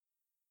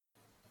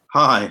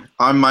Hi,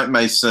 I'm Mike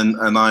Mason,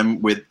 and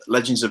I'm with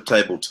Legends of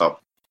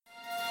Tabletop.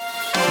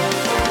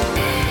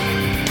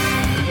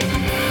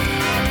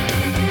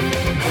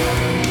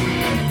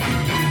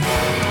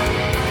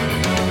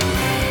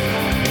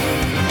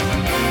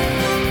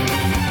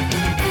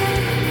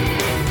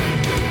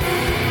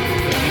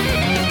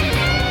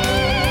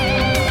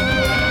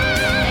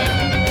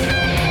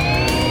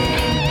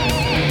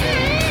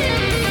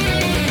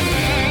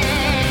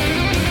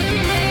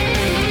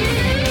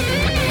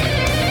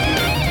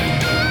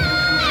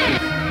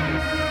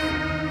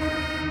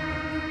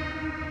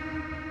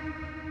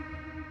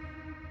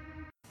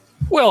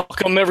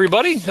 Welcome,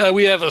 everybody.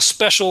 We have a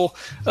special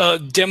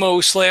demo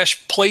 /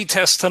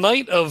 playtest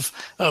tonight of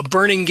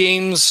Burning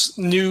Games'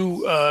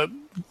 new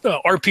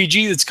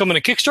RPG that's coming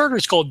to Kickstarter.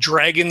 It's called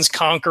Dragons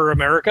Conquer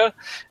America.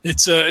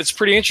 It's a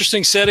pretty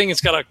interesting setting.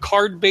 It's got a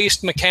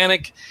card-based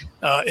mechanic.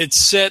 It's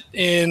set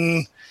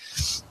in,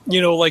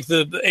 like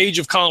the age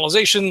of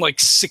colonization, like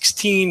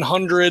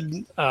 1600.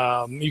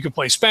 You could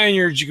play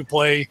Spaniards. You could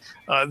play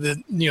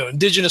the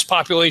indigenous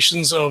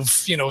populations of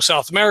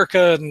South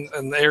America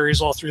and the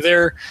areas all through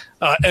there.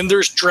 And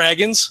there's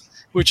dragons,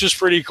 which is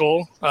pretty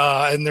cool.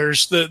 And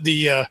there's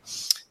the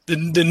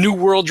New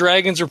World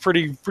dragons are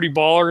pretty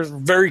baller,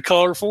 very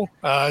colorful.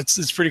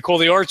 It's pretty cool.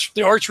 The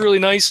art's really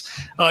nice.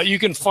 You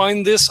can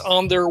find this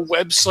on their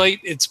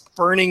website. It's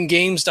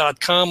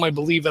burninggames.com. I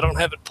believe. I don't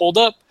have it pulled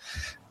up.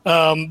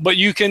 But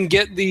you can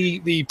get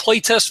the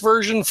playtest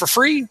version for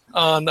free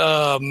on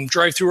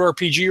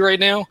DriveThruRPG right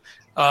now.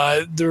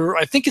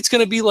 I think it's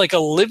going to be like a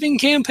living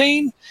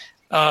campaign.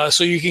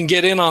 So you can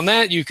get in on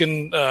that. You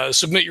can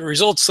submit your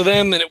results to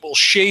them, and it will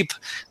shape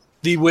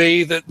the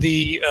way that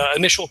the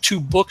initial 2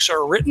 books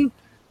are written,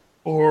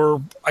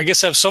 or I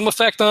guess have some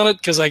effect on it,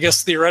 because I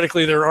guess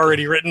theoretically they're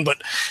already written,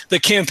 but the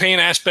campaign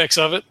aspects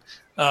of it.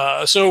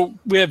 So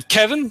we have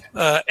Kevin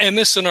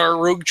Ennis in our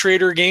Rogue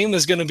Trader game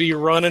is going to be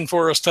running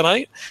for us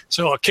tonight.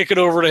 So I'll kick it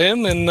over to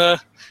him and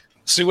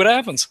see what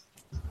happens.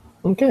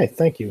 Okay,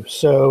 thank you.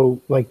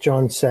 So like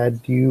John said,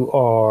 you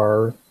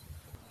are,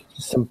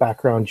 some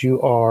background,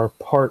 you are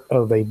part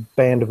of a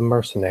band of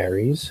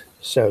mercenaries.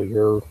 So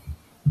you're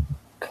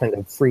kind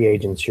of free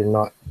agents. You're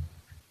not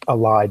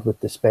allied with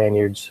the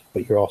Spaniards,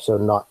 but you're also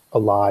not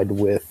allied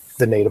with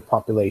the native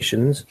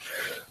populations.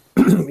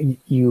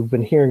 You've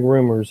been hearing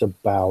rumors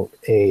about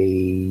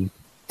a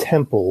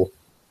temple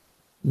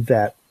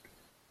that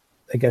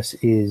I guess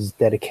is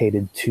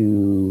dedicated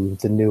to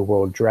the New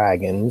World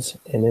dragons,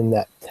 and in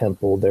that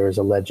temple there is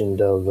a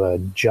legend of a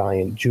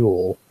giant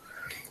jewel.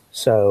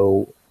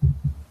 So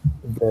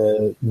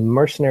the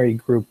mercenary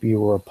group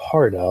you were a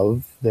part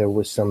of, there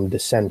was some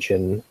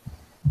dissension,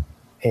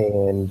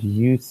 and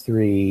you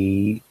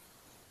 3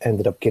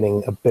 ended up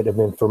getting a bit of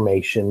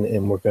information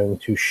and were going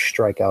to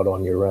strike out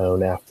on your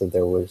own after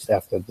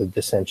the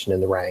dissension in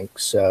the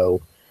ranks.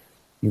 So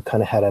you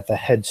kind of had a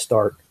head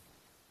start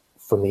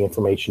from the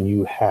information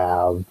you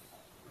have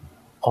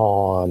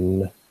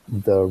on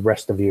the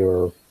rest of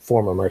your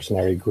former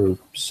mercenary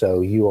group.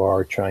 So you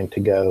are trying to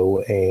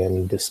go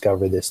and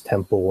discover this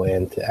temple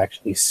and to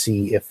actually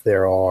see if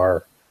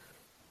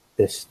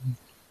this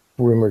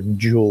rumored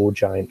jewel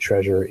giant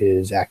treasure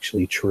is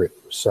actually true.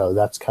 So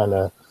that's kind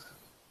of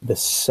the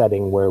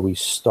setting where we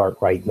start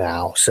right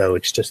now. So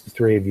it's just the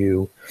 3 of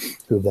you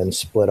who then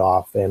split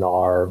off and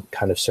are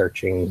kind of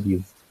searching.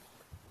 You've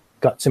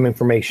got some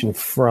information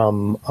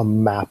from a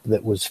map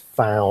that was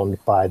found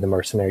by the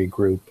mercenary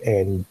group,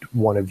 and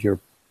one of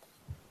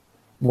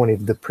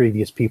the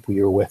previous people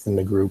you were with in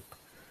the group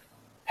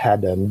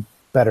had a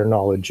better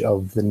knowledge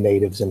of the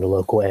natives in the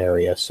local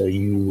area. So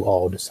you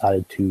all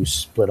decided to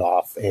split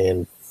off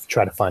and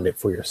try to find it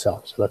for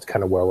yourself. So that's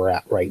kind of where we're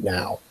at right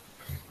now.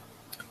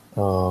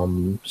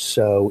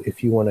 So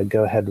if you want to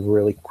go ahead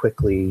really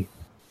quickly,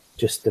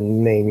 just to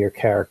name your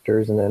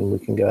characters, and then we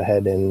can go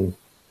ahead and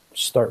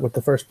start with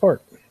the first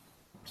part.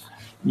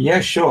 Yeah,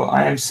 sure.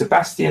 I am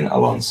Sebastian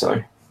Alonso,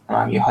 and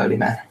I'm your holy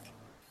man.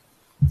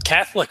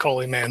 Catholic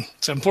holy man.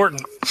 It's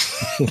important.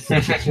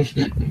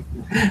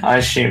 I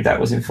assumed that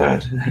was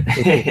inferred.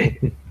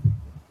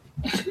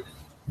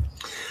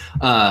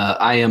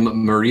 I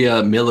am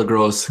Maria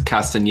Milagros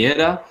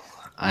Castañeda.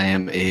 I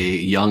am a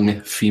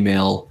young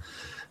female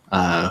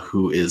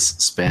who is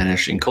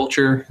Spanish in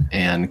culture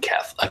and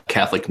a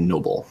Catholic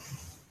noble.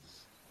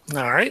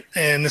 All right.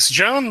 And this is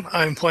John.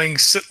 I'm playing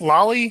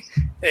Sitlali.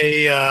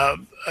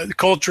 The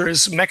culture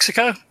is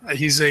Mexica.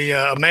 He's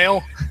a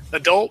male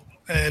adult,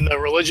 and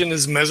religion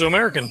is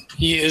Mesoamerican.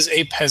 He is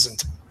a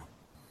peasant.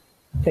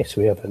 Okay, so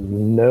we have a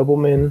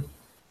nobleman,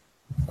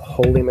 a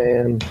holy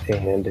man,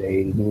 and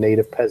a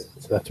native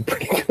peasant. So that's a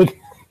pretty good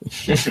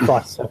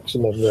cross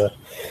section of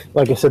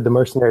like I said, the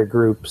mercenary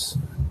groups.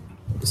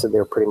 Like I said,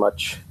 they're pretty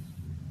much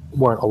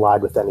weren't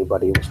allied with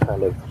anybody. It was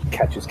kind of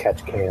catch as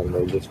catch can.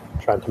 They're just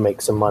trying to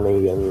make some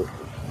money and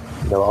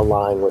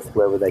align with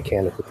whoever they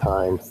can at the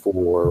time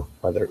for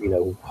whether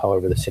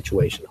however the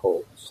situation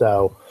holds.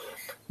 So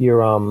you're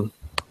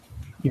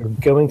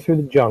going through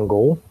the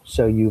jungle.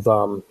 So you've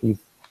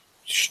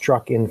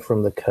struck in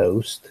from the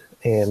coast,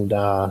 and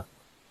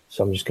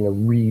So I'm just going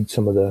to read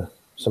some of the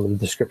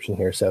description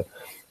here. So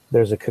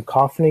there's a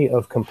cacophony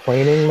of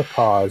complaining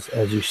macaws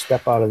as you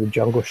step out of the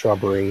jungle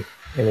shrubbery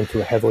and into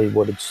a heavily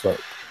wooded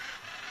slope.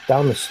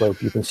 Down the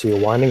slope, you can see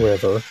a winding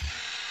river,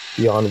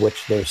 beyond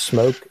which there's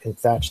smoke and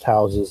thatched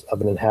houses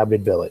of an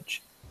inhabited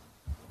village.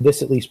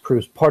 This at least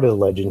proves part of the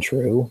legend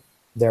true.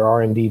 There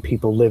are indeed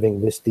people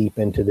living this deep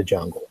into the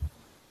jungle.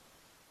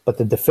 But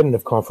the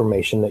definitive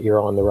confirmation that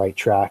you're on the right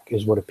track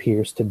is what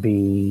appears to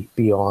be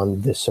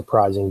beyond this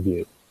surprising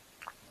view.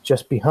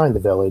 Just behind the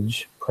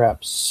village,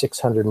 perhaps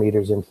 600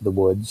 meters into the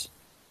woods,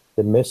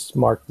 the mists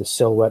mark the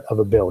silhouette of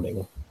a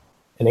building,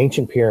 an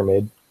ancient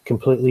pyramid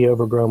completely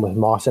overgrown with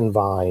moss and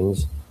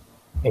vines,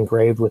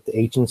 engraved with the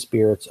ancient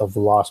spirits of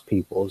the lost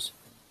peoples,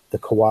 the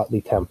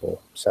Kawatli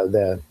Temple. So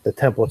the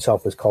temple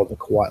itself is called the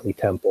Kawatli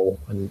Temple,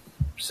 and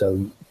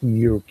so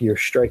you're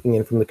striking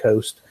in from the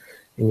coast,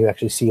 and you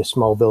actually see a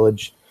small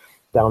village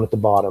down at the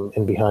bottom,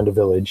 and behind the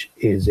village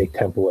is a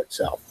temple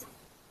itself.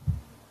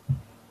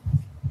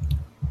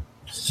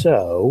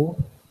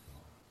 So,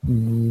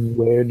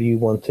 where do you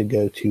want to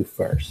go to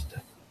first?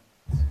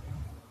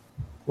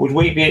 Would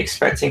we be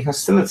expecting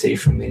hostility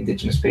from the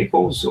indigenous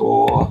peoples,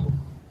 or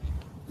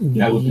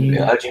would we be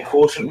urging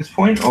caution at this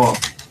point, or?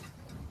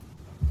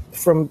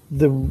 From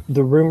the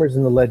rumors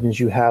and the legends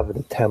you have of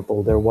the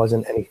temple, there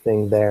wasn't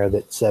anything there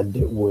that said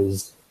it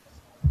was,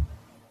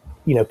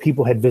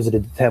 people had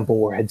visited the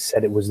temple or had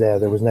said it was there.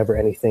 There was never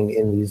anything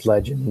in these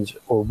legends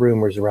or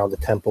rumors around the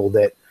temple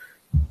that,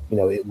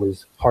 it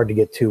was hard to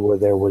get to, or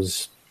there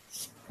was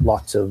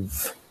lots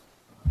of,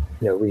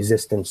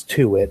 resistance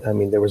to it. I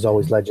mean, there was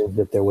always legends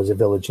that there was a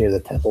village near the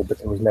temple, but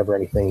there was never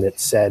anything that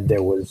said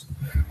there was,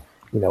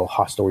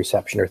 hostile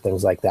reception or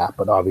things like that.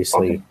 But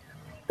obviously,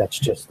 that's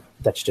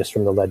just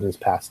from the legends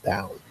passed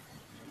down.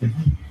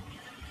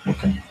 Mm-hmm.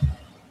 Okay.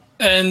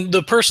 And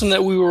the person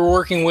that we were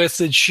working with,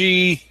 did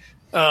she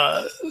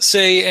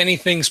say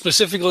anything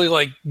specifically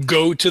like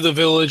go to the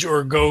village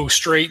or go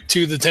straight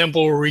to the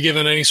temple? Were we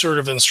given any sort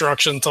of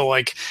instruction to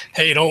like,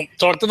 hey, don't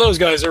talk to those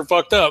guys, they're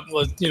fucked up,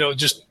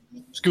 just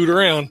scoot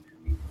around?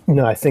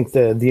 No, I think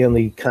the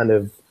only kind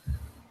of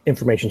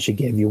information she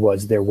gave you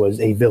was there was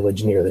a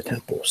village near the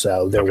temple.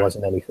 So there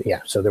wasn't anything. Yeah.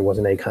 So there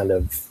wasn't any kind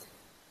of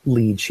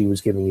lead she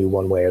was giving you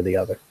one way or the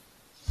other.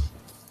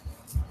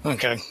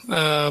 Okay.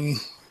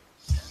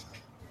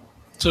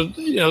 So,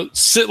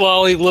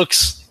 Sitlali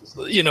looks,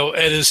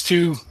 at his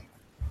two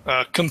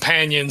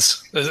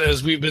companions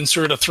as we've been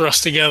sort of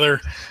thrust together.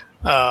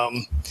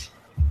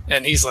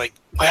 And he's like,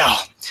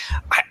 well,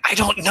 I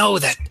don't know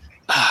that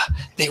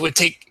they would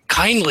take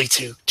kindly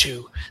to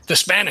the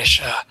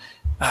Spanish.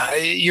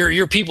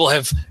 Your people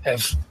have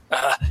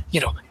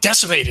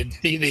decimated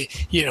the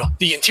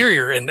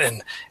interior,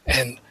 and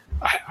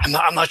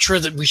I'm not sure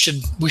that we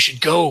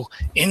should go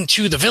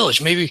into the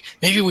village. Maybe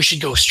we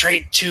should go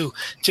straight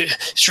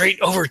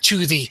over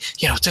to the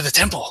to the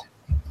temple.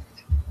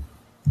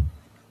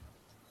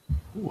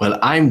 Well,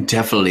 I'm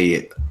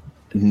definitely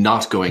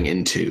not going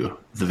into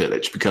the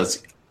village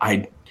because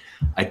I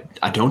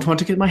don't want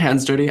to get my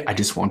hands dirty. I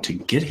just want to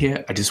get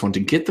here. I just want to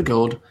get the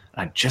gold. And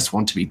I just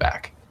want to be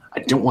back. I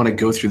don't want to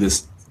go through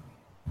this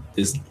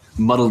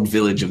muddled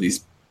village of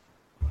these.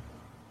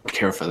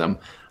 Care for them.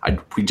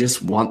 We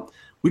just want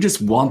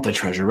the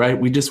treasure, right?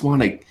 We just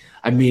want to.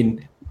 I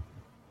mean,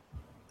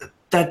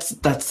 that's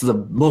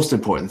the most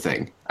important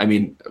thing. I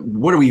mean,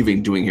 what are we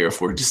even doing here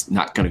if we're just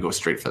not going to go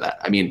straight for that?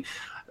 I mean,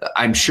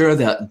 I'm sure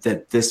that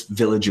this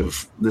village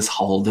of this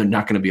hall, they're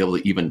not going to be able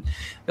to even.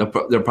 They'll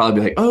probably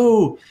be like,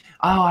 oh,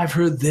 I've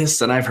heard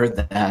this and I've heard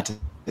that,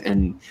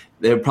 and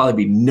there'll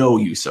probably be no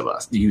use to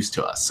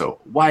us. So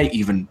why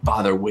even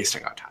bother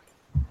wasting our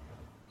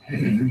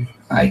time?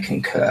 I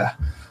concur.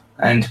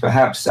 And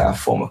perhaps our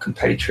former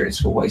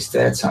compatriots will waste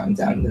their time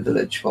down in the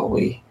village while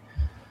we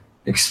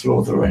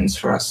explore the ruins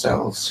for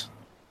ourselves.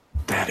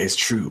 That is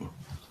true.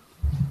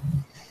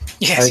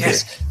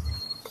 Yes.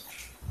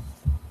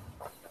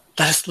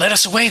 Let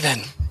us away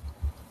then.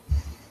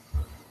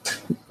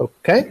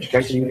 Okay.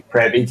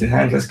 Prayer beads in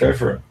hand, let's go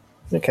for it.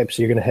 Okay,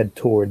 so you're going to head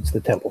towards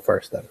the temple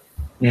first then.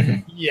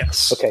 Mm-hmm.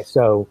 Yes. Okay,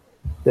 so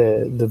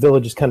the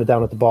village is kind of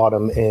down at the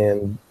bottom,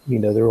 and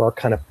there are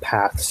kind of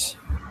paths.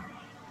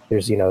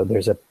 There's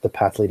the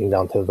path leading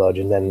down to the village,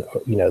 and then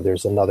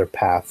there's another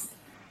path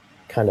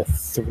kind of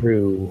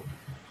through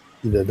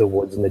the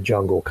woods and the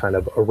jungle, kind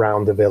of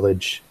around the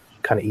village,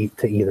 kind of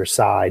to either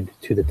side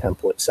to the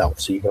temple itself.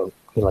 So you don't,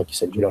 like you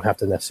said, you don't have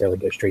to necessarily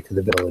go straight to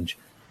the village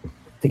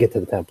to get to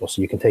the temple.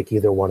 So you can take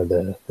either one of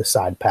the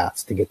side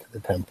paths to get to the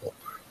temple.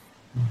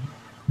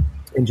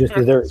 And just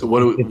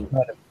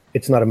So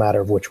it's not a matter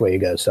of which way you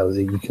go. So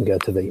you can go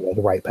to the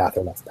right path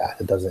or left path.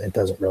 It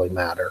doesn't really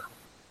matter.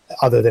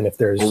 Other than if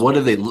there's. Well, what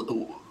do they?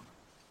 Go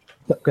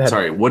ahead.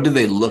 Sorry, what do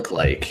they look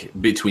like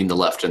between the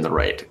left and the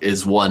right?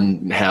 Is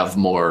one have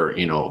more,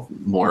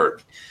 more?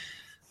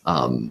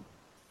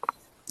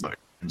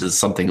 Does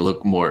something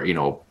look more,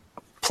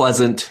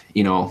 pleasant?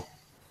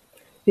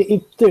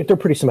 They're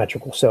pretty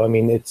symmetrical. So I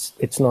mean,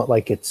 it's not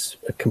like it's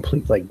a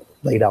complete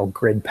laid out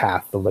grid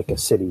path of like a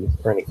city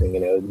or anything.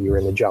 You're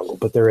in the jungle,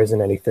 but there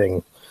isn't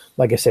anything.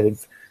 Like I said,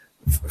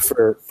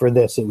 for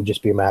this, it would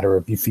just be a matter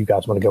of if you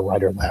guys want to go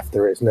right or left.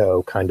 There is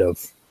no kind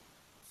of,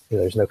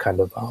 there's no kind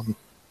of I'm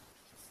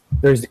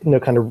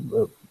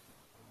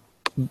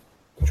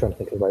trying to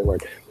think of the right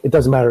word. It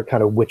doesn't matter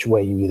kind of which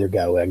way you either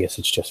go. I guess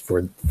it's just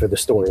for the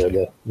story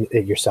or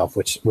yourself,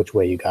 which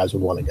way you guys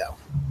would want to go.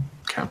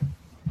 Okay.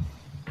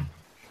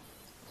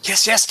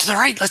 Yes, to the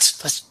right.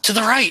 Let's to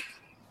the right.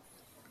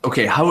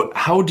 Okay,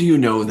 how do you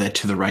know that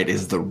to the right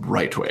is the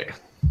right way?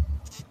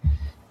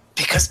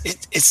 Because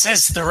it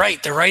says the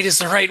right. The right is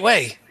the right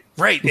way.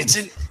 Right.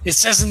 It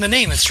says in the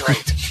name it's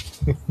right.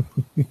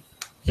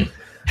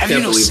 Have you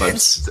no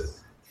sense?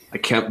 I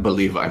can't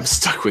believe I'm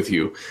stuck with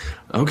you.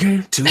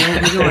 Okay, to the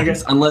right we go, I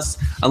guess.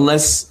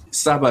 Unless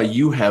Saba,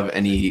 you have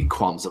any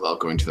qualms about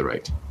going to the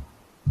right.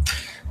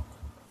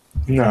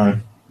 No.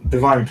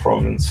 Divine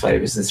Providence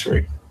favors this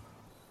route.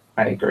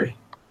 I agree.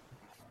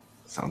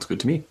 Sounds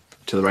good to me.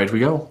 To the right we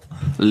go.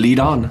 Lead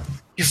on.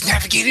 You've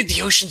navigated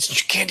the oceans and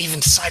you can't even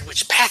decide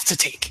which path to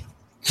take.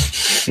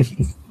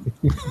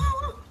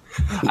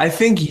 I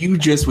think you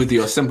just, with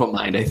your simple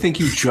mind, I think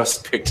you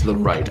just picked the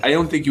right. I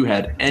don't think you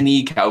had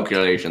any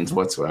calculations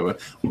whatsoever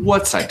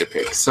what side to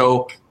pick.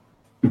 So,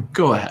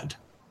 go ahead.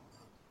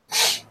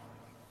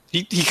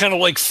 He kind of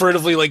like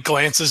furtively like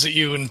glances at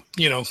you and,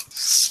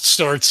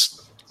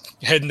 starts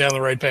heading down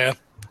the right path.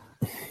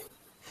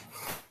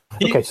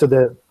 Okay, so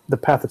the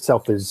path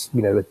itself is,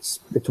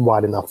 it's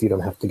wide enough you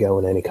don't have to go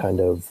in any kind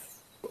of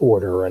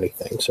order or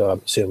anything. So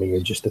I'm assuming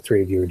you're just, the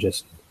three of you are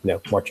just,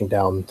 marching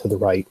down to the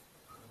right.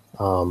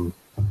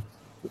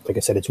 Like I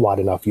said, it's wide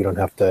enough you don't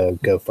have to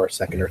go first,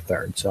 second, or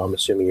third. So I'm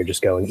assuming you're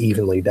just going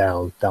evenly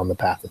down the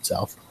path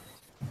itself.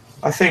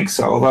 I think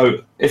so,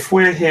 although if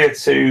we're here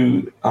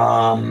to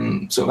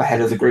sort of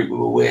ahead of the group we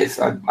were with,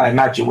 I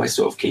imagine we're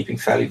sort of keeping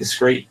fairly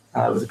discreet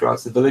with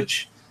regards to the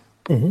village.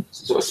 Mm-hmm.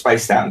 Sort of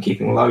spaced out and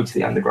keeping low to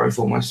the undergrowth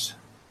almost.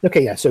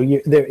 Okay, yeah. So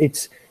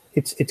it's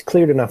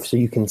cleared enough so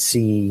you can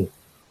see,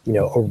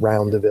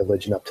 around the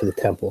village and up to the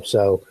temple.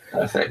 So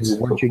perfect.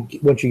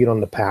 Once you get on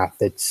the path,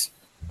 it's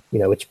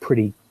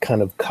pretty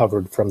kind of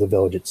covered from the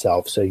village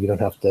itself. So you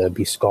don't have to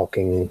be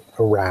skulking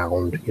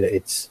around.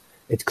 It's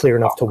clear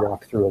enough to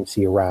walk through and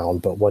see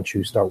around. But once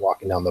you start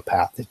walking down the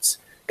path, it's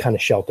kind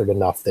of sheltered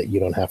enough that you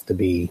don't have to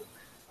be,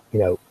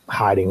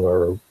 hiding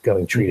or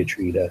going tree to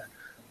tree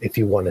if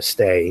you want to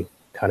stay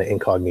kind of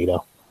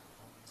incognito.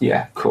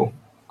 Yeah, cool.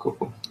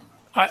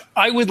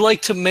 I would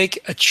like to make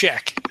a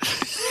check.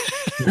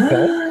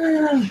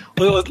 Okay.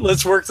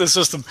 Let's work the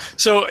system.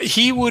 So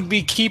he would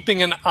be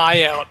keeping an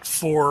eye out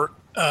for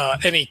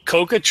any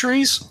coca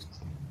trees.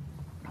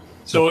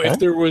 So if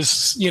there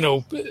was,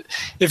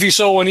 if you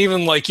saw one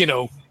even like,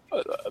 5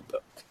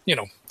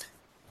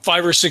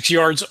 or 6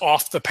 yards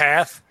off the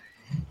path,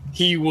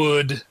 he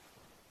would,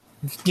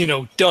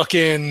 duck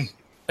in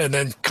and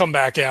then come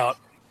back out.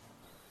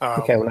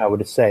 Okay, well, I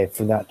would say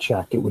for that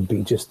check, it would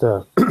be just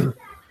a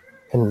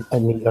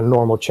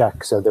normal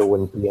check, so there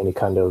wouldn't be any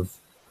kind of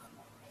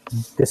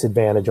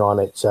disadvantage on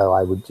it. So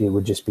it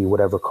would just be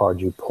whatever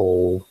card you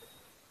pull.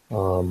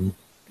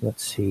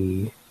 Let's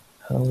see.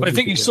 I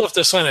think you still have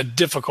to assign a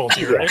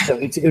difficulty, right? Yeah, so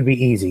it would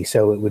be easy.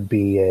 So it would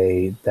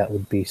be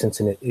since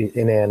an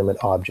inanimate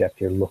object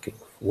you're looking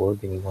for.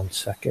 Give me 1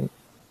 second.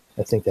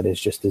 I think that is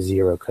just a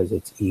 0 because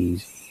it's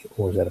easy.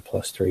 Or is that a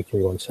 +3? Give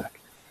me 1 sec.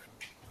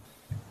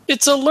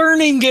 It's a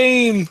learning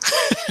game.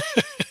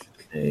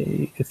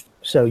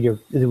 So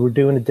we're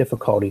doing a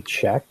difficulty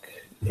check,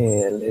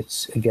 and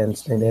it's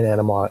against an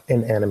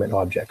inanimate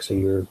object. So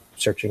you're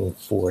searching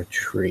for a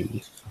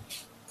tree.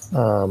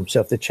 So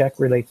if the check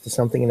relates to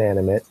something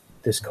inanimate,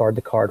 discard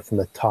the card from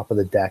the top of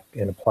the deck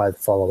and apply the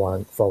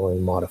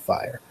following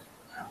modifier.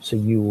 So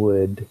you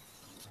would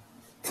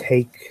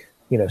take,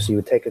 so you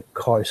would take a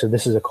card. So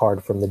this is a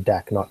card from the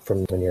deck, not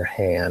from in your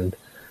hand.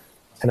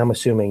 And I'm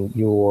assuming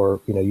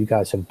you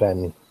guys have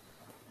been,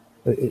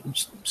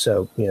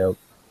 so,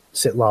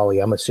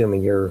 Sitlali, I'm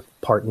assuming you're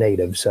part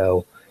native.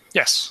 So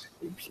yes,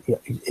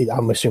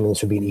 I'm assuming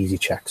this would be an easy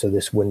check. So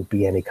this wouldn't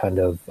be any kind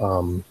of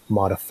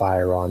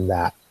modifier on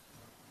that.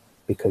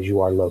 Because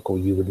you are local,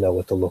 you would know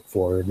what to look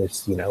for, and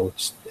it's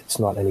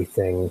not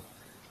anything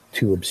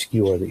too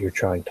obscure that you're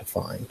trying to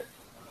find.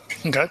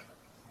 Okay.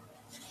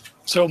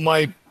 So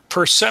my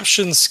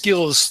perception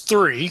skill is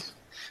 3.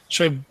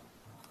 So I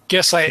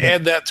guess I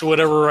add that to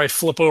whatever I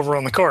flip over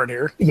on the card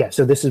here. Yeah.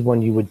 So this is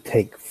one you would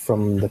take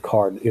from the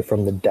card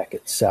from the deck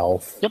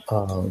itself. Yep.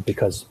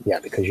 Because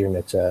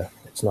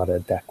it's not a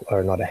deck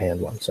or not a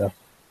hand one. So.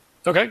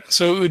 Okay.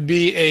 So it would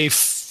be a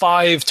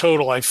 5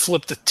 total. I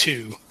flipped a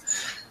 2.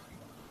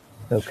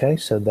 Okay,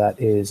 so that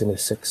is a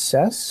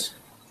success.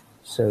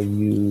 So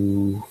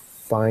you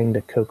find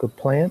a coca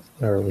plant,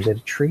 or was it a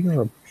tree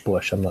or a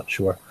bush? I'm not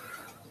sure.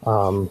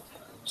 So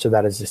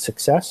that is a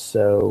success.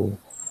 So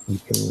you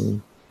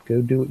can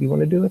go do what you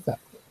want to do with that.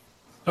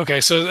 Okay,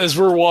 so as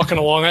we're walking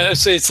along, I'd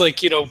say it's like,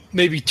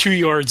 maybe 2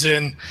 yards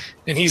in,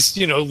 and he's,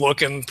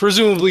 looking.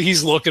 Presumably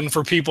he's looking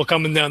for people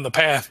coming down the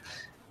path.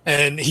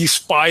 and he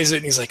spies it,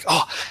 and he's like,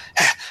 oh,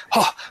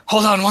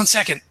 hold on 1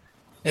 second.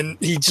 And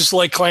he just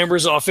like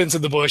clambers off into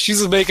the bush.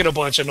 He's making a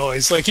bunch of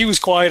noise. Like he was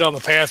quiet on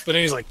the path, but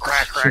then he's like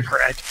crack, crack,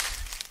 crack.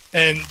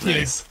 And you know,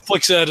 he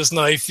flicks out his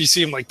knife. You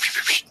see him like,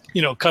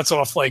 you know, cuts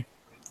off like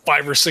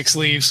 5 or 6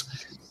 leaves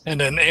and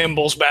then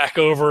ambles back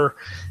over,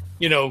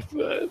 you know,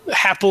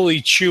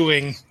 happily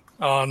chewing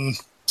on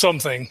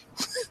something.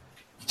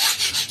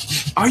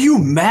 Are you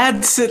mad,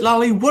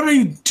 Sitlali? What are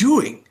you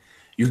doing?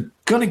 You're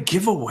going to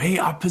give away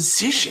our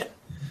position.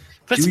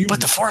 But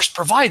the forest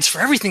provides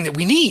for everything that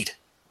we need.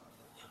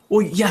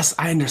 Well, yes,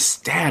 I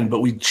understand, but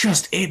we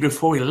just ate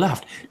before we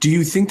left. Do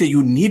you think that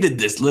you needed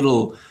this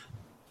little...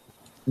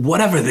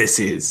 whatever this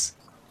is?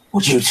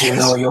 Would you two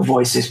lower your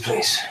voices,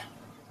 please?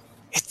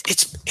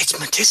 It's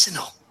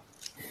medicinal.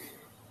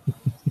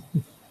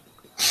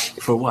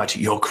 For what?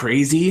 You're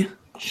crazy?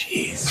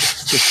 Jeez.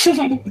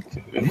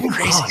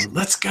 Crazy. On,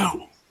 let's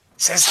go.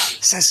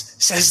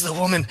 Says the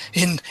woman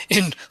in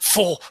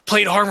full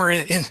plate armor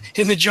in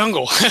the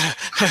jungle.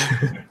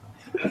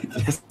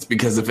 Yes,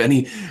 because of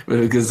any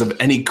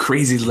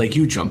crazies like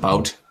you jump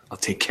out, I'll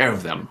take care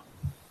of them.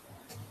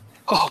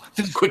 Oh,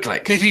 Quick,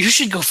 like. maybe you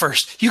should go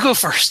first. You go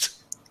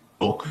first.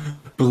 Oh,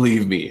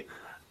 believe me,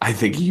 I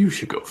think you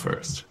should go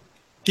first.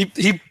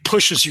 He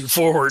pushes you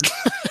forward.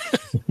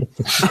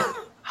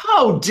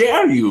 How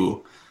dare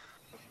you?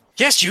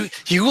 Yes, you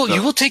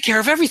will take care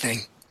of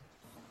everything.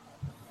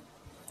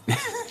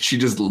 She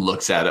just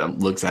looks at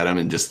him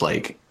and just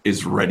like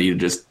is ready to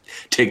just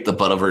take the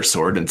butt of her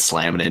sword and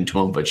slam it into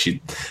him, but she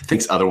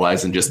thinks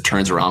otherwise and just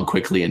turns around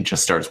quickly and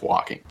just starts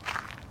walking.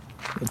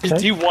 Okay.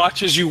 He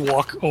watches you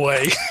walk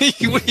away.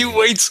 he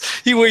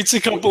waits a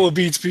couple of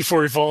beats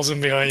before he falls in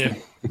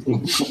behind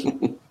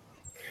you.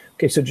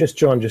 Okay, so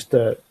John,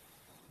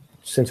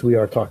 since we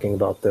are talking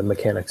about the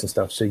mechanics and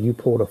stuff, so you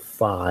pulled a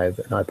 5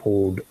 and I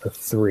pulled a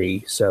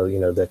 3. So, you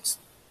know,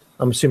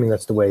 I'm assuming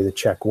that's the way the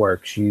check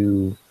works.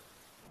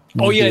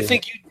 I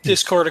think you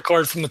discard a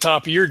card from the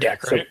top of your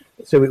deck, right?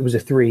 So it was a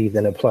 3,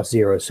 then a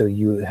 +0, so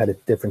you had a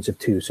difference of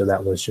 2, so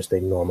that was just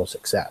a normal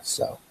success.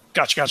 So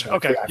Gotcha.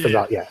 Okay. I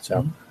forgot,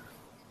 so.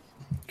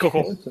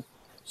 Cool.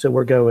 So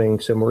we're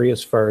going, so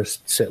Maria's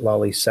first,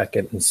 Sitlali's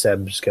second, and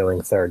Seb's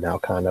going third now,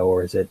 kind of,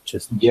 or is it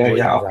just... Yeah,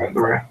 I'll go the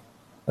rear.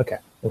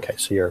 Okay,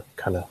 so you're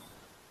kind of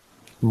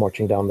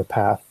marching down the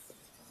path.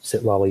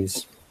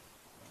 Sitlali's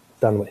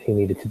done what he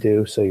needed to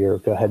do, so you're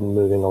go ahead and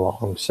moving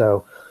along.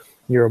 So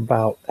you're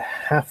about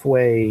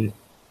halfway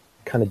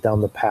kind of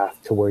down the path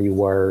to where you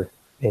were,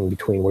 in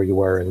between where you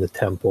were in the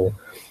temple,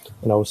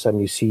 and all of a sudden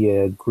you see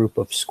a group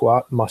of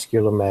squat,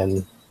 muscular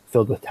men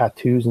filled with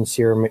tattoos and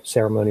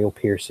ceremonial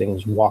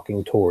piercings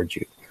walking towards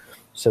you.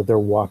 So they're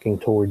walking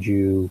towards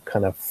you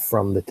kind of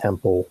from the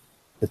temple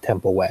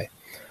way.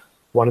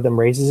 One of them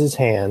raises his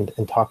hand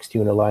and talks to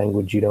you in a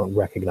language you don't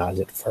recognize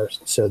at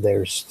first. So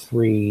there's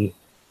three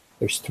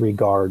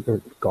guards.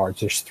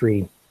 There's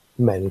 3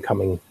 men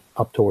coming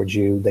up towards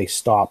you. They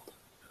stop.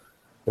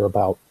 They're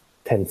about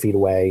 10 feet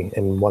away,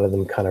 and one of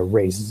them kind of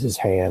raises his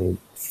hand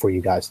for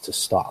you guys to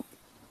stop.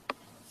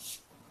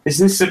 Is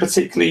this a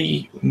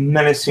particularly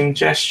menacing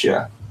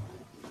gesture?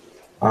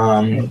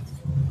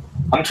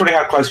 I'm trying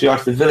how close we are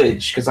to the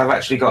village, because I've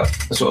actually got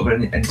a sort of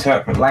an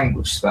interpret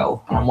language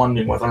spell, and I'm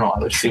wondering whether or not I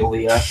would feel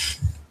the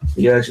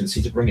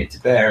urgency to bring it to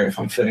bear if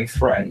I'm feeling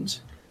threatened.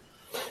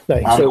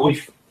 No, so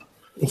we've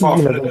far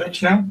from the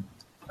village now?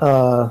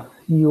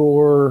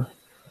 You're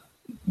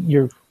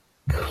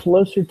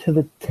closer to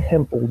the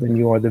temple than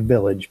you are the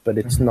village, but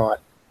it's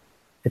not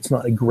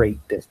a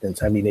great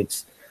distance. I mean,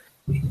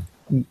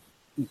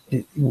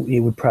 it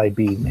would probably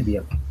be maybe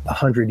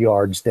 100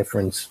 yards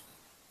difference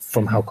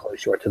from how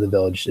close you are to the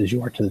village as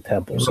you are to the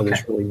temple. So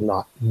there's really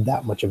not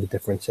that much of a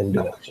difference in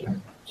doing it.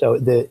 So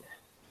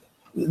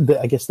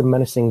I guess the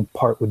menacing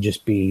part would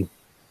just be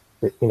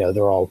that, you know,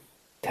 they're all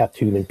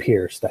tattooed and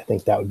pierced. I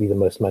think that would be the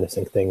most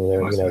menacing thing.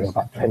 They're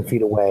about 10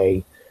 feet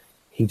away.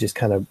 He just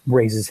kind of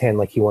raises his hand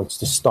like he wants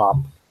to stop,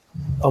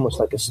 almost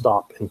like a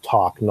stop and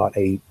talk, not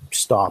a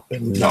stop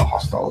and not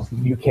hostile.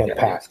 You can't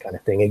pass kind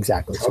of thing.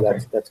 Exactly. So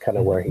that's kind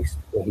of where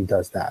he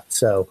does that.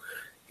 So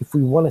if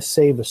we want to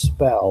save a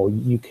spell,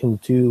 you can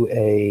do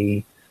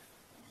a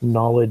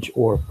knowledge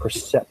or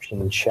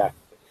perception check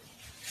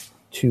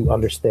to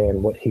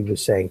understand what he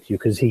was saying to you,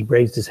 because he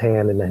raised his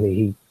hand and then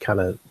he kind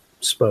of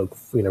spoke.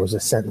 You know, it was a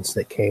sentence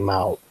that came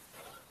out.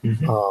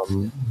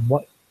 Mm-hmm.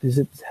 What does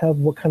it have?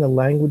 What kind of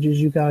languages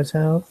you guys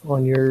have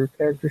on your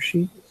character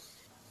sheet?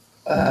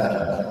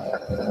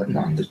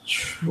 None the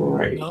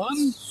traits.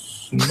 None?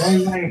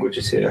 No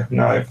languages here.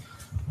 No.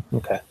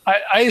 Okay.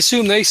 I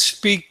assume they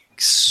speak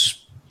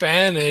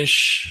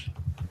Spanish,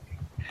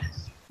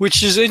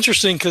 which is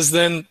interesting, because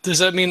then does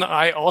that mean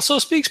I also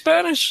speak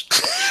Spanish?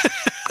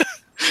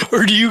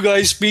 Or do you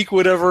guys speak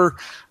whatever,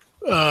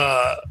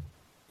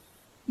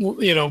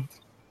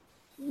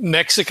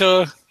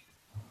 Mexican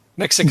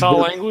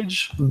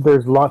language?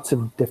 There's lots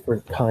of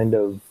different kind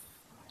of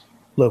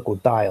local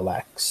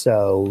dialects.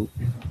 So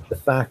the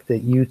fact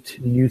that you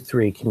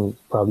 3 can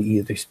probably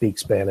either speak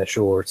Spanish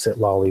or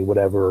Sitlali,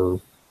 whatever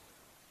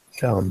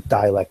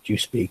dialect you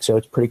speak. So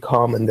it's pretty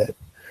common that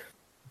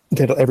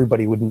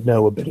everybody would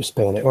know a bit of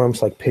Spanish, or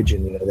almost like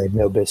Pidgin. You know, they'd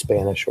know a bit of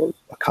Spanish or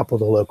a couple of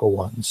the local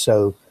ones.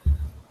 So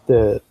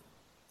the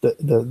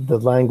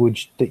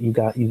language that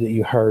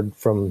you heard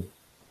from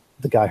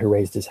the guy who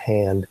raised his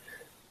hand,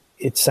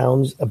 it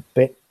sounds a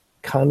bit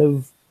kind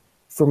of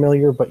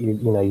familiar, but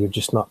you're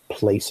just not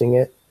placing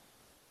it.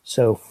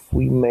 So if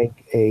we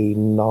make a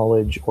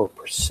knowledge or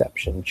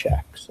perception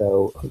check,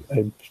 so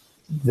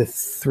the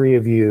three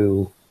of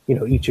you,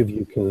 each of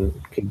you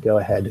can go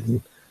ahead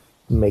and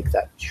make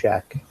that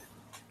check.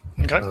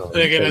 Okay. And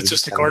again, it's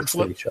just a card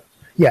flip.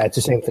 Yeah, it's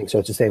the same thing. So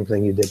it's the same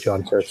thing you did,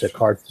 John. So it's a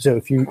card. So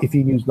if you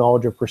use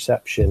knowledge or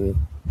perception,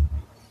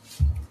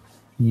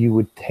 you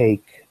would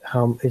take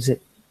how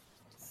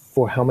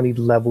many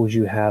levels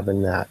you have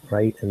in that,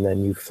 right? And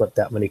then you flip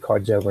that many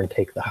cards over and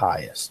take the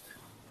highest.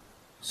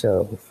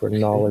 So for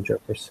knowledge or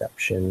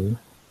perception,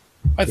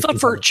 I thought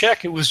for a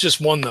check it was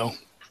just one though.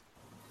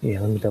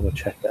 Yeah, let me double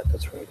check that.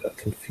 That's where I got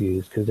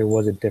confused because there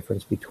was a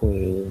difference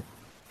between.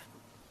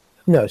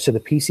 No, so the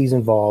PC's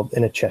involved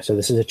in a check. So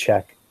this is a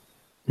check.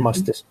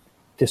 Must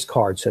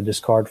discard. So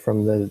discard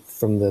from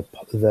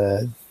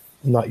the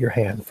not your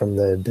hand, from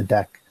the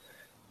deck,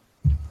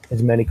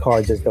 as many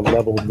cards as the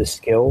level of the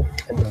skill,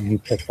 and then you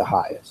pick the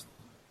highest.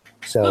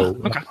 So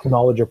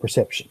knowledge or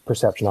perception.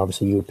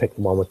 Obviously, you would pick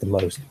the one with the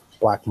most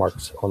black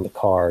marks on the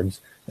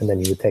cards, and then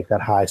you would take that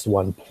highest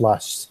one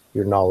plus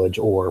your knowledge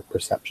or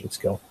perception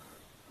skill.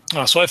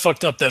 Oh, so I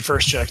fucked up that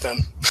first check then,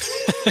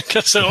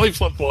 because I only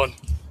flipped one.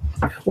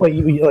 Well,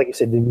 you like I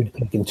said, you would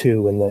take in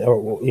two,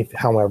 or if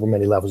however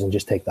many levels, and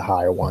just take the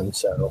higher one.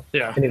 So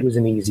yeah, and it was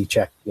an easy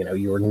check.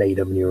 You were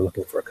native and you were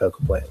looking for a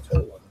cocoa plant, so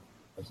it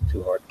wasn't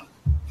too hard.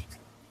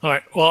 All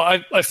right. Well,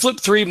 I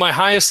flipped 3. My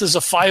highest is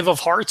a 5 of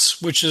hearts,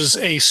 which is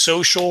a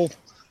social,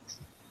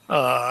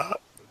 the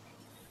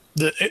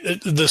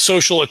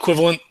social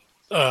equivalent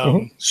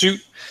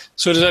suit.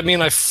 So does that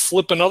mean I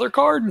flip another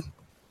card?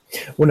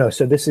 Well, no.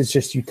 So this is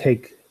just you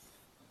take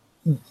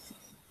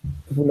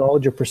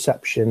knowledge or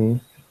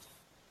perception.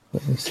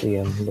 Let me see.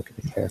 I'm looking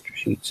at the character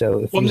sheet. So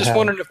if I'm just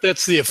wondering if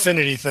that's the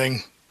affinity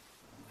thing.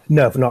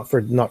 No, not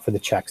for the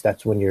checks.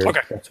 That's when you're you're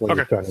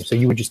throwing them. So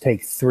you would just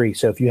take 3.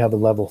 So if you have a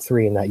level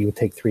 3 in that, you would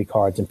take 3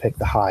 cards and pick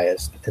the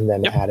highest, and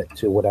then add it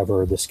to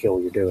whatever the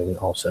skill you're doing.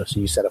 Also, so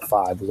you said a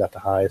 5. Was that the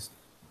highest?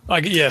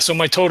 Yeah. So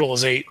my total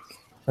is 8.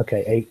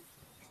 Okay, 8.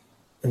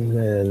 And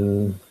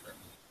then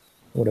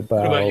what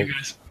about you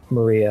guys?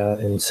 Maria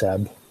and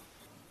Seb?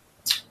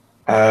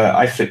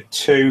 I flipped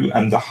 2,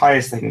 and the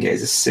highest I can get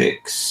is a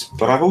 6.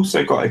 But I've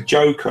also got a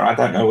Joker. I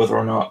don't know whether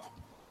or not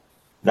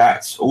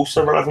that's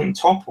also relevant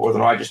top, or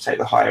whether I just take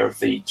the higher of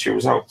the 2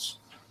 results.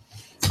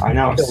 I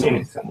know I've seen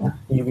it somewhere.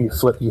 You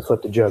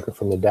flipped a Joker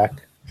from the deck.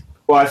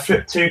 Well, I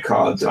flipped 2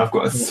 cards, and I've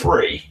got a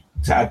 3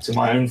 to add to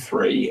my own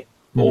 3,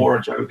 or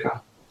a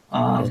Joker.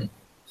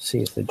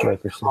 See if the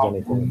Joker says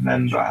anything.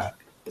 Remember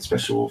the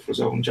special for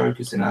resolving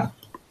Jokers in a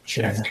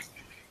check. Yeah.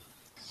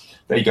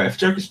 There you go. If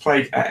Joker's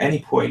played at any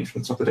point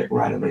from the top of the deck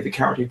randomly, the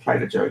character who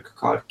played the Joker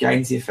card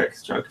gains the effect of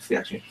the Joker for the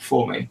action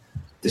performing,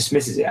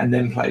 dismisses it, and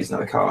then plays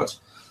another card.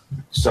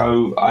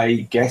 So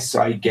I guess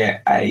I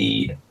get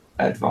a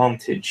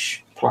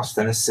advantage plus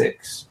then a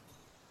 6.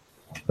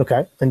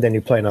 Okay, and then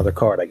you play another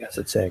card, I guess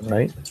it's saying,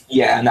 right?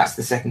 Yeah, and that's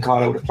the second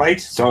card I would have played.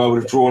 So I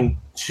would have drawn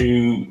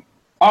 2.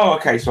 Oh,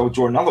 okay, so I would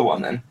draw another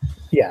one then.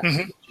 Yeah.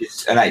 Which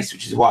is an ace,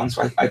 which is 1,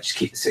 so I just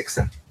keep the 6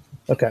 then.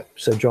 Okay,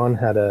 so John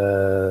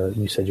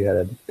you said you had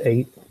an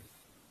 8?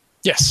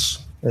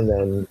 Yes. And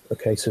then,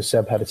 okay, so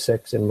Seb had a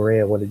 6, and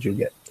Maria, what did you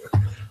get?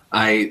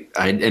 I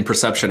in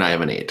perception, I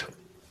have an 8.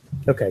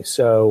 Okay,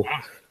 so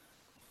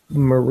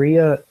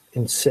Maria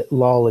and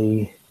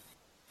Sitlali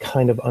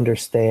kind of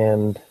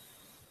understand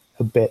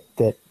a bit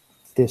that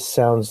this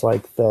sounds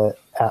like the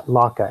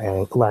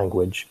Atlaka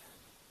language,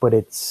 but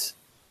it's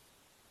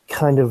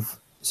kind of,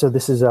 so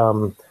this is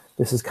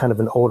kind of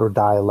an older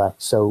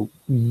dialect, so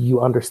you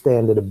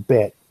understand it a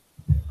bit.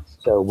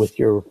 So with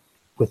your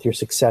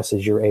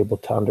successes, you're able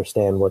to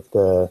understand what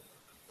the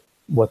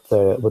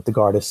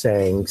guard is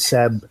saying.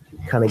 Seb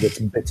kind of gets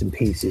bits and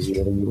pieces.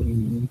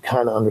 You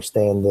kind of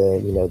understand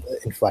the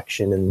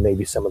inflection and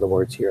maybe some of the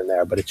words here and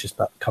there, but it's just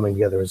not coming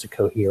together as a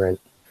coherent,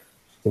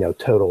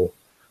 total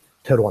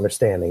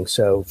understanding.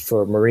 So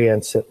for Maria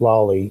and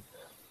Sitlali,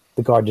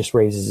 the guard just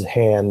raises his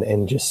hand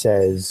and just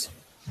says,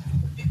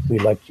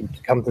 "We'd like you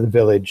to come to the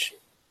village."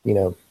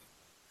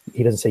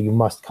 He doesn't say you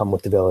must come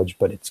with the village,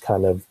 but it's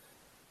kind of,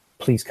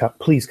 please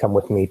come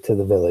with me to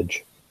the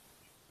village.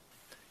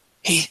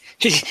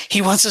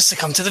 He wants us to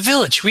come to the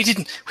village. We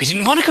didn't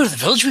want to go to the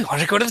village. We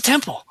wanted to go to the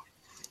temple.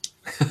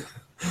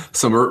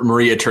 So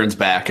Maria turns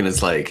back and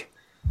is like,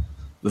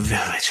 "The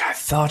village. I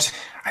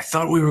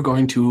thought we were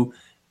going to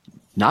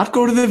not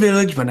go to the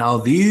village, but now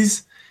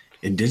these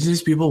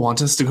indigenous people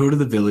want us to go to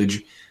the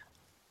village.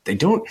 They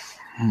don't.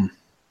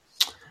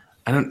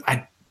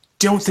 I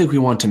don't think we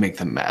want to make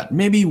them mad.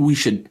 Maybe we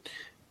should.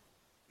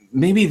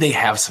 Maybe they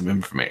have some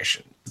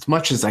information. As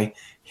much as I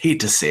hate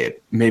to say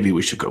it, maybe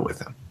we should go with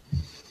them."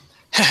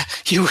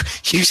 you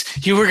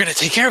were going to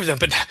take care of them,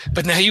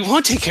 but now you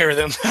won't take care of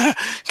them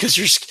because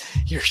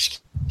you're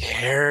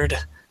scared.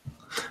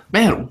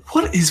 Man,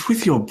 what is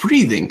with your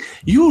breathing?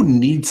 You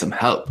need some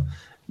help.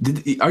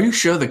 Are you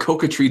sure the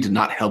coca tree did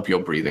not help your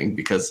breathing?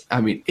 Because,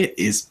 I mean, it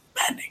is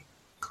bending.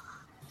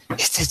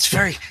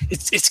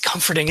 It's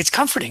comforting. It's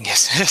comforting.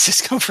 Yes,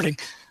 it's comforting.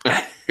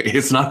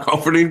 It's not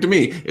comforting to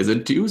me. Is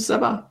it to you,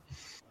 Seba?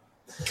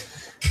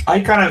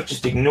 I kind of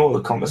just ignore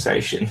the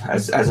conversation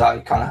as I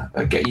kind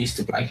of get used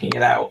to blanking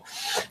it out.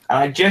 And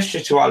I gesture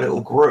to our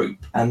little group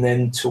and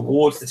then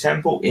towards the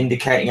temple,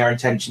 indicating our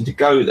intention to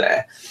go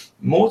there,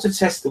 more to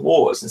test the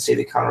waters and see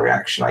the kind of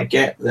reaction I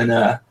get than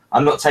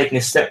I'm not taking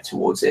a step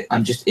towards it.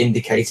 I'm just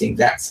indicating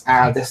that's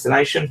our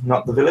destination,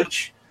 not the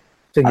village.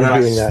 So you're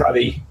doing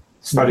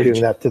study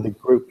doing that to the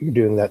group. You're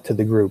doing that to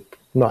the group,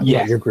 not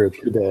your group,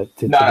 to the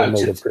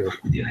native group.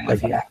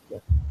 Yeah.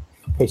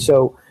 Okay,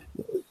 so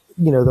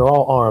they're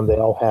all armed. They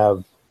all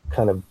have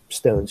kind of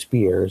stone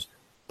spears,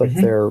 but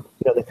they're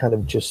they're kind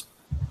of just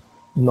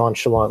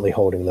nonchalantly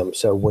holding them.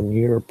 So when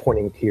you're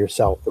pointing to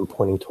yourself and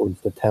pointing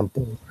towards the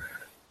temple,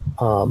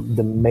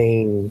 the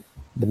main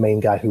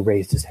guy who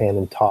raised his hand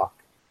and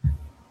talked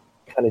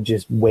kind of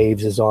just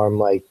waves his arm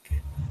like,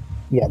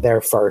 yeah,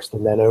 they're first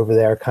and then over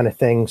there kind of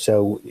thing.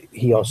 So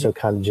he also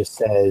kind of just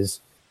says,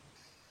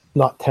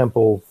 not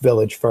temple,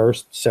 village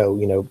first.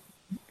 So,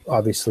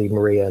 obviously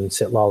Maria and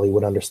Sitlali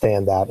would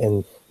understand that.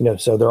 And,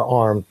 so they're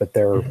armed, but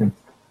they're kind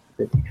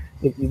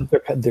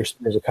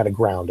of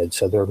grounded.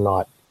 So they're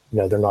not,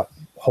 they're not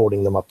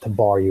holding them up to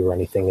bar you or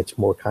anything. It's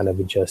more kind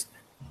of just,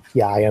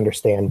 yeah, I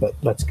understand, but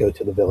let's go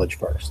to the village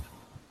first.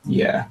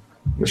 Yeah.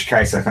 In which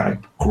case I kind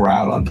of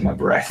growl under my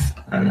breath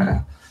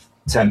and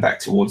turn back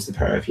towards the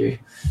pair of you.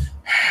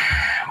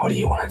 What do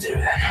you want to do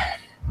then?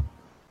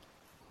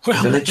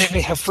 Well,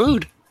 they have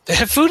food. They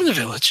have food in the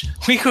village.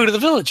 We go to the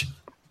village.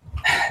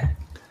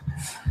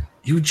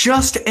 You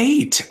just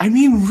ate. I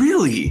mean,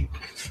 really?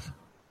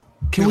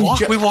 We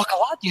walk a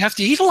lot. You have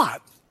to eat a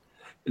lot.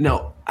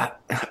 No.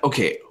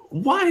 Okay.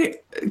 Why?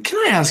 Can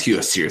I ask you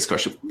a serious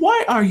question?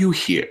 Why are you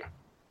here?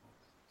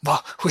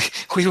 Well,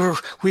 we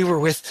were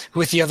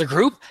with the other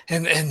group,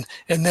 and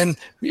then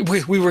we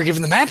were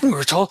given the map, and we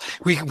were told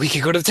we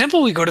could go to the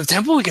temple. We go to the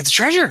temple. We get the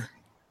treasure.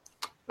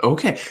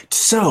 Okay.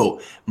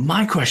 So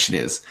my question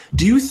is: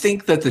 do you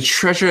think that the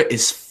treasure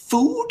is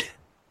food,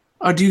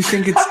 or do you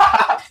think it's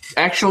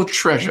actual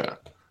treasure?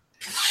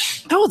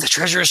 No, the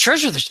treasure is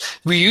treasure.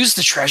 We use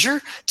the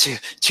treasure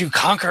to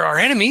conquer our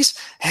enemies.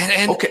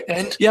 And okay.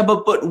 And yeah,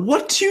 but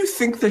what do you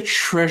think the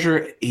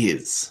treasure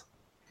is?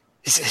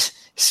 It's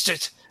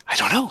just, I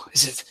don't know.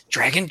 Is it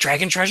dragon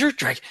treasure?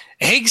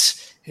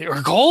 Eggs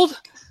or gold?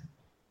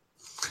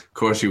 Of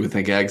course, you would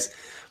think eggs.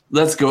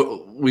 Let's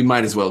go. We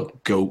might as well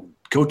go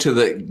to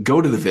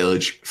the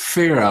village.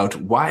 Figure out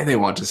why they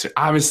want us.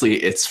 Obviously,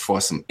 it's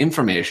for some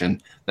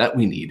information that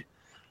we need.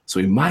 So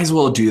we might as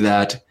well do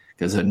that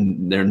because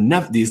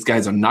these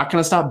guys are not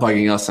going to stop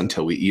bugging us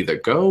until we either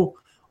go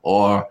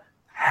or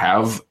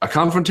have a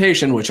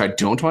confrontation, which I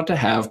don't want to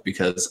have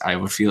because I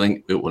have a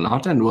feeling it will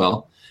not end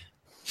well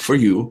for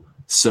you.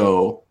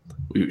 So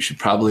we should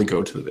probably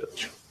go to the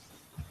village.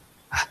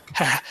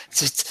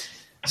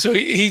 So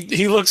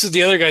he looks at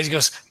the other guys and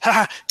goes,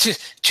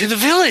 to the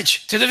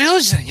village. To the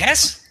village then,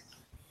 yes?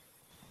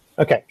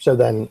 Okay, so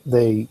then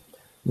the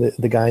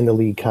guy in the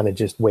lead kind of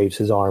just waves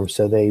his arm.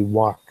 So they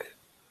walk.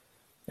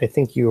 I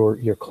think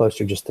you're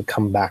closer just to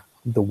come back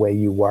the way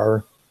you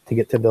were to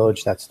get to the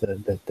village. That's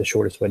the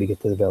shortest way to get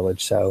to the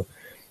village. So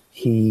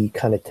he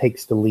kind of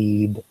takes the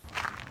lead.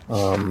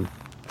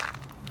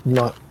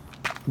 Not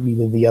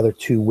even the other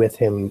two with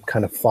him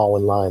kind of fall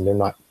in line. They're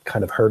not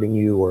kind of hurting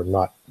you or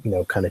not,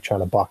 kind of trying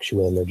to box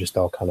you in. They're just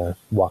all kind of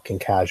walking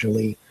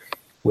casually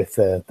with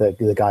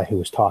the guy who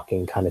was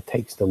talking kind of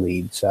takes the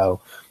lead. So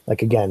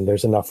like, again,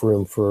 there's enough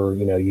room for,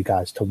 you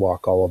guys to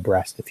walk all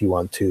abreast if you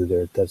want to.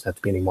 There doesn't have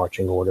to be any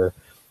marching order.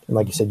 And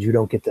like you said, you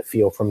don't get the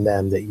feel from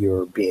them that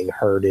you're being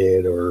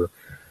herded or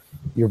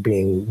you're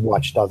being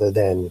watched other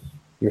than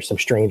you're some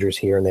strangers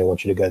here and they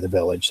want you to go to the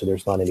village. So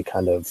there's not any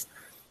kind of,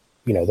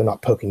 they're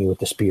not poking you with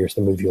the spears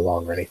to move you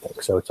along or anything.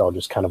 So it's all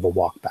just kind of a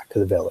walk back to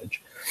the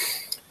village.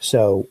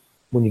 So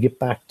when you get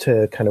back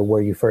to kind of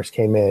where you first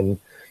came in,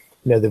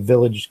 the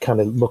village kind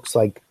of looks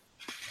like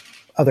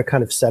other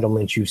kind of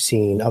settlements you've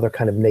seen, other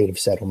kind of native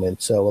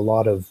settlements. So a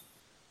lot of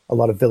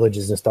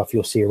villages and stuff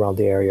you'll see around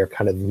the area are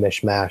kind of a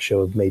mishmash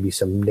of maybe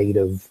some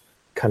native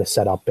kind of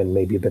setup and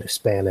maybe a bit of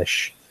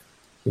Spanish,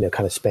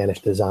 kind of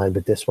Spanish design.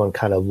 But this one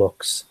kind of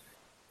looks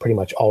pretty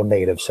much all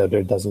native. So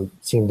there doesn't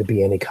seem to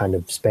be any kind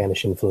of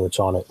Spanish influence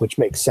on it, which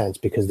makes sense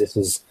because this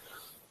is,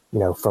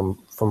 from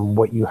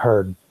what you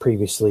heard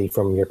previously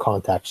from your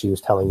contact, she was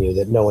telling you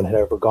that no one had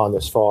ever gone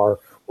this far,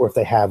 or if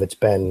they have, it's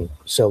been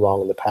so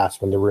long in the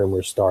past when the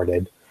rumors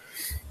started.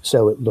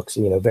 So it looks,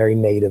 very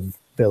native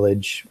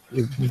village,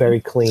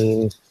 very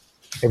clean.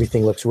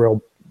 Everything looks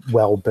real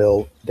well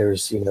built.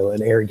 There's,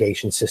 an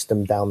irrigation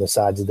system down the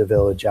sides of the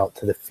village out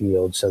to the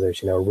field. So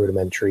there's,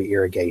 rudimentary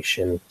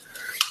irrigation,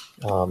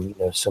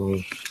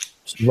 some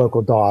some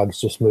local dogs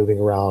just moving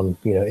around,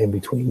 in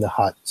between the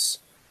huts.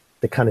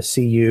 They kind of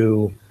see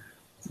you,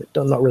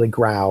 not really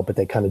growl, but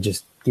they kind of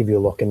just give you a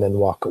look and then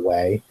walk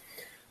away.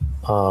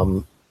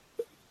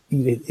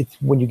 It's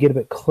when you get a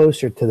bit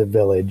closer to the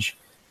village,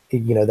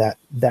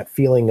 that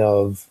feeling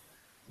of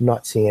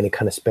not seeing any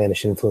kind of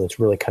Spanish influence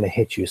really kind of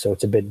hits you. So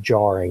it's a bit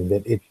jarring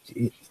that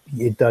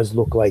it does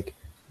look like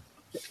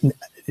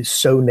it's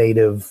so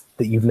native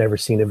that you've never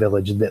seen a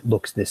village that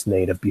looks this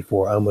native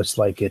before, almost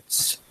like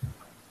it's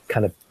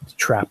kind of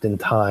trapped in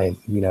time.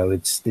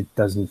 It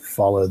doesn't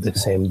follow the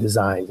same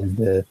design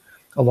as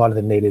a lot of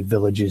the native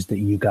villages that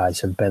you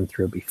guys have been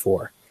through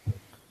before.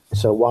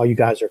 So while you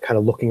guys are kind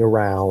of looking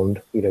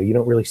around, you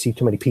don't really see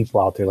too many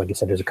people out there. Like I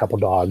said, there's a couple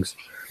dogs.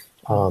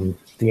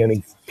 The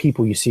only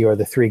people you see are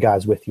the three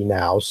guys with you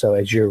now. So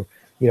as you're,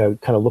 kind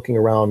of looking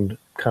around,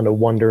 kind of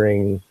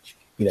wondering,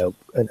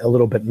 a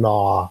little bit in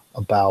awe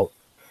about,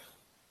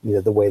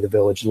 the way the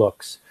village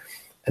looks,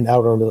 an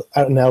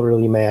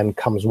elderly man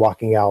comes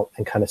walking out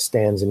and kind of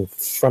stands in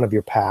front of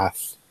your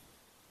path.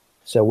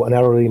 So an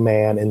elderly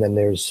man, and then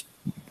there's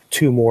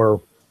two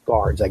more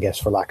guards, I guess,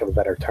 for lack of a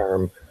better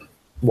term,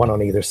 one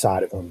on either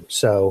side of him.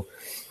 So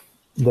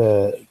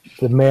the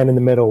man in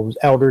the middle was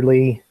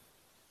elderly.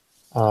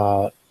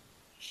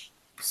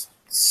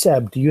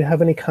 Seb, do you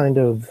have any kind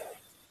of,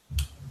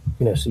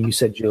 so you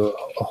said you're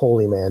a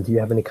holy man. Do you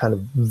have any kind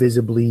of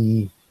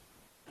visibly,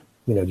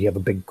 do you have a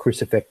big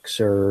crucifix,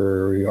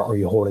 or are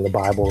you holding a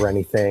Bible or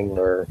anything?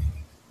 Or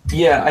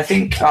yeah, I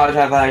think I would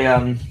have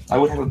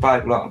a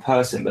Bible on a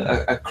person,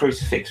 but a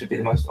crucifix would be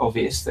the most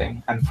obvious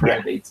thing, and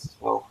prayer beads as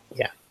well.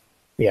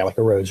 Yeah, like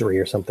a rosary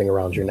or something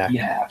around your neck.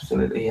 Yeah,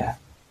 absolutely. Yeah.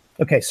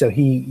 Okay, so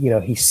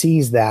he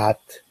sees that,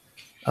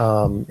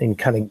 and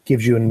kind of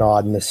gives you a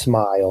nod and a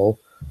smile.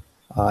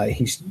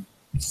 He's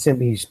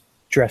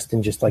dressed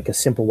in just like a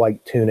simple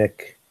white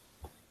tunic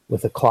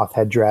with a cloth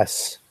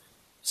headdress.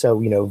 So,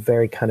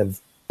 very kind of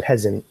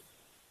peasant,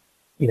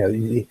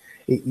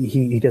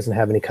 he doesn't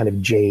have any kind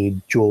of jade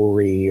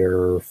jewelry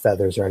or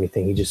feathers or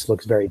anything. He just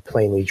looks very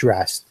plainly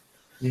dressed.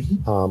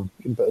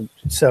 Mm-hmm.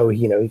 So,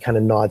 he kind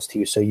of nods to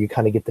you. So you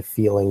kind of get the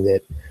feeling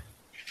that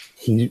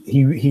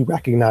he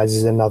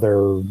recognizes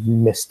another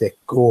mystic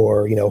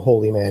or,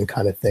 holy man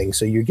kind of thing.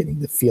 So you're getting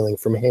the feeling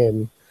from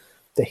him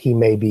that he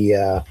may be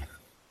a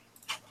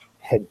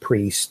head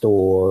priest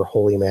or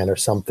holy man or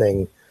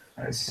something.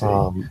 I see.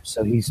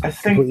 So he's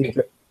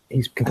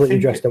completely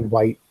dressed in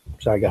white.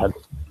 Sorry, go ahead.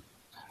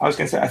 I was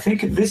going to say, I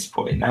think at this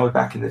point, now we're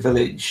back in the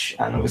village,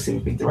 and obviously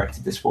we've been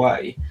directed this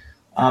way.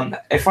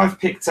 If I've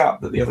picked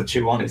up that the other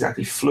two aren't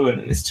exactly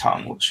fluent in this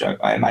tongue, which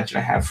I imagine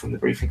I have from the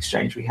brief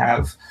exchange we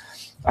have,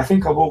 I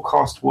think I will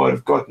cast Word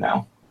of God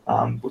now,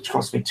 which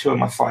costs me 2 of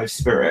my 5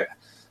 spirit.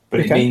 But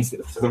It means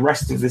that for the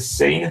rest of this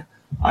scene,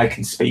 I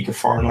can speak a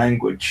foreign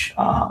language,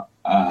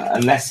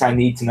 unless I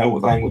need to know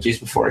what the language is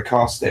before I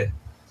cast it.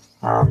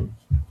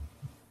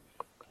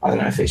 I don't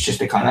know if it's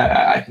just a kind of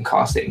I can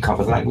cast it and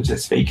cover the language they're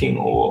speaking,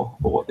 or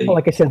what the. Well,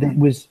 like I said, it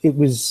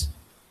was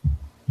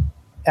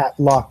at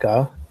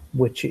Laka,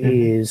 which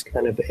is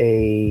kind of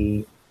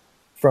a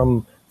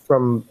from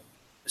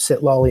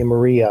Sitlali and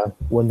Maria.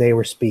 When they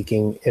were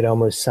speaking, it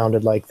almost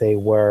sounded like they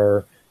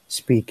were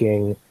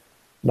speaking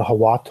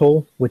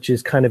Nahuatl, which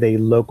is kind of a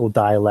local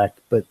dialect,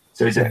 but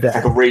so it's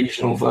like a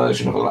regional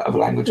version of a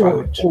language,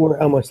 or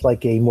almost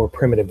like a more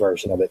primitive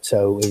version of it.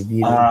 So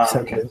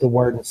the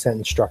word and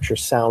sentence structure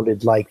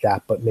sounded like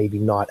that, but maybe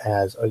not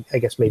as. I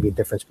guess maybe a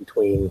difference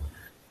between,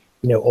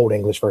 Old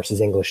English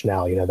versus English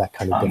now. That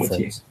kind of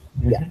difference.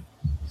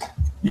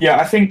 Yeah,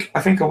 I think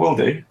I will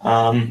do,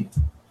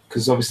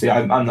 because obviously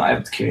I'm not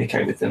able to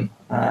communicate with them,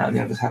 and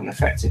the others haven't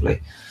effectively.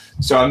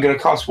 So I'm going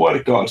to cast Word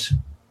of God,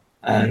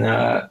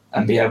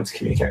 and be able to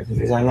communicate with him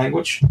in his own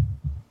language.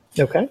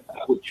 Okay.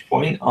 At which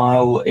point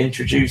I'll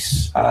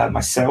introduce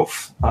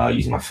myself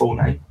using my full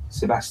name,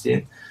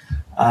 Sebastian,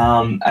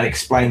 and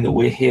explain that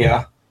we're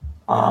here.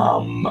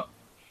 I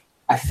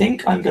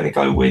think I'm going to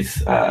go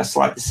with a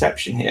slight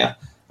deception here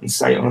and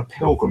say on a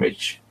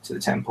pilgrimage to the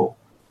temple,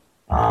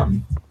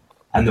 and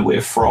that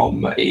we're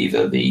from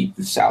either the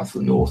south or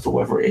the north or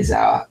wherever it is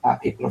our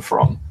people are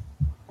from,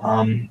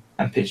 and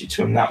pitch it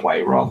to them that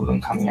way rather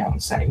than coming out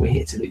and saying we're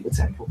here to leave the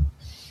temple.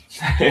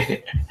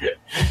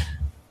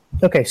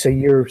 Okay, so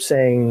you're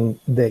saying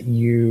that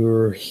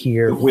you're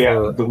here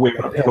we're on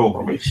a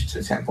pilgrimage to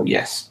the temple,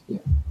 yes. Yeah.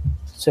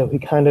 So he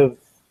kind of...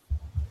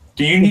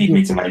 Do you need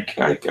me to make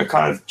a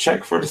kind of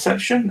check for a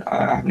deception?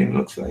 I haven't even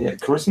looked for that yet.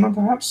 Charisma,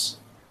 perhaps?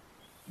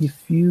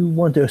 If you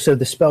want to... So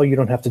the spell, you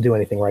don't have to do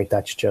anything, right?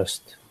 That's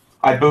just...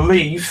 I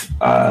believe...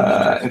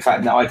 in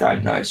fact, no, I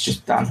don't. No, it's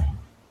just done.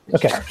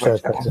 Okay, so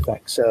that's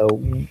effect.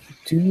 So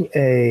do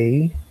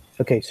a...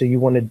 Okay, so you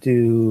want to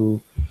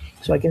do...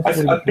 So I guess...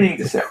 I'm being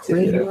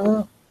deceptive,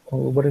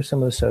 Or what are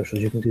some of the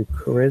socials? You can do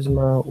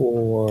charisma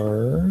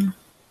or...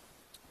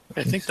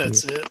 I think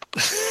that's it.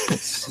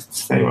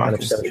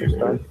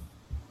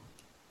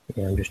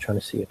 Yeah, I'm just trying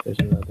to see if there's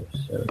another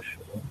social.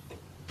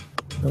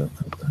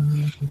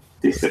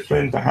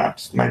 Discipline,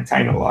 perhaps.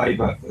 Maintain a lie,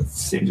 but it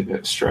seems a bit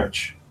of a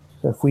stretch.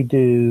 So if we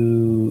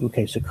do,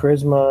 okay, so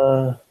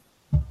charisma.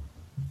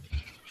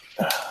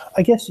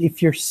 I guess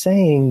if you're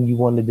saying you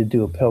wanted to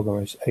do a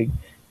pilgrimage,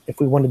 if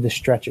we wanted to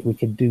stretch it, we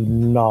could do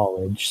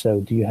knowledge. So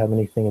do you have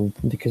anything?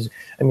 Because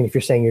I mean, if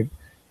you're saying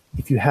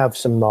if you have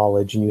some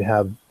knowledge and you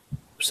have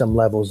some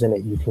levels in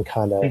it, you can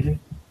kind of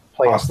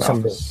play off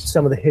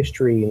some of the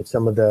history and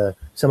some of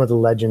the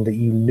legend that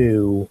you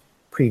knew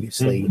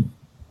previously.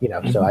 You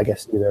know, so I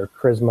guess either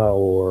charisma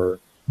or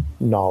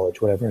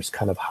knowledge, whatever is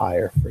kind of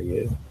higher for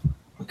you.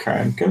 Okay,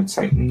 I'm going to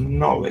take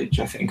knowledge,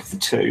 I think, of the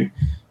two.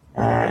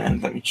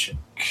 And let me check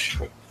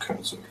what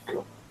cards I've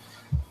got.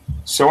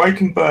 So I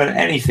can burn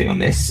anything on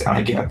this, and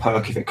I get a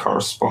perk if it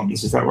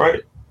corresponds. Is that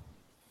right?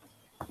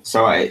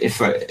 So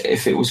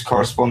if it was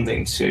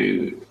corresponding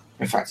to,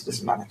 in fact, it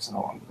doesn't matter because I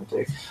know what I'm going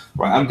to do.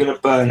 Right, I'm going to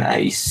burn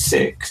a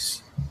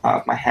 6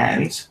 out of my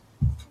hand,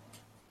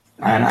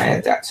 and I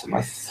add that to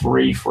my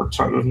 3 for a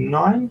total of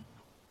 9.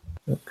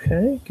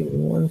 Okay, give me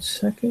 1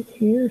 second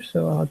here.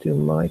 So I'll do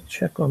my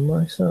check on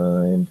my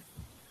side.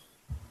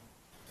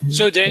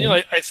 So, Daniel,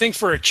 I think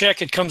for a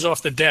check, it comes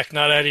off the deck,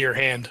 not out of your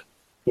hand.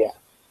 Yeah.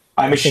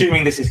 I'm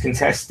assuming this is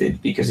contested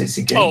because it's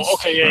against... Oh,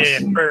 okay, yeah.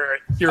 Right.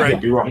 You're right. I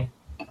could be wrong.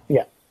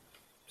 Yeah.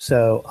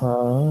 So,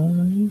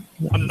 I'm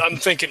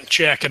thinking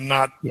check and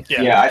not...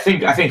 Yeah, I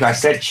think I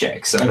said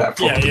check, so that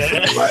probably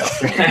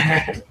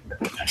right.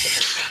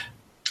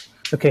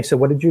 Okay, so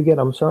what did you get?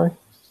 I'm sorry?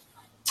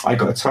 I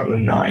got a total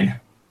of 9.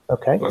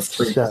 Okay. I got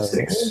 3 so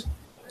 6.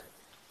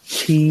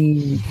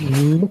 He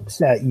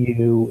looks at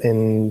you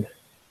and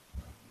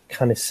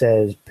kind of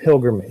says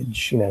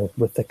pilgrimage, you know,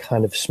 with a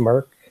kind of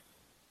smirk.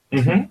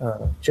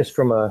 Just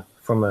from a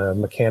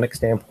mechanic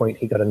standpoint,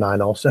 he got a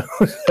 9 also.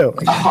 So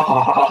a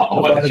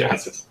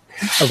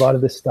lot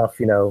of this stuff,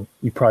 you know,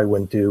 you probably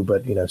wouldn't do,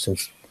 but you know,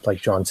 since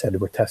like John said,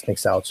 we're testing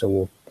this out, so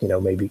we'll, you know,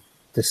 maybe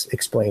just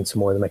explain some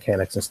more of the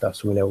mechanics and stuff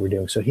so we know what we're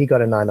doing. So he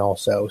got a 9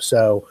 also.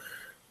 So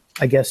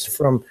I guess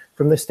from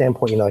this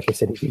standpoint, you know, like I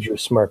said, he gives you a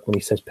smirk when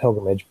he says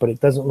pilgrimage, but it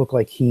doesn't look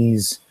like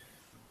he's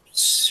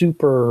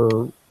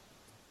super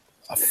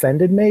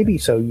offended maybe.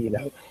 So, you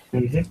know,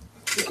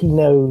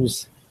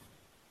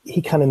 he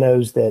kind of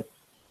knows that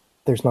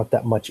there's not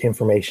that much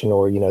information,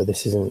 or, you know,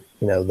 this isn't,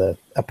 you know,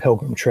 a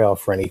pilgrim trail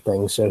for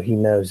anything. So he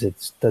knows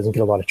it doesn't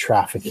get a lot of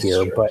traffic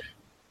here, but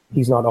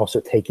he's not also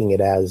taking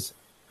it as,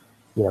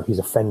 you know, he's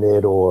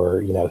offended,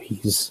 or, you know,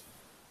 he's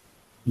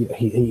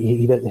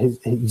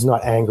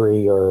not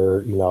angry,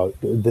 or, you know,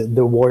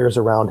 the warriors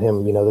around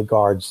him, you know, the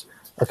guards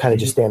are kind of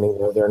just standing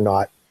there. They're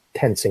not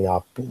tensing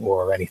up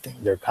or anything.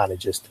 They're kind of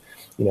just,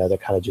 you know, they're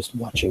kind of just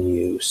watching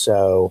you.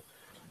 So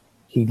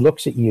he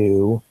looks at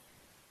you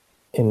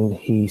and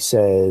he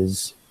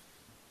says,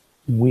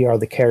 "We are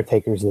the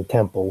caretakers of the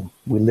temple.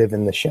 We live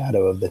in the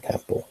shadow of the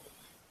temple.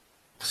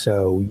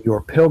 So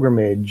your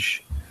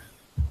pilgrimage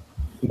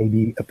may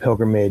be a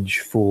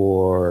pilgrimage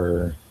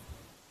for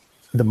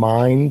the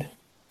mind,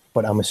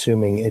 but I'm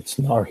assuming it's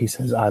not," or he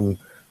says, I'm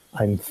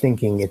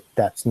thinking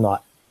that's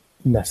not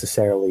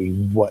necessarily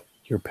what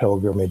your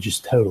pilgrimage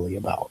is totally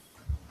about.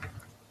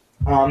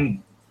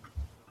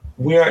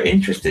 We are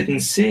interested in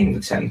seeing the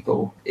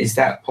temple. Is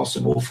that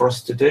possible for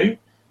us to do?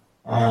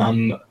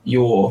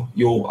 Your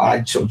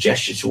I sort of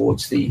gesture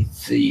towards the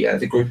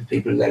group of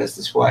people who led us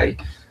this way.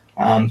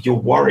 Your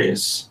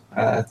warriors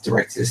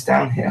directed us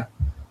down here.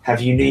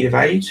 Have you need of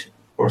aid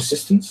or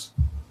assistance?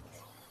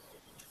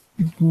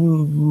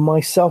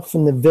 Myself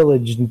and the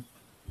village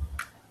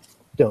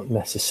don't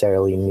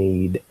necessarily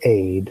need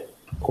aid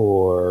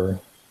or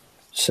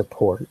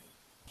support,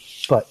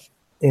 but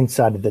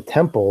inside of the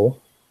temple,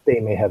 they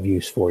may have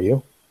use for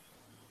you.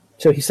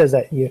 So he says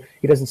that he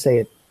doesn't say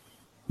it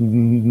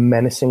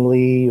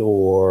menacingly,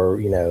 or,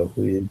 you know,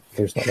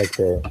 there's not like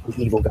the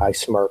evil guy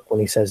smirk when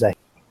he says that.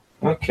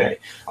 Okay,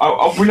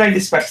 I'll relay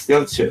this back to the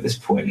other two at this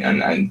point,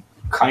 and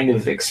kind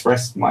of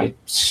express my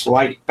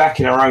slight, back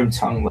in our own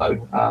tongue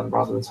though,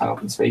 rather than tongue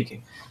up and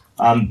speaking,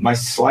 my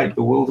slight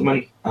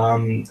bewilderment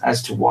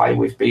as to why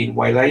we've been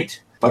waylaid.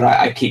 But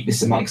I keep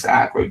this amongst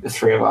our group, the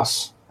three of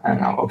us,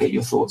 and I'll get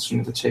your thoughts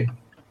from the two.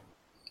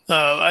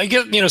 I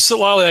get, you know,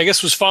 Silali, I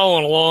guess, was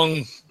following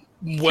along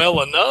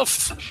well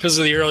enough because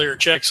of the earlier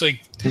checks.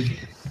 Like,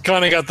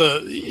 kind of got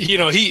the, you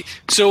know,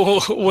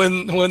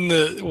 when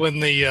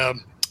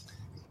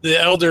the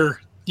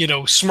elder, you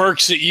know,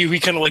 smirks at you, he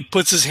kind of like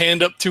puts his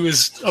hand up to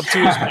his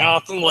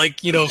mouth and,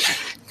 like, you know,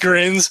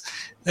 grins,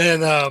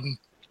 and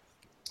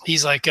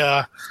he's like,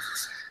 they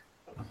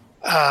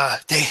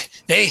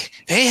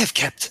have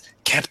kept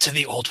to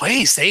the old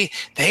ways. They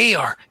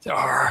are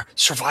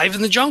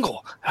surviving the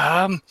jungle. They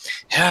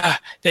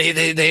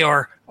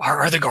are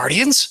the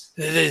guardians.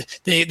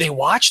 They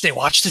watch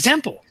the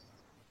temple.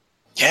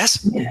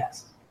 Yes.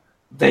 Yes,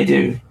 they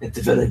do at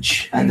the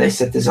village, and they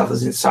said there's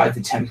others inside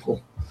the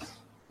temple.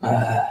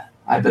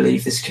 I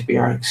believe this could be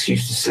our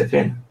excuse to slip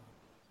in.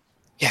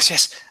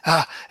 Yes.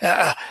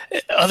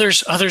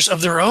 Others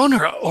of their own,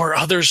 or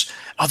others.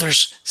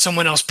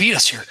 Someone else beat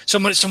us here.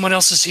 Someone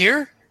else is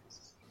here.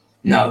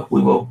 No,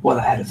 we were well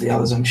ahead of the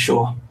others, I'm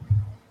sure.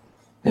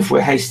 If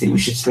we're hasty, we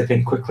should slip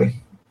in quickly.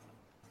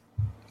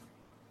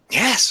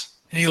 Yes.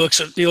 And he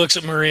looks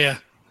at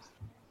Maria.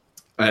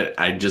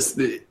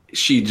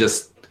 She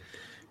just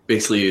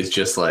basically is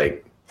just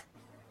like,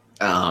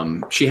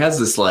 she has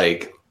this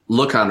like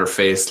look on her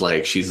face,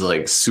 like she's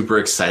like super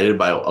excited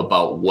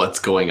about what's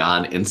going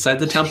on inside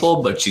the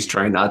temple, but she's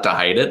trying not to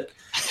hide it.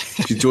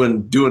 She's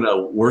doing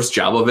a worse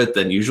job of it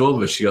than usual,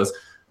 but she goes,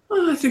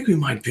 I think we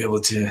might be able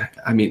to.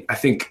 I mean, I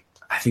think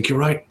you're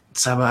right,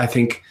 Saba. I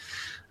think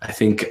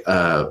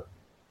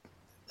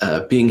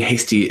being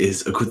hasty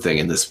is a good thing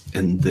in this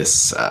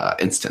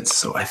instance.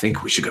 So I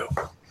think we should go.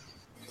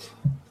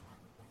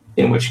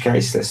 In which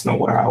case, that's not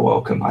where I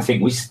welcome. I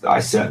think I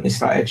certainly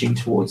start edging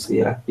towards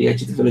the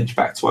edge of the village,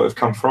 back to where we've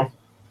come from.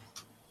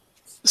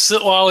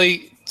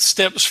 Sitlali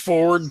steps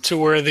forward to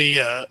where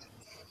the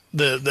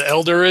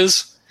elder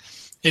is,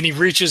 and he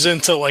reaches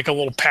into like a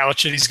little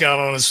pouch that he's got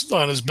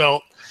on his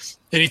belt,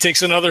 and he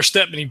takes another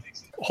step and he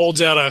holds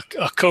out a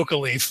coca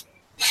leaf.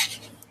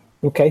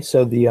 Okay,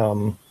 so the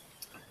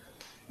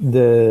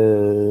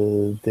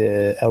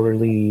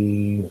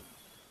elderly,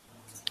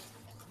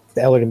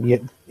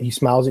 he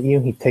smiles at you.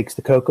 He takes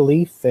the coca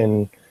leaf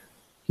and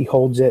he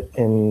holds it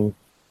and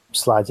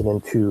slides it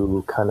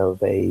into kind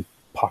of a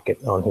pocket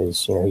on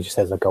his. He just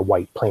has like a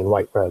plain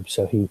white robe.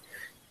 So he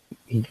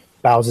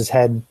bows his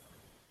head.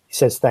 He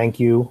says thank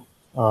you.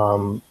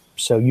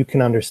 So you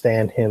can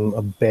understand him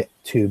a bit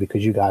too,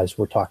 because you guys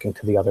were talking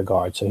to the other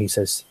guard. So he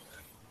says,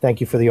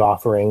 thank you for the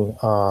offering.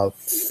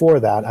 For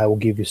that, I will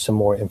give you some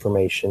more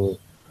information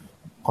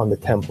on the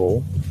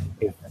temple,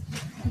 if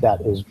that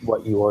is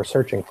what you are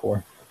searching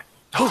for.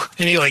 Oh,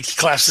 and he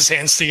claps his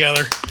hands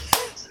together.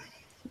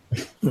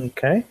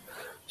 Okay.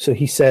 So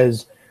he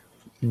says,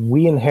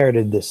 we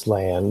inherited this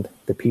land,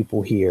 the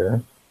people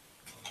here.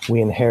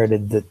 We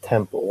inherited the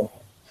temple.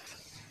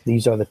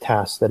 These are the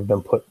tasks that have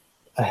been put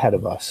ahead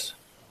of us.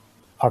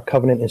 Our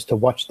covenant is to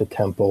watch the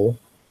temple,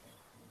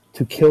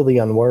 to kill the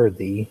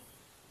unworthy,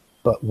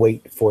 but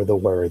wait for the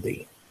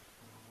worthy.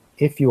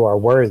 If you are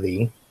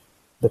worthy,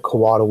 the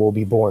Kawada will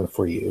be born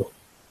for you.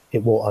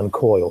 It will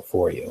uncoil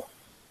for you.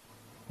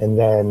 And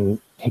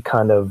then he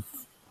kind of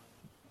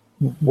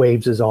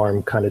waves his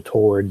arm kind of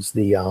towards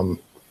the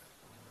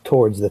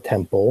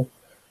temple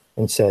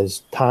and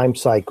says, time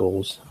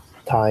cycles,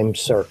 time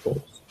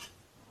circles,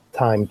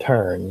 time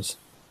turns.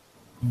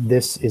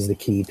 This is the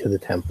key to the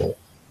temple.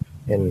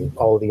 And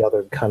all the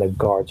other kind of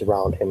guards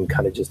around him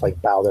kind of just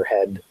like bow their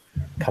head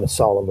kind of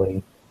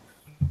solemnly.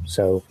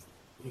 So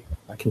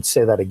I can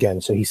say that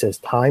again. So he says,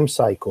 time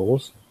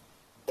cycles,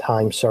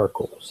 time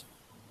circles,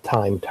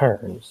 time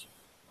turns.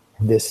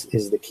 This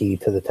is the key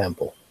to the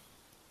temple.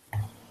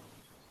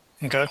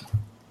 Okay.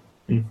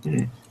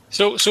 Mm-hmm.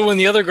 So when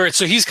the other guards,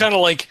 so he's kind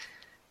of like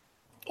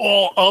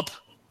all up,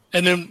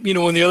 and then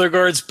when the other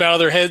guards bow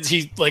their heads,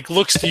 he like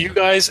looks to you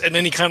guys, and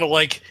then he kind of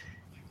like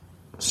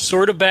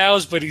sort of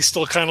bows, but he's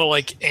still kind of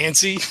like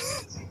antsy.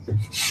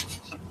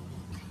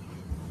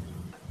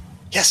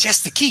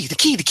 Yes, the key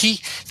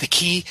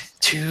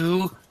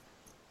to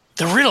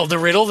the riddle,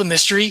 the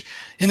mystery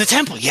in the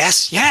temple.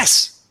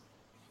 Yes.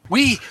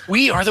 We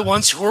are the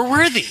ones who are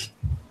worthy.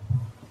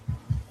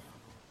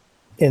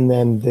 And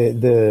then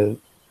the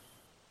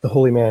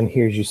holy man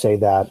hears you say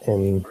that,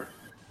 and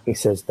he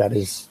says, that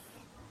is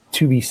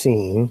to be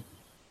seen.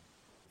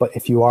 But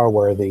if you are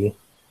worthy,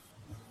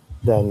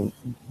 then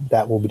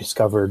that will be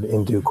discovered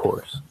in due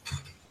course.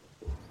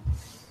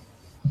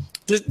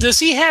 Does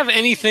he have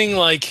anything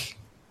like...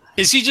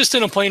 Is he just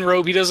in a plain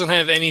robe? He doesn't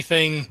have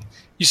anything...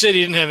 You said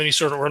he didn't have any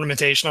sort of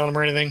ornamentation on him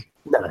or anything?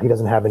 No, he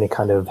doesn't have any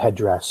kind of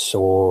headdress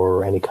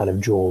or any kind of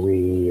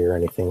jewelry or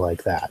anything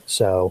like that.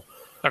 So,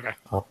 okay.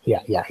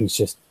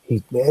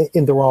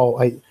 And they're all...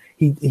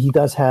 He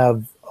does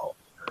have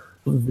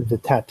the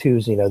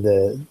tattoos,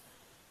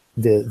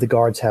 the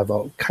guards have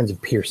all kinds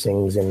of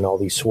piercings and all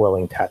these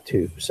swirling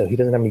tattoos. So he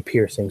doesn't have any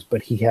piercings,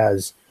 but he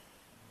has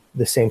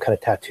the same kind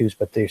of tattoos,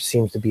 but there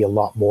seems to be a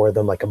lot more of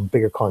them, like a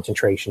bigger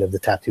concentration of the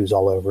tattoos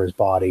all over his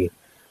body.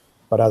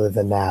 But other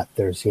than that,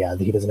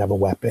 he doesn't have a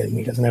weapon.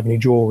 He doesn't have any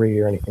jewelry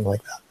or anything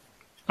like that.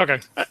 Okay.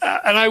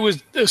 And I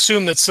would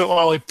assume that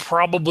Sitlali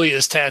probably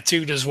is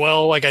tattooed as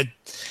well. Like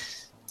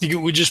it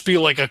would just be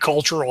like a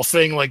cultural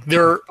thing. Like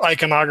their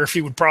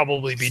iconography would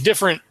probably be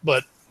different,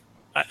 but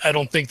I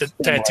don't think that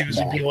tattoos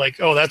would be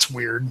like, oh, that's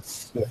weird.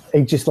 Yeah.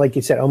 It just, like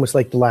you said, almost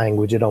like the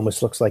language, it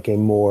almost looks like a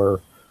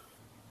more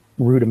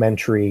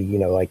rudimentary,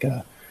 like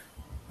a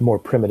more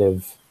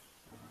primitive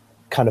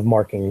kind of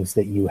markings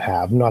that you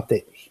have. Not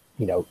that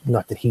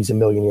he's a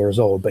million years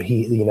old, but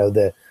he,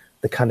 the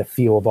kind of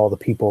feel of all the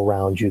people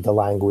around you, the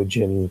language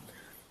and,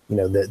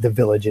 the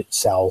village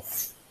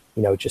itself,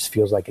 it just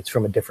feels like it's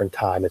from a different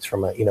time. It's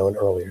from an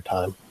earlier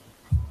time.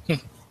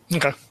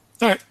 Okay.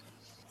 All right.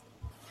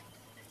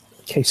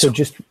 Okay, so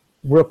just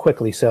real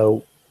quickly,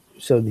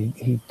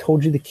 he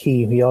told you the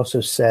key. He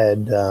also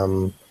said,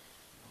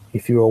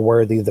 if you are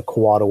worthy, the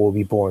Coatl will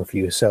be born for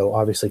you. So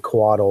obviously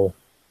Coatl,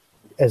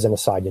 as an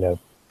aside,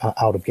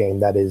 out of game,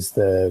 that is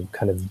the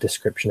kind of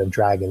description of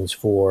dragons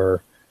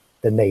for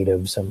the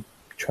natives. I'm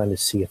trying to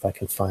see if I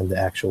can find the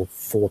actual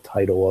full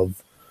title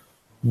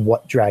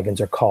what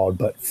dragons are called,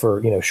 but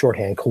for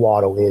shorthand,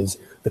 Coatl is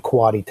the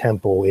Coati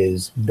Temple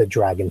is the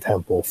Dragon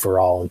Temple for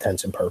all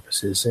intents and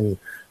purposes. And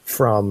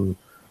from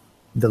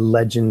the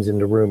legends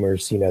and the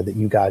rumors, that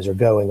you guys are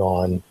going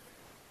on,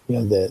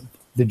 the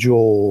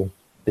jewel,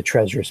 the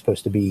treasure is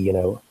supposed to be,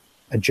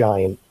 a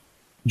giant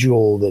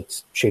jewel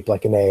that's shaped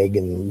like an egg,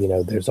 and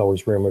there's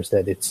always rumors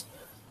that it's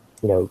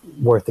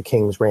worth a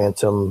king's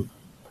ransom.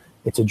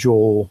 It's a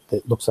jewel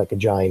that looks like a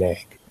giant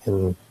egg,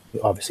 and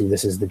obviously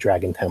this is the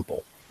Dragon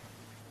Temple.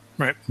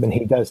 Right. And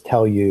he does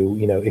tell you,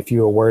 if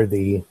you are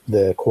worthy,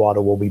 the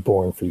Coatl will be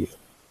born for you.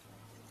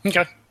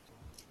 Okay.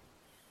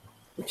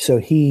 So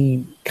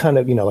he kind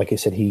of, like I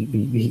said,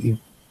 he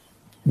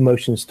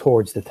motions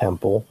towards the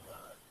temple.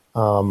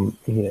 You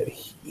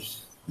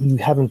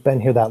haven't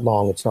been here that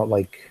long. It's not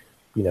like,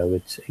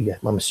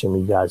 I'm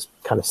assuming you guys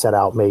kind of set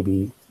out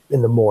maybe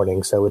in the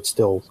morning, so it's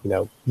still,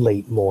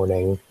 late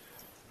morning.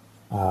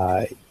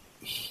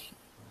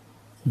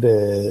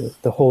 The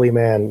holy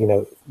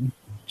man,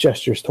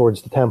 gestures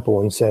towards the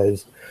temple and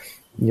says,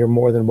 "You're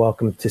more than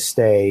welcome to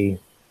stay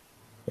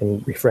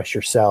and refresh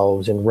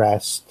yourselves and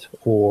rest,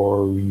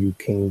 or you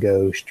can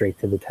go straight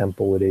to the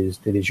temple. It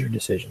is your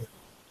decision."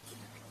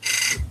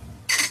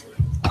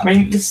 I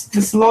mean,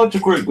 this larger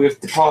group we've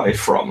departed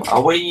from,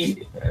 are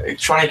we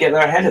trying to get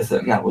there ahead of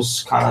them? That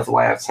was kind of the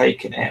way I've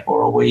taken it,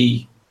 or are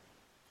we?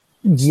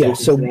 Yeah.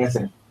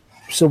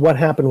 So what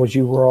happened was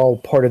you were all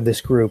part of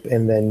this group,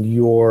 and then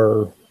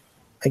your,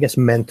 I guess,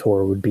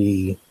 mentor would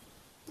be,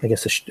 I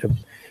guess,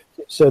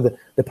 so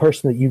the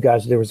person that you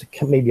guys, there was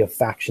maybe a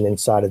faction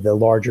inside of the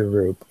larger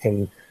group,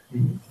 and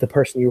the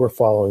person you were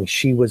following,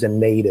 she was a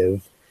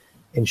native,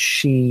 and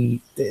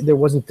there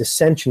wasn't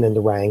dissension in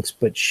the ranks,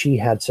 but she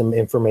had some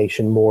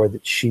information more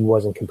that she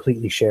wasn't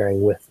completely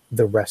sharing with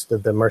the rest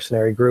of the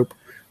mercenary group,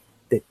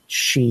 that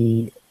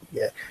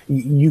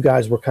you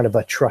guys were kind of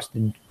a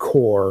trusted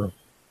core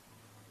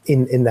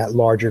in that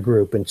larger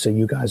group, and so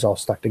you guys all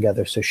stuck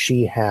together. So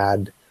she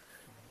had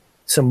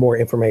some more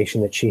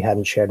information that she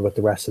hadn't shared with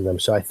the rest of them.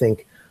 So I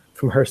think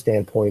from her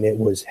standpoint, it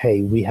was,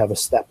 hey, we have a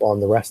step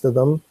on the rest of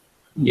them.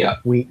 Yeah.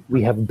 We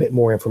have a bit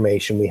more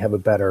information. We have a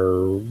better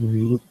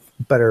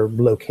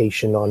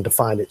location on to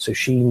find it. So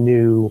she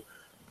knew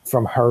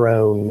from her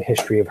own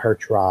history of her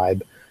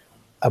tribe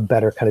a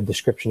better kind of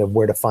description of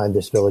where to find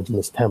this village and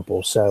this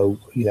temple. So,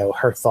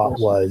 her thought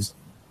was,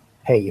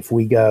 hey, if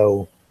we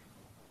go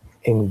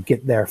and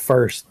get there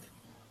first,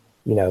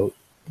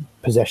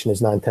 possession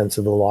is 9/10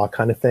 of the law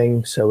kind of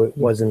thing. So it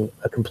wasn't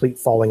a complete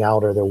falling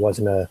out, or there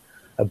wasn't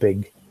a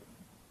big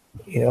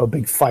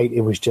fight.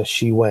 It was just,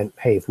 she went,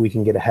 hey, if we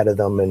can get ahead of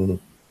them and,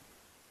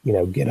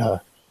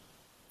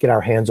 get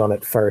our hands on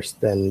it first,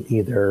 then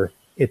either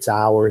it's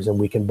ours and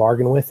we can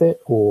bargain with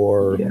it,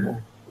 or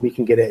we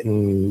can get it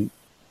and,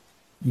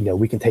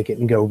 we can take it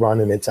and go run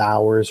and it's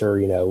ours, or,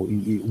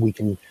 we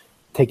can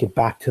take it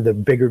back to the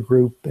bigger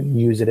group and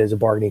use it as a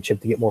bargaining chip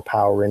to get more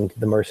power into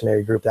the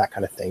mercenary group, that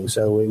kind of thing.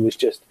 So it was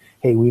just,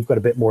 hey, we've got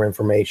a bit more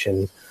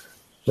information.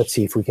 Let's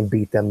see if we can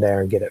beat them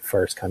there and get it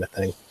first, kind of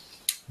thing.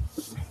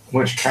 In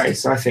which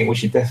case, I think we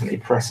should definitely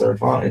press our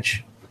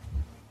advantage.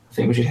 I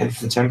think we should head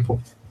for the temple.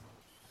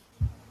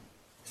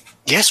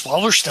 Yes,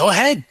 while we're still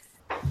ahead.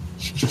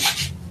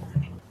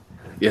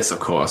 Yes, of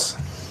course.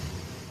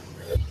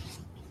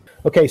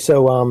 Okay,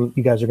 so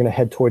you guys are going to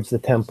head towards the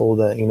temple.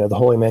 The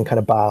holy man kind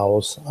of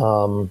bows,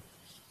 and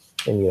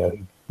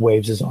he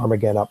waves his arm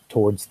again up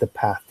towards the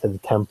path to the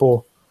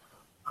temple,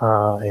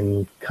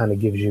 and kind of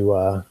gives you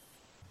a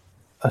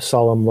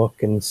solemn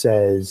look and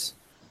says,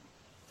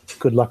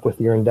 "Good luck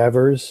with your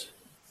endeavors.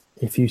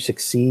 If you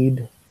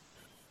succeed,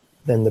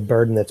 then the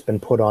burden that's been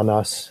put on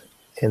us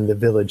in the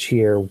village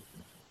here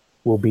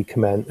will be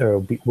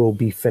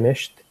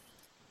finished,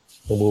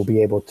 and we'll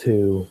be able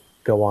to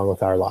go on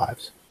with our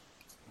lives."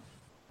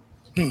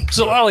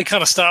 So Ollie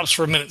kind of stops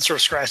for a minute and sort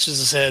of scratches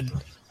his head.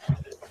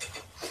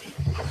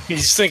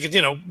 He's thinking,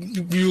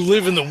 you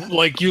live in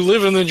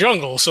the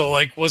jungle, so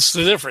what's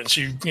the difference?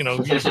 You do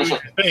your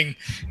thing.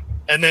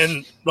 And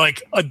then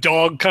a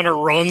dog kind of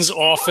runs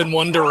off in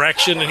one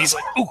direction, and he's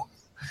like, ooh.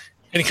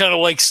 And he kind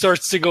of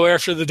starts to go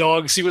after the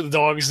dog, see what the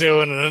dog's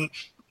doing, and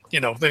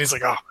then, then he's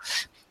like, oh.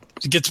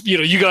 He gets,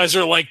 you guys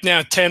are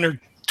now 10 or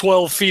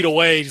 12 feet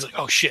away. He's like,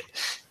 oh shit.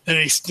 And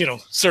he,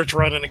 starts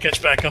running to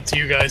catch back up to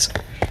you guys.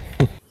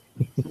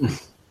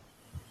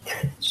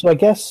 So I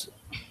guess,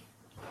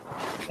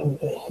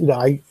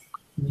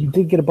 you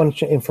did get a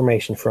bunch of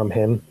information from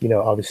him,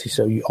 obviously,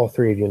 so all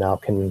three of you now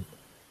can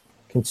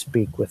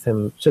speak with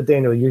him. So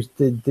Daniel,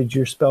 did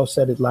your spell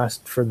set it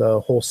last for the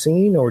whole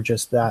scene, or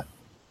just that?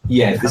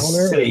 Yeah, the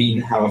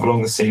scene, however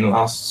long the scene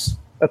lasts.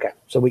 Okay,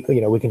 so we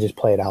can just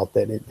play it out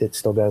that it's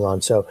still going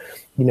on. So,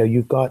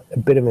 you've got a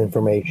bit of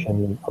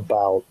information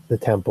about the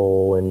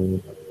temple,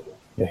 and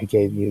he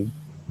gave you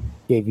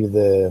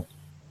the,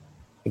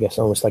 I guess,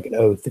 almost like an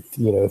oath.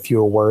 If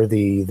you're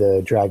worthy,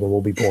 the dragon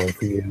will be born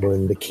for you,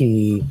 and the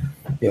key,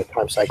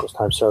 time cycles,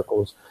 time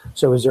circles.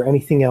 So, is there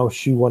anything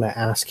else you want to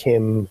ask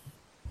him?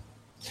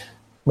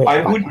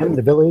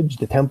 The village,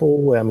 the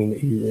temple. I mean,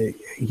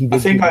 he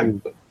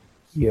did.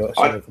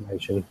 some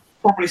information.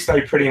 Probably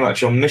stay pretty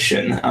much on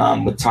mission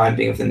with time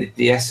being within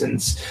the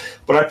essence,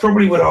 but I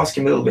probably would ask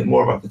him a little bit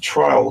more about the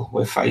trial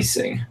we're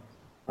facing,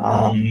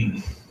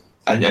 and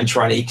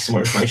try and eke some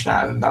more information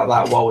out of him about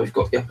that while we've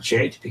got the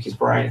opportunity to pick his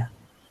brain.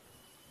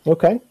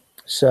 Okay,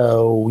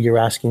 so you're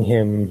asking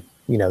him,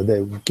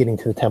 the getting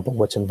to the temple,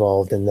 what's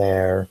involved in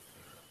there.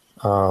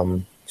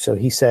 So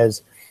he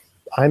says,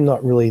 I'm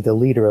not really the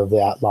leader of the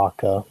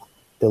Atlaka.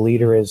 The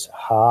leader is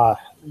I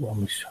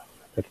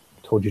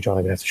told you, John,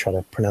 I'm going to have to try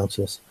to pronounce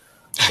this.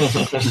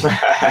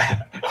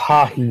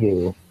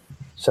 Hahiyu.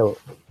 So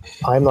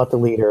I'm not the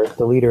leader.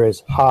 The leader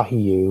is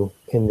Hahiyu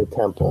in the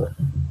temple.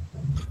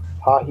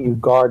 Hahiyu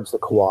guards the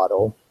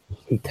Coatl.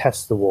 He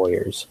tests the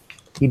warriors.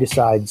 He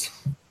decides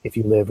if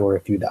you live or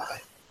if you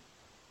die.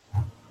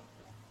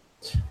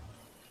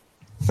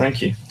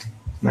 Thank you.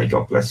 May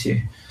God bless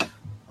you.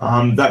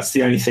 That's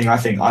the only thing I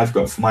think I've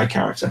got for my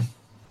character.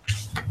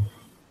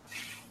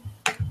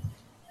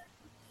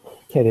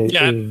 Okay,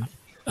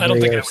 I don't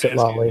think I would sit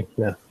ask you.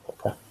 No.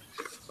 Okay.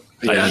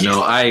 Yeah,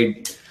 no,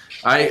 I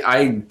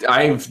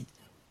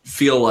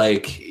feel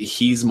like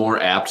he's more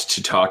apt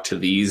to talk to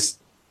these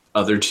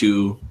other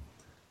two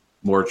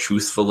more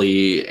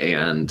truthfully,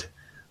 and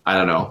I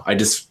don't know. I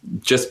just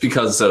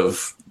because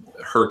of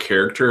her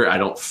character, I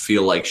don't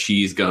feel like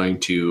she's going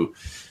to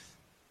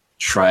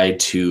try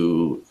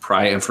to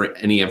pry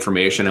any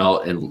information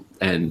out, and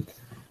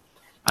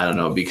I don't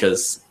know,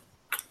 because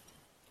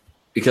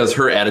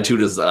her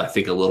attitude is, I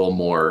think, a little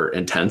more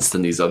intense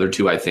than these other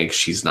two. I think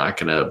she's not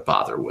going to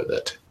bother with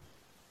it.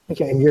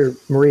 Okay, and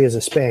Maria's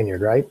a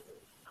Spaniard, right?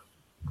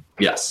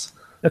 Yes.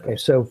 Okay,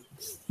 so,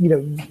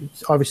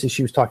 obviously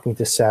she was talking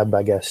to Seb,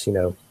 I guess,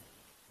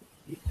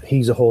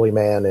 he's a holy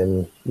man,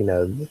 and,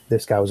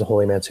 this guy was a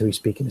holy man, so he's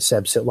speaking to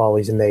Seb.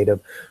 Sitlali's a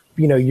native.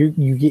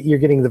 You're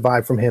getting the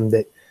vibe from him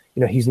that,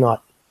 he's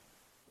not,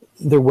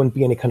 there wouldn't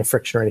be any kind of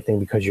friction or anything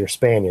because you're a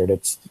Spaniard.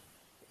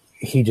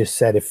 He just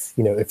said,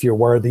 if you're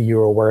worthy, you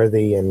are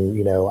worthy,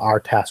 and, our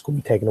task will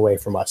be taken away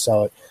from us.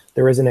 So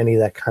there isn't any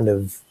of that kind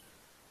of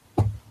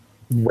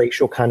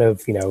racial kind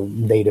of,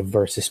 native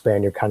versus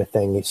Spaniard kind of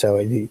thing. So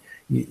I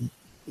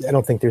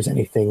don't think there's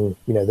anything,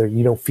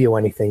 you don't feel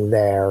anything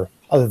there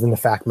other than the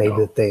fact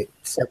maybe that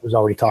Seth was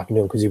already talking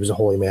to him because he was a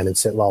holy man and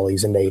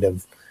Sitlali's a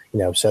native,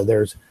 so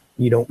there's,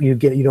 you don't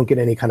get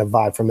any kind of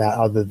vibe from that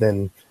other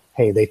than,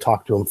 hey, they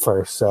talked to him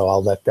first, so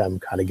I'll let them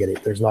kind of get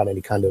it. There's not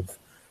any kind of,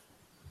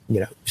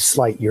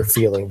 slight you're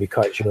feeling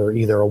because you're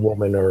either a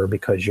woman or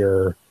because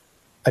you're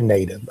a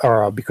native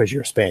or because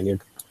you're a Spaniard.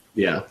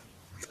 Yeah.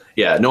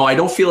 Yeah. No, I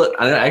don't feel it.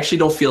 I actually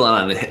don't feel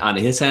it on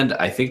his end.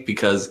 I think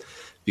because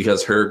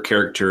her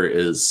character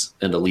is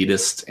an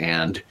elitist,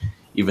 and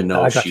even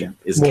though she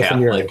is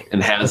Catholic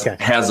and has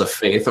a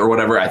faith or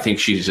whatever, I think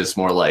she's just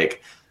more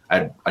like,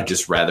 I'd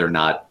just rather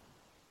not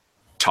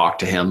talk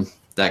to him,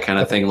 that kind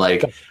of thing.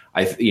 Like,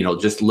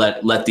 just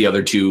let the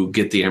other two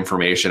get the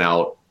information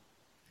out,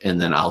 and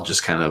then I'll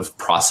just kind of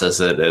process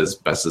it as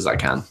best as I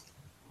can.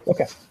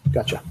 Okay,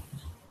 gotcha.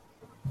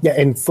 Yeah,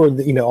 and for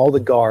all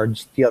the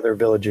guards, the other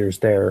villagers,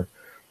 they're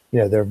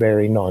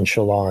very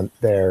nonchalant.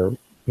 They're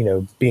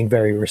being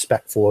very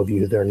respectful of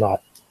you. They're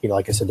not,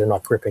 like I said, they're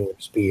not gripping their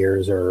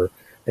spears or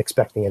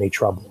expecting any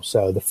trouble.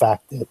 So the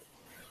fact that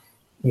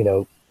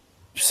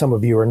some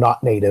of you are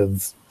not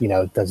native,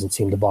 it doesn't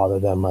seem to bother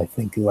them. I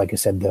think, like I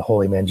said, the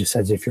holy man just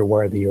says, if you're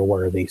worthy, you're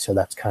worthy. So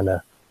that's kind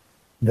of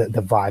the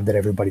vibe that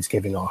everybody's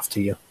giving off to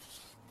you.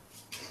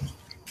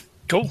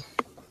 Cool.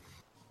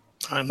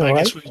 I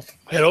guess we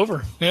head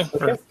over. Yeah.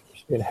 Okay.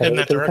 Head in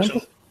that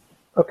direction.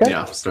 Okay.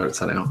 Yeah, start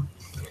setting out.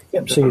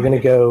 Yep. So you're going to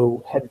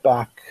go head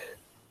back,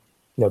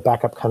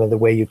 back up kind of the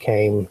way you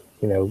came,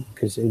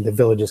 because the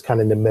village is kind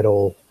of in the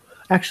middle.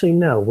 Actually,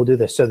 no, we'll do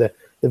this. So the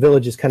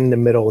village is kind of in the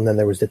middle, and then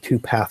there was the two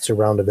paths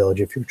around the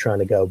village if you're trying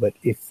to go. But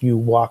if you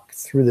walk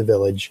through the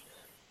village,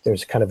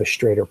 there's kind of a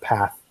straighter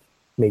path,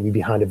 maybe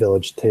behind a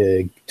village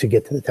to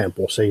get to the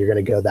temple. So you're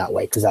going to go that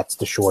way because that's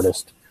the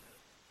shortest,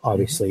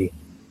 obviously,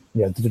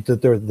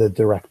 the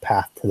direct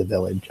path to the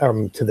village,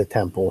 to the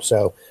temple.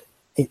 So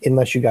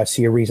unless you guys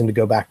see a reason to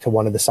go back to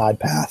one of the side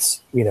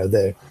paths,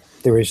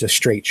 there is a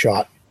straight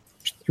shot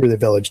through the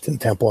village to the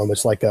temple, and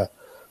it's like a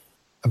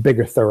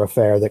bigger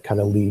thoroughfare that kind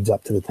of leads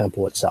up to the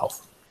temple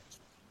itself.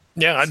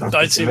 Yeah,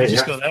 I'd say we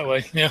just go that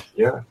way. Yeah.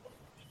 Yeah.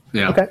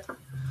 Yeah. Okay.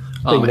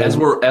 As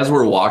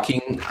we're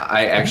walking,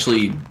 I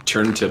actually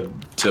turn to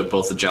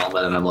both the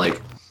gentlemen and I'm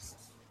like,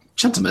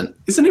 gentlemen,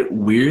 isn't it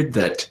weird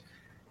that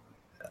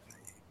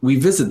we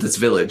visit this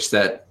village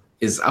that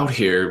is out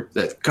here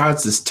that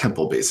guards this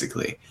temple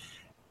basically,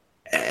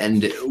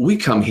 and we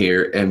come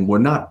here and we're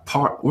not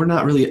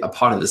really a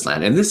part of this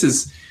land, and this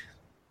is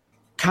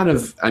kind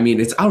of,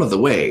 it's out of the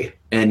way,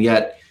 and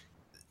yet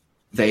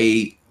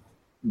they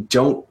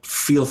don't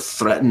feel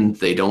threatened.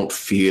 They don't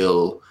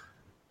feel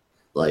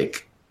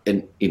like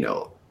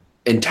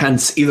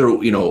intense either,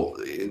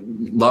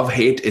 love,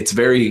 hate. It's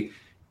very,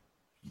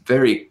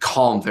 very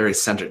calm, very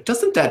centered.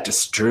 Doesn't that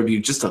disturb you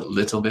just a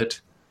little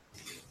bit?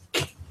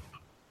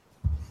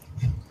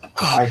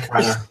 I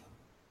kind of,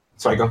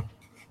 sorry, go.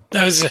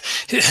 That was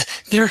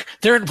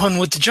they're at one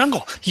with the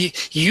jungle.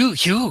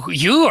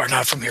 You are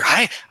not from here.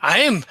 I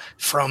am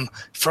from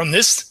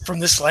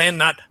this land,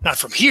 not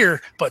from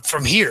here, but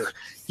from here.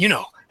 You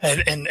know,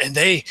 and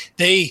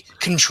they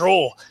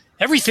control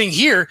everything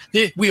here.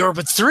 We are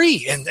but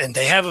three, and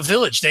they have a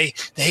village. They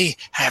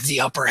have the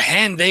upper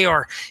hand. They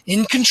are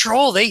in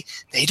control. They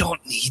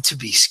don't need to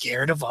be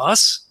scared of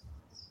us.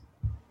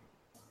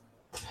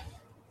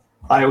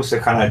 I also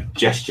kind of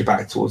gesture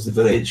back towards the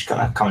village,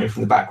 kind of coming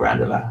from the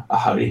background of a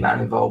holy man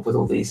involved with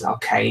all these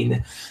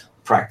arcane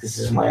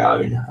practices of my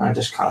own. And I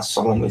just kind of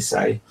solemnly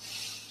say,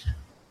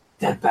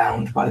 they're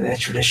bound by their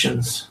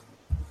traditions.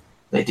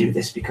 They do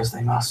this because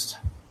they must.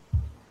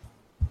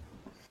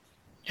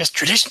 Yes,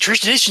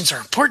 traditions are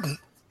important.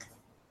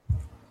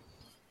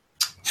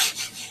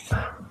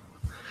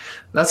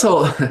 That's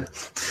all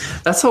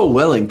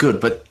well and good,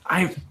 but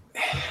I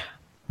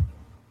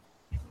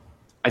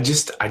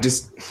just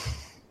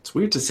it's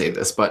weird to say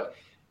this, but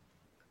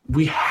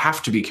we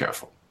have to be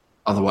careful.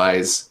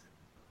 Otherwise,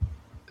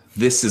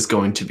 this is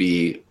going to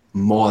be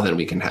more than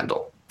we can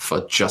handle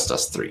for just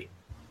us three.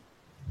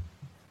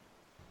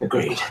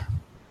 Agreed.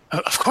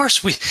 Of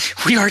course,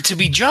 we are to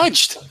be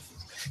judged.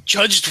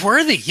 Judged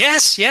worthy.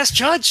 Yes,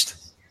 judged.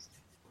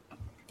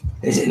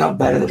 Is it not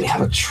better that we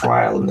have a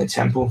trial in the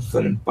temple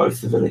than in both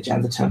the village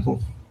and the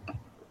temple?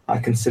 I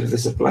consider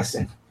this a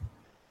blessing.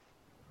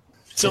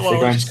 So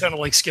just kind of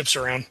like skips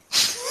around.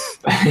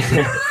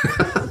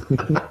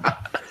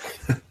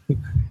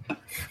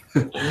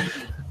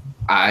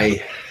 I'm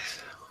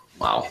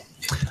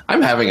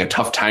having a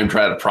tough time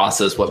trying to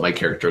process what my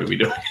character would be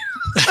doing.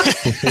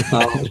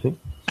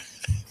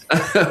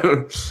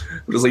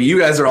 It was like, you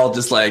guys are all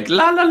just like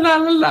la la la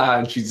la la,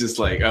 and she's just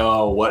like,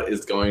 oh, what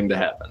is going to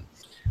happen?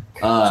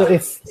 So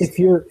if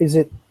you're, is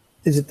it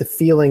the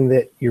feeling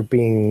that you're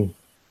being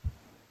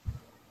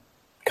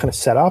kind of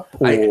set up?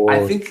 Or?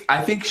 I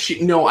think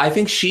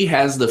she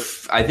has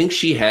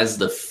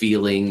the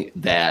feeling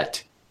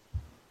that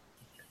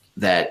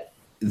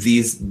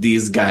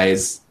these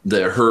guys,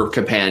 her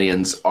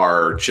companions,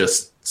 are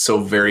just so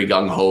very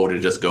gung ho to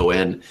just go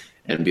in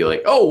and be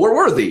like, oh, we're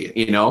worthy,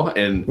 you know,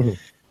 and. Mm-hmm.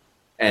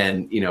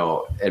 And, you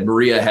know, and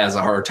Maria has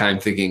a hard time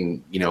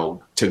thinking, you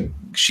know,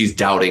 she's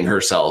doubting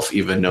herself,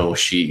 even though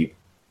she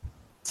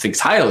thinks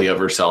highly of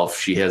herself.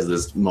 She has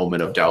this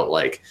moment of doubt,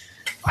 like,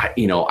 I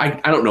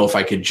don't know if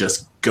I could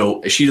just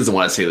go. She doesn't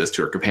want to say this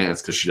to her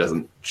companions because she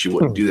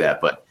wouldn't do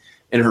that. But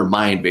in her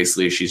mind,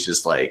 basically, she's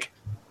just like,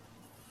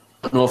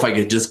 I don't know if I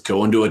could just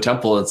go into a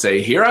temple and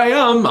say, here I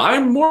am,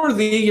 I'm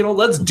worthy, you know,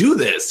 let's do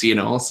this, you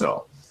know,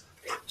 so.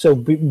 So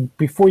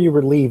before you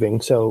were leaving,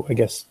 so I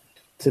guess,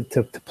 to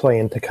play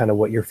into kind of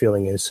what your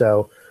feeling is.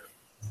 So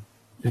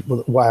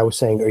why I was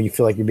saying, or you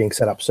feel like you're being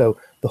set up. So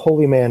the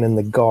holy man and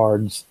the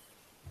guards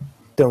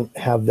don't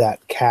have that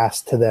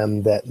cast to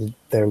them that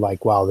they're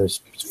like, wow,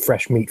 there's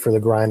fresh meat for the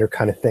grinder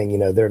kind of thing. You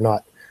know,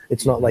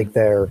 it's not like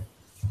they're,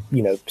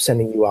 you know,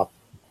 sending you up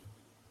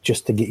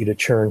just to get you to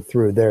churn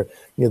through there.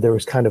 You know, there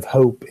was kind of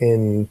hope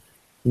in,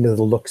 you know,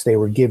 the looks they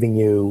were giving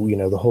you. You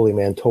know, the holy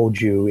man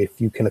told you, if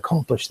you can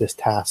accomplish this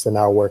task, then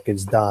our work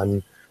is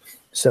done.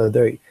 So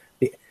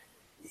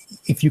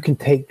if you can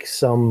take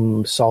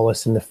some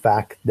solace in the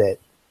fact that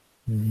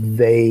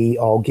they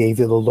all gave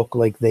you the look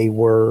like they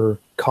were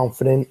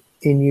confident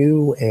in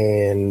you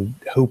and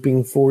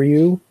hoping for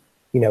you,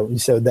 you know,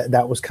 so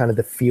that was kind of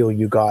the feel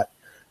you got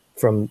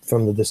from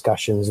the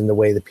discussions and the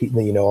way the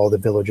people, you know, all the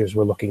villagers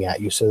were looking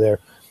at you. So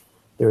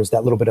there's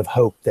that little bit of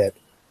hope that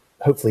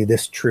hopefully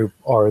this troop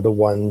are the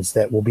ones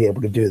that will be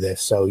able to do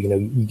this. So, you know,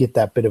 you get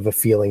that bit of a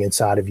feeling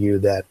inside of you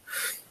that,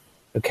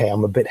 okay,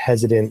 I'm a bit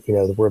hesitant, you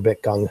know, we're a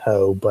bit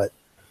gung-ho, but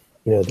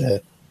you know,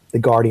 the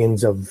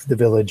guardians of the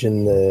village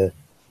and the,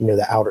 you know,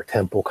 the outer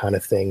temple kind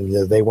of thing. You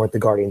know, they weren't the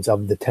guardians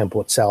of the temple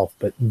itself,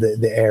 but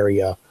the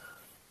area.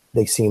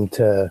 They seemed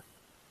to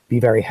be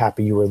very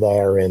happy you were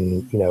there,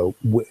 and you know,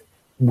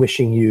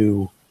 wishing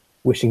you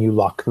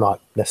luck.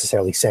 Not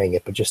necessarily saying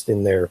it, but just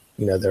in their,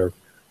 you know, their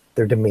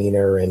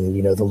demeanor and,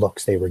 you know, the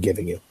looks they were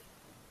giving you.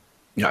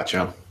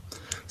 Gotcha.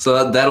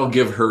 So that'll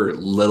give her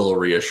little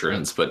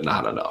reassurance, but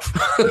not enough.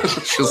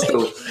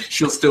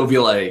 she'll still be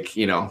like,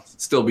 you know,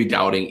 still be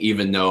doubting,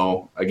 even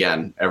though,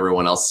 again,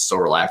 everyone else is so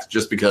relaxed,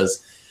 just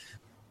because,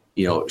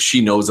 you know, she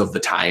knows of the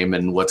time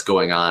and what's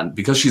going on.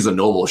 Because she's a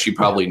noble, she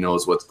probably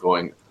knows what's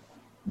going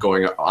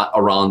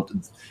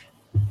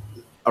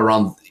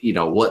around, you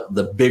know, what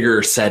the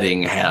bigger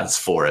setting has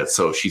for it.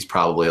 So she's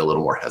probably a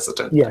little more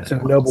hesitant. Yeah, so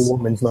a noble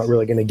woman's not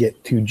really going to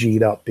get too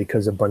G'd up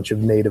because a bunch of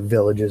native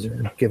villages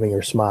are giving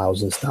her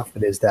smiles and stuff.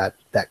 It is that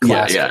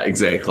class. Yeah,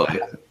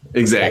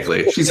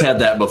 exactly. She's had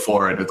that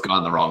before and it's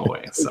gone the wrong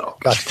way. So.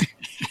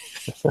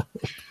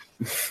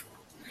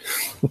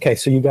 Okay,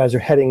 so you guys are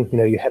heading, you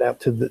know, you head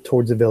out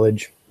towards the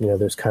village. You know,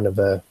 there's kind of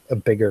a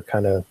bigger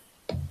kind of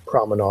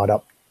promenade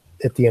up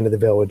at the end of the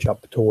village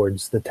up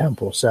towards the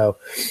temple. So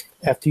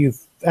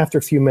after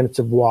a few minutes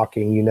of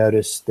walking, you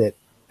notice that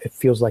it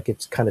feels like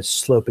it's kind of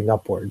sloping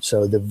upwards.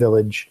 So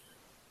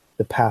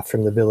the path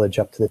from the village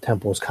up to the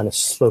temple is kind of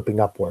sloping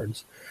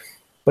upwards,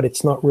 but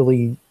it's not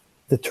really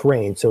the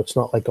terrain, so it's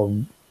not like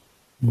a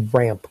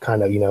ramp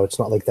kind of, it's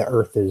not like the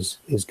earth is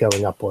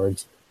going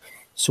upwards.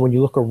 So when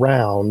you look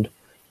around,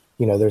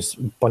 there's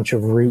a bunch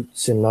of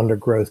roots and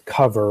undergrowth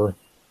cover.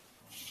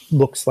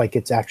 Looks like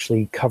it's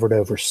actually covered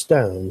over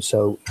stone.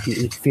 So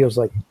it feels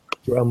like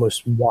you're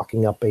almost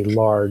walking up a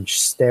large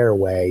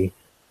stairway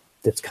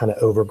that's kind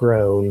of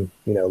overgrown.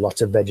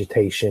 Lots of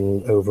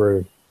vegetation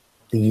over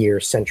the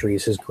years,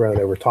 centuries has grown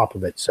over top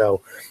of it.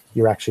 So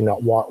you're actually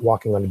not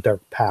walking on a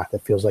dirt path.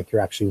 It feels like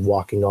you're actually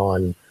walking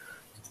on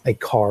a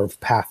carved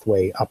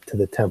pathway up to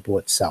the temple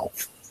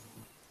itself.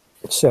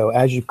 So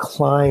as you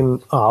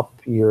climb up,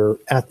 you're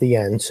at the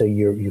end. So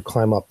you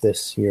climb up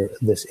this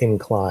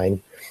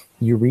incline.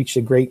 You reach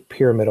a great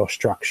pyramidal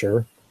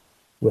structure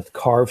with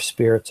carved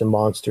spirits and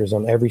monsters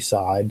on every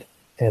side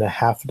and a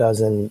half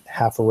dozen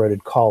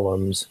half-eroded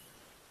columns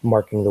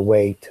marking the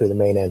way to the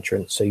main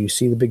entrance. So you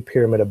see the big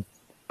pyramid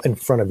in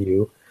front of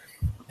you,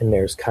 and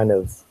there's kind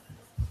of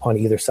on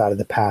either side of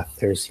the path,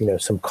 there's,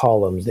 some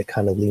columns that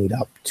kind of lead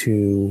up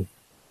to,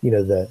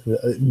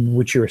 the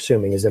which you're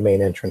assuming is the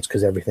main entrance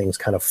because everything's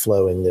kind of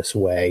flowing this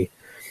way.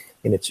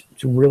 And it's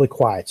really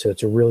quiet. So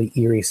it's a really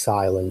eerie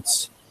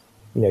silence.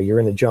 You're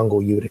in the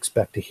jungle, you would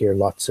expect to hear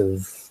lots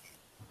of,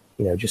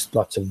 just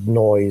lots of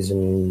noise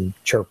and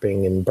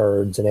chirping and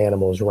birds and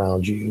animals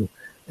around you.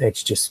 And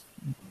it's just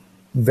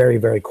very,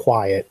 very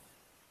quiet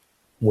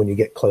when you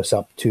get close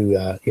up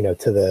to,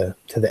 to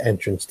the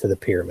entrance to the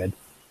pyramid.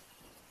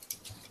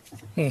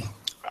 I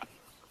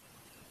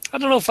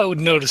don't know if I would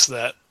notice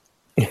that.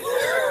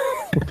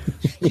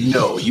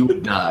 No, you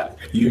would not.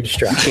 You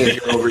can't hear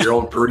over your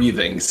own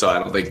breathing, so I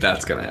don't think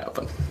that's going to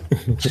happen.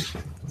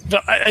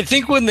 But I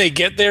think when they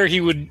get there,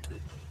 he would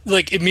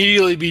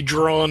immediately be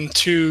drawn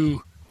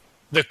to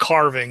the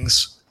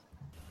carvings,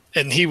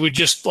 and he would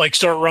just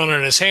start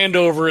running his hand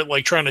over it,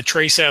 trying to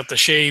trace out the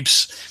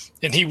shapes,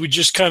 and he would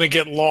just kind of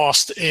get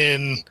lost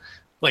in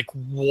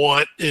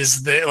what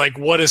is the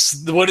what is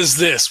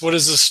this? What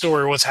is this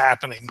story? What's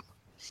happening?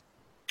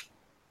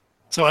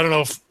 So I don't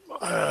know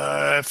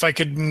if I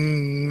could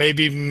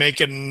maybe make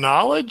a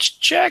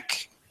knowledge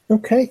check.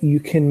 Okay, you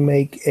can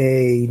make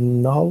a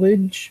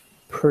knowledge,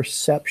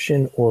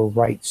 perception, or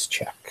rights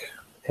check.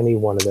 Any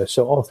one of those.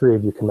 So all three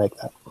of you can make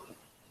that.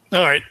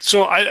 All right.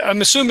 So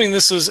I'm assuming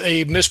this is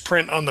a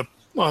misprint on the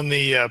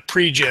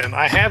pre-gen.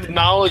 I have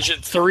knowledge at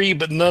 3,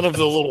 but none of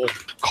the little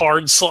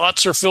card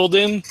slots are filled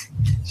in.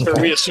 So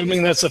are we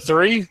assuming that's a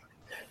 3?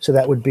 So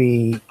that would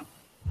be.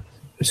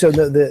 So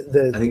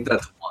the I think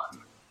that's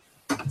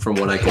 1 from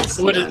what I can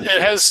see.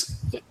 It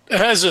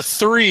has a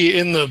 3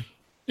 in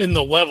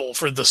the level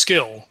for the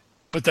skill,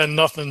 but then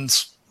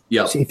nothing's.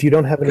 Yeah, so if you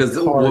don't have any because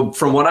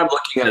from what I'm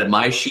looking at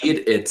my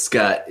sheet, it's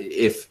got,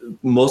 if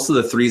most of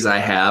the 3s I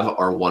have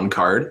are 1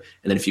 card,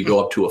 and then if you go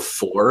up to a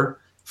 4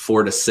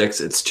 to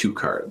 6, it's 2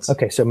 cards.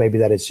 Okay, so maybe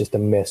that is just a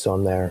miss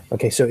on there.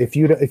 Okay, so if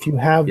you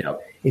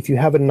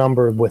have a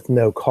number with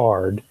no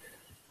card,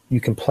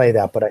 you can play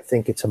that, but I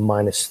think it's a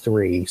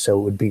 -3, so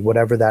it would be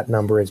whatever that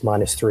number is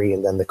 -3,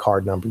 and then the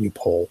card number you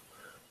pull.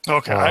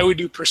 Okay, I would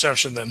do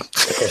perception then.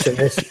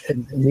 Okay, so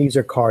these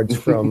are cards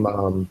from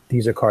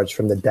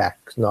the deck,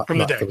 not from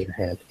your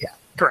hand. Yeah,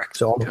 correct.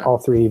 So all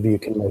three of you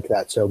can make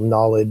that. So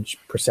knowledge,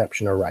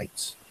 perception, or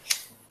rights.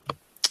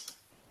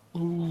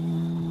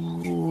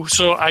 Ooh,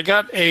 so I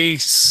got a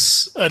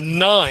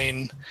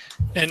 9,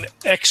 and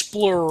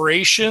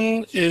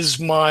exploration is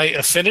my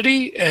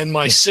affinity, and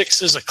my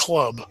 6 is a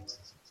club.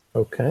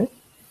 Okay.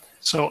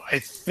 So I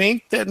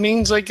think that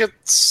means I get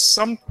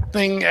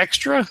something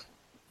extra.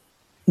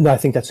 No, I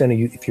think that's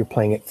only if you're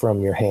playing it from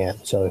your hand.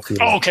 So if you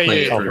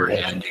play it from your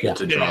hand, you get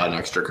to draw an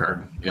extra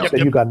card. Yep. So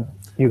you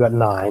got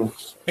 9.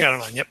 I got a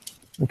 9. Yep.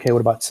 Okay.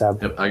 What about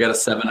 7? Yep, I got a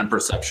 7 in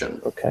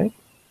perception. Okay.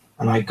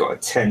 And I got a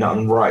 10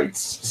 on rights,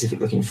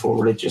 specifically looking for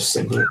religious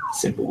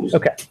symbols.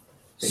 Okay.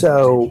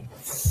 So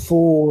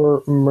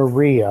for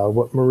Maria,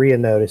 what Maria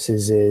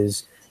notices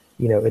is,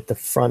 at the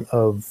front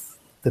of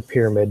the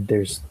pyramid,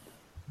 there's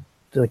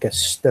like a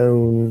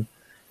stone.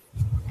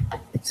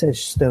 It says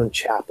stone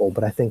chapel,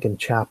 but I think in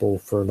chapel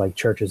for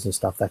churches and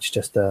stuff, that's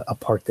just a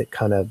part that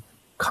kind of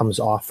comes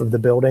off of the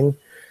building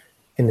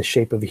in the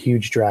shape of a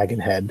huge dragon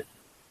head.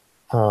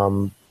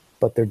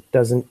 But there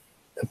doesn't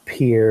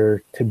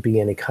appear to be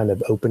any kind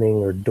of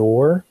opening or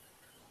door,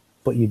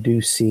 but you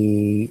do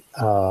see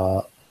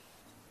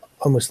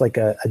almost like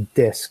a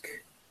disc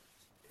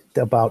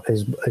about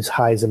as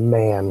high as a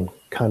man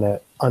kind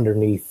of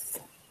underneath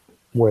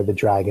where the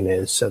dragon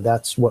is. So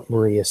that's what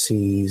Maria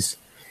sees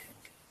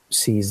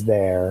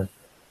there.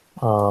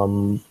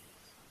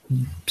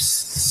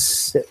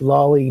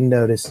 Lolly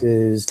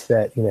notices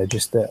that,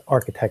 just the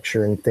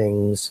architecture and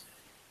things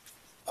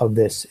of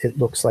this, it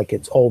looks like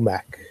it's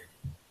Olmec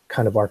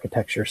kind of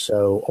architecture.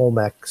 So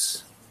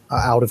Olmec's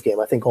out of game.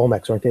 I think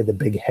Olmec's, aren't they the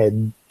big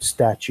head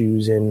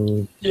statues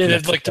in? Yeah, they're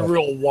the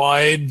real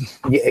wide.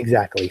 Yeah,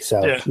 exactly.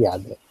 So yeah,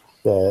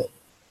 the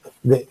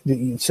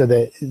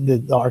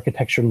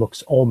architecture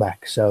looks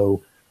Olmec.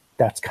 So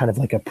that's kind of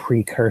like a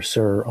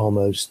precursor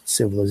almost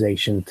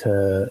civilization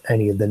to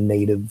any of the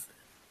native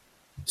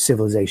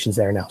civilizations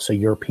there now. So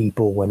your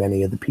people and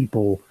any of the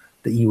people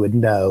that you would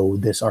know,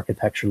 this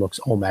architecture looks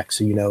Olmec.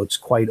 So, it's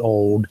quite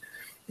old,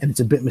 and it's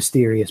a bit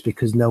mysterious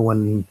because no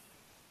one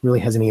really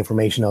has any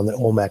information on the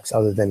Olmecs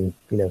other than,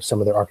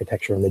 some of their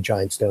architecture and the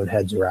giant stone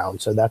heads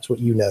around. So that's what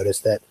you notice,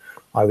 that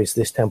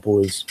obviously this temple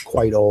is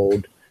quite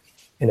old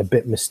and a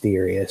bit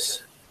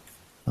mysterious.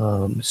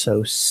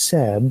 So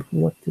Seb,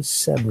 what does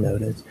Seb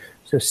notice?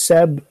 So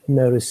Seb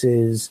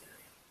notices,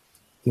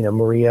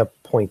 Maria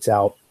points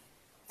out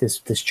this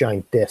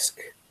giant disc,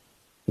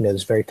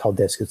 this very tall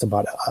disc. It's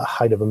about a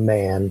height of a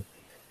man,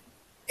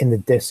 and the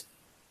disc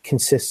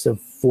consists of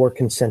 4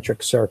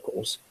 concentric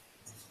circles.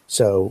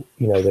 So,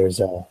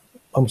 there's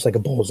almost like a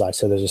bullseye.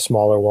 So there's a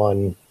smaller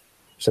one.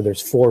 So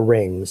there's 4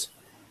 rings,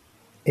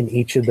 and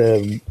each of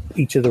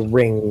the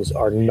rings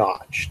are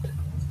notched.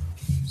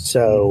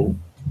 So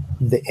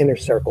the inner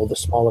circle, the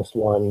smallest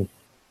one,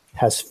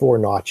 has 4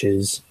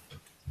 notches,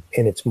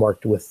 and it's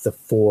marked with the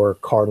 4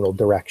 cardinal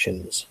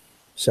directions.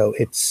 So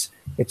it's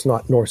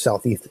not north,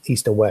 south,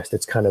 east, and west.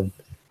 It's kind of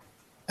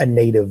a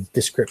native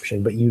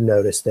description, but you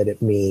notice that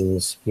it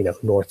means,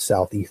 north,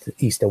 south,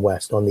 east, and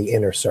west on the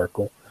inner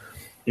circle.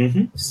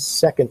 Mm-hmm.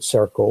 Second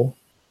circle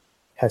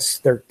has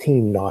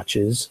 13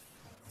 notches,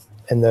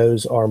 and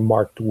those are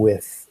marked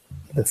with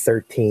the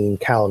 13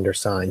 calendar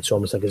signs, so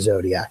almost like a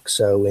zodiac.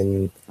 So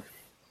in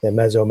the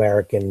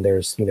Mesoamerican,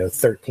 there's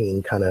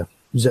 13 kind of,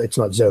 it's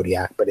not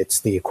zodiac, but it's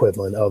the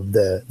equivalent of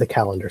the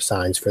calendar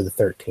signs for the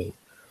 13.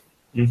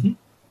 Mm-hmm.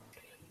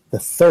 The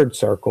third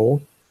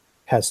circle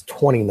has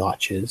 20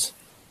 notches,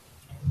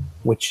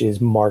 which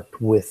is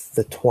marked with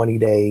the 20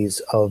 days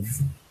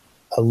of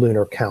a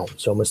lunar count,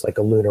 so almost like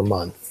a lunar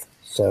month.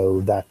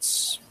 So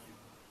that's,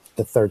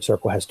 the third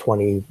circle has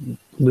 20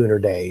 lunar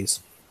days.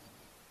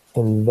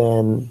 And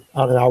then,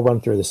 and I'll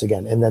run through this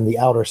again. And then the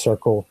outer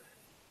circle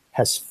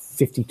has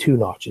 52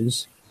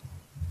 notches.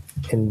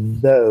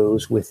 And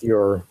those with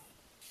your,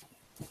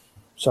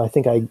 so I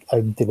think I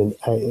didn't,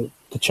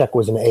 the check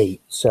was an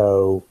 8.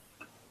 So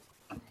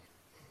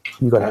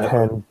you got a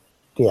 10.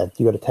 Yeah,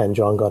 you got a 10.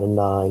 John got a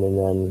 9, and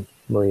then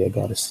Maria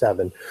got a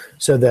 7.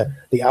 So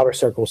the outer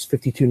circle is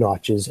 52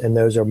 notches, and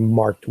those are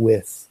marked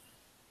with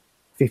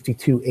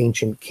 52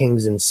 ancient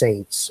kings and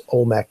saints,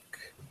 Olmec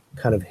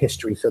kind of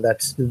history. So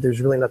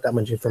there's really not that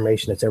much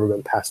information that's ever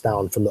been passed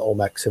down from the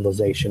Olmec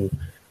civilization,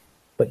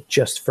 but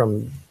just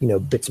from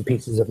bits and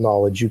pieces of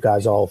knowledge you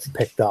guys all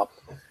picked up,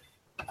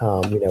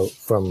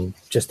 from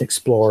just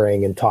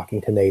exploring and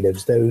talking to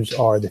natives. Those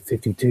are the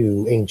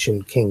 52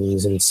 ancient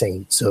kings and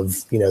saints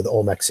of the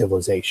Olmec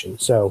civilization.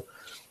 So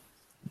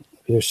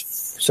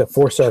there's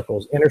 4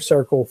 circles. Inner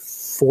circle,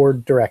 4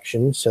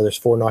 directions. So there's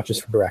 4 notches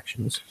for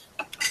directions.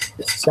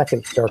 The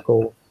second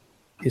circle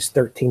is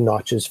 13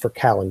 notches for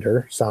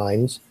calendar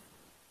signs.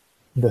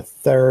 The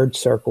third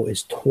circle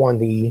is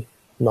 20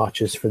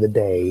 notches for the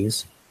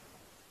days.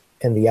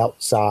 And the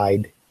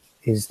outside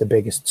is the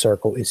biggest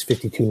circle, is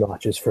 52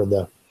 notches for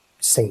the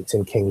saints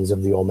and kings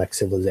of the Olmec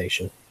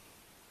civilization.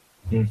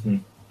 Mm-hmm.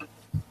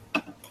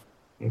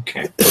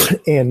 Okay.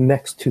 And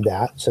next to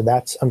that, so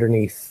that's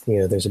underneath,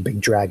 there's a big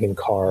dragon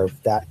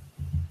carved. That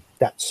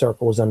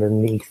circle is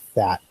underneath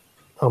that,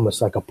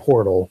 almost like a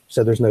portal.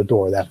 So there's no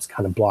door, that's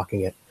kind of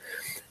blocking it.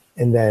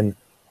 And then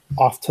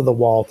off to the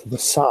wall to the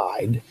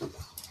side,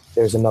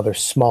 there's another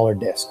smaller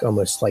disc,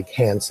 almost like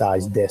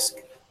hand-sized disc,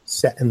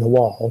 set in the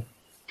wall.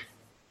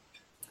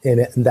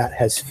 And that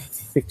has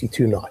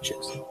 52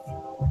 notches.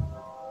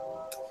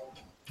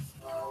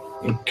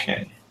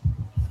 Okay.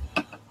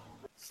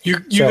 You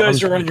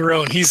guys are on your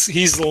own.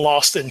 He's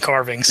lost in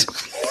carvings.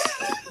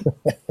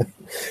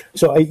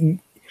 So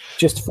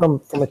just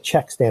from a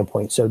check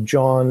standpoint, so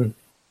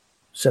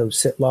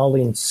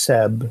Sitlali and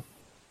Seb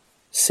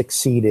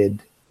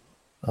succeeded.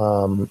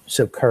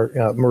 So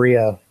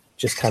Maria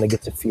just kind of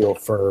gets a feel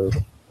for,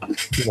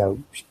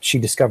 she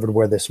discovered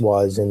where this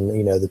was,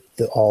 and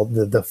all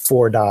the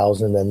 4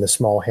 dials, and then the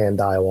small hand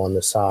dial on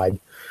the side,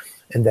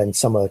 and then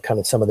some of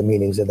the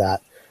meanings of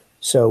that.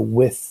 So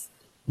with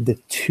the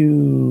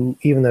 2,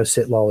 even though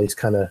Sitlali's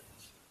kind of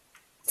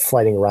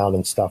flighting around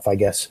and stuff, I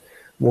guess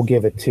we'll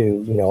give it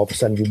to, all of a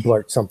sudden you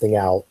blurt something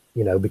out,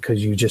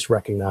 because you just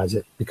recognize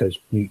it because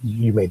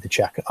you made the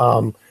check.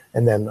 And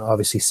then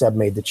obviously Seb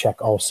made the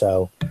check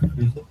also.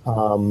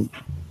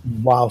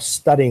 While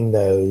studying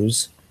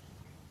those,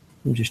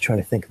 I'm just trying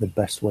to think of the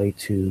best way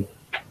to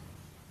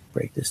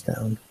break this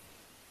down.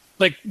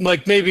 Like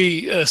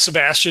maybe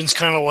Sebastian's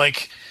kind of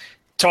like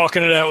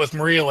talking it out with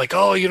Maria, like,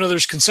 oh,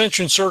 there's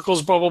concentric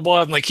circles, blah, blah,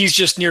 blah. And like, he's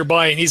just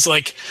nearby and he's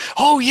like,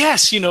 oh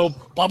yes,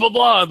 blah, blah,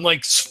 blah. And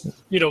like,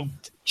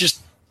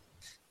 just,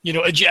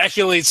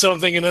 ejaculate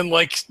something and then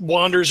like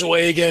wanders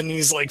away again. And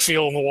he's like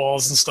feeling the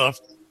walls and stuff.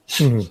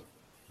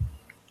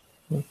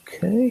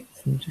 Okay.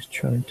 I'm just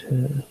trying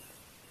to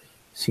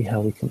see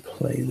how we can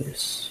play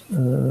this.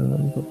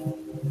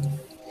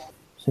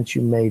 Since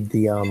you made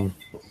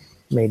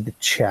the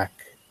check.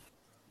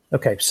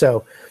 Okay.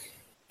 So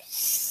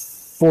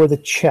for the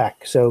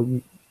check,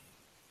 so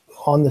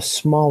on the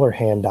smaller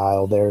hand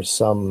dial, there's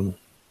some,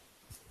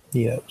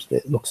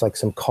 it looks like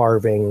some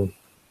carving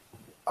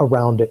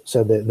around it.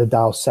 So the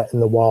dial set in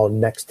the wall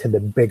next to the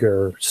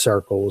bigger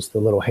circles, the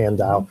little hand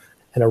dial,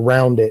 and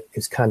around it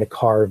is kind of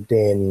carved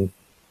in,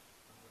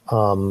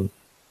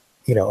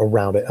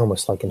 around it,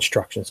 almost like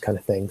instructions kind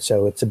of thing.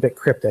 So it's a bit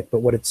cryptic, but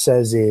what it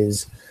says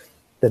is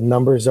the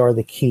numbers are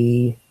the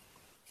key.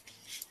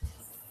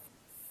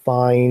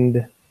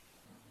 Find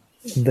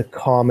the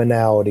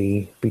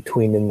commonality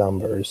between the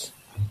numbers.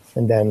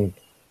 And then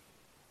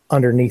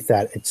underneath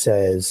that, it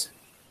says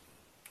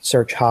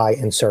search high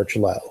and search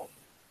low.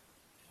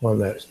 Well,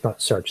 no, it's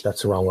not search.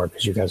 That's the wrong word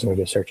because you guys are going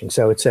to go searching.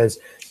 So it says,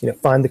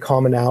 find the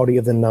commonality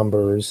of the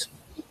numbers.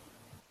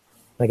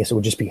 I guess it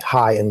would just be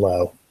high and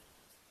low.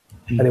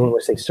 I didn't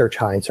want to say search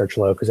high and search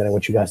low because I don't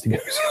want you guys to go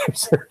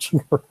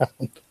searching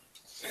around.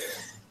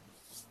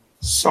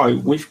 So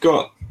we've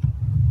got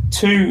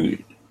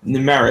two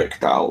numeric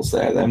dials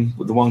there then,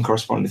 with the one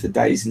corresponding to the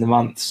days and the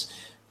months.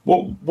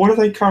 What are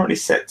they currently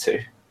set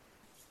to?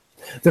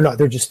 They're not.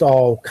 They're just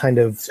all kind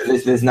of. So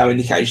there's no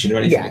indication or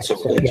anything. Yeah. So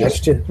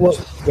there's the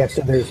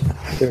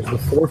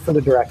 4 for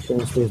the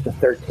directions. There's the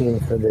 13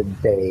 for the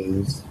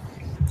days.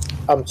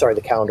 I'm sorry,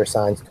 the calendar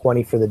signs.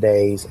 20 for the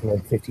days, and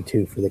then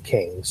 52 for the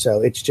king.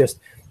 So it's just,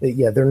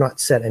 they're not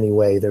set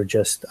anyway. They're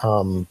just.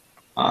 I'm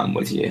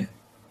with you.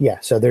 Yeah.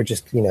 So they're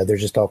just, they're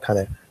just all kind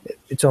of.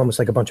 It's almost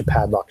like a bunch of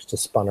padlocks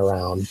just spun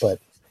around, but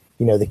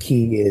the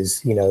key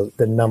is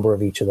the number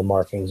of each of the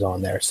markings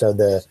on there. So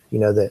the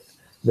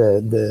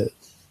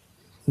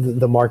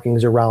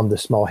markings around the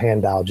small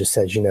hand dial just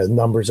says,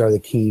 numbers are the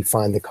key,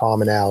 find the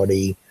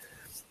commonality,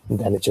 and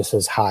then it just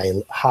says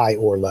high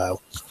or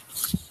low.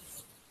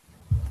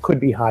 Could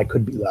be high,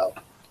 could be low.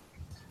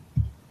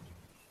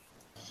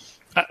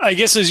 I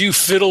guess as you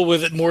fiddle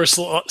with it more,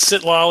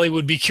 Sitlali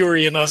would be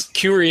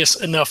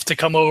curious enough to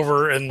come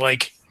over and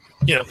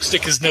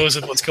stick his nose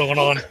in what's going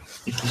on.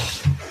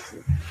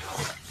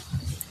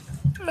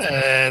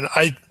 And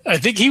I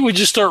think he would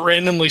just start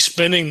randomly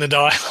spinning the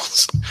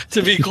dials,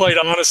 to be quite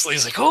honestly.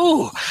 He's like,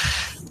 oh,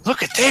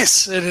 look at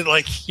this. And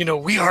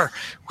we are,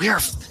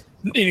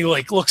 and he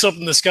looks up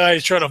in the sky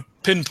to try to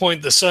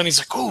pinpoint the sun. He's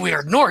like, oh, we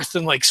are north,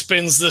 and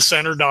spins the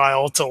center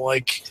dial to Well,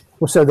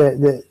 so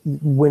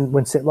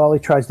when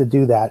Sitlali tries to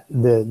do that,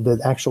 the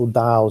actual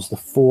dials, the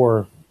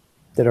 4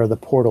 that are the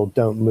portal,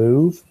 don't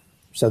move.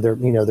 So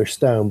they're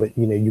stone, but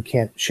you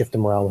can't shift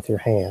them around with your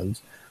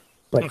hands.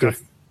 But okay.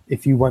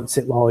 If you want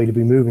Sitlali to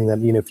be moving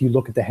them, if you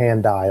look at the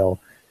hand dial,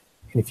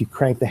 and if you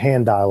crank the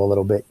hand dial a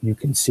little bit, you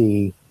can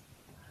see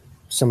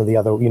some of the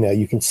other.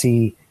 You can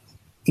see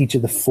each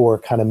of the 4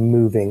 kind of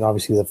moving.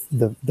 Obviously,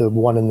 the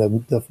one in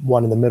the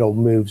one in the middle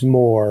moves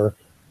more,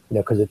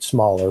 because it's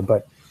smaller.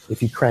 But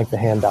if you crank the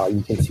hand dial,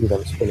 you can see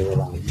them spinning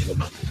around.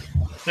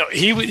 No,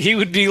 he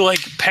would be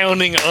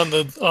pounding on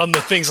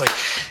the things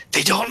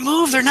they don't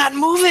move. They're not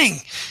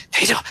moving.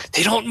 They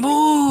don't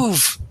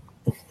move.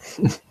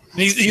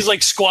 He's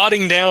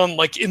squatting down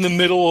in the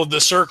middle of the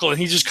circle, and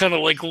he just kind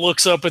of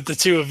looks up at the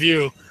two of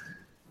you,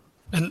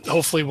 and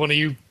hopefully one of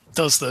you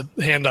does the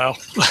hand dial.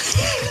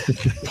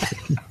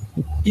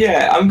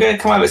 Yeah, I'm going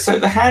to come over. So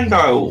the hand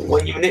dial,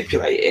 when you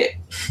manipulate it,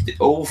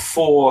 all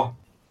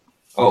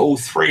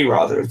 3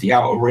 rather of the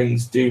outer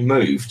rings do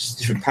move, just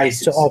different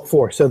paces. So all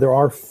 4. So there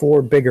are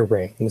 4 bigger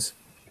rings,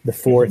 the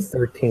 4,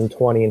 13,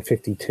 20, and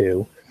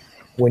 52.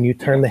 When you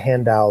turn the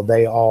hand dial,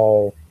 they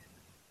all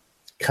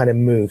kind of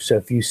move. So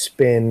if you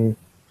spin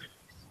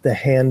the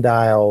hand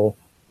dial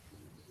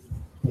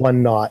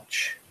 1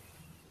 notch,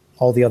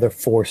 all the other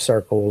 4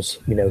 circles,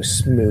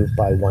 move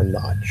by 1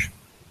 notch.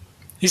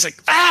 He's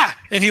like, ah!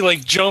 And he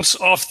jumps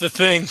off the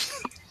thing.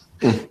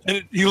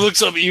 And he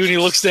looks up at you and he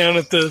looks down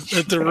at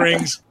the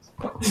rings.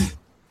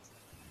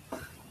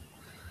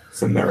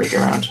 It's a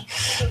merry-go-round.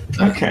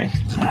 Okay,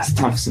 that's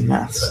time for some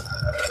maths.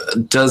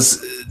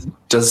 Does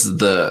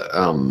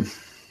the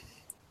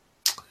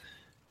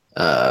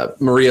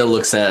Maria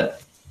looks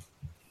at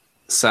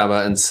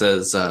Saba and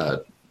says,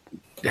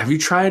 have you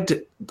tried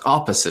the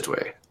opposite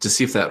way to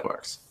see if that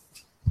works?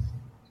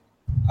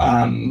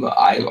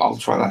 I'll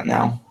try that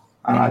now.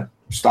 And I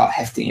start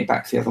hefting it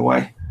back the other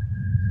way.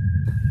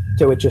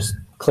 So it just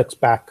clicks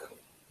back,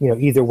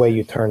 either way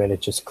you turn it,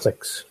 it just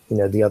clicks,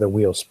 the other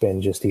wheel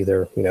spin just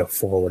either,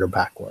 forward or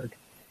backward.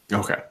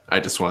 Okay. I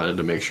just wanted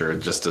to make sure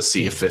just to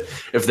see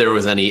if there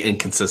was any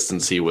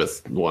inconsistency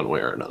with one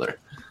way or another.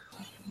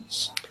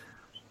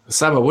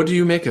 Saba, what do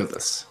you make of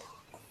this?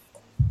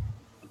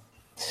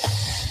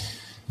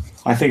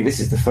 I think this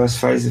is the first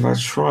phase of our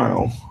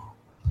trial.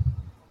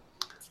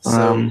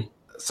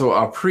 So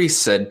our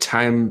priest said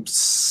time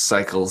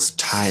cycles,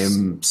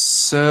 time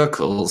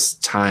circles,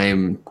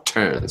 time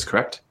turns,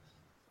 correct?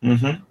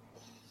 Mm-hmm.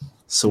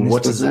 So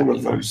what does that mean? All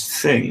of those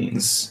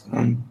things.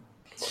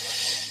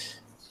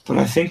 But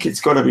I think it's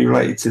got to be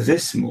related to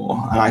this more.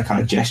 And I kind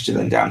of gesture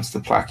them down to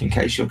the plaque in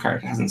case your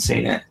character hasn't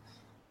seen it.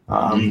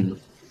 But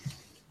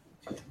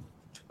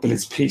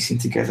it's piecing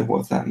together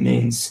what that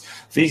means.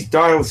 These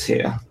dials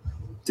here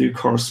do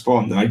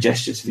correspond, and I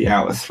gesture to the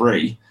outer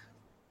 3,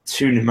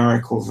 2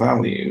 numerical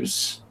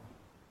values.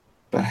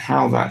 But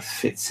how that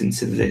fits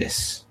into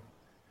this.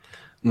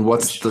 And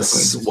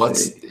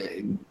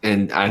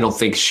I don't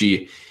think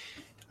she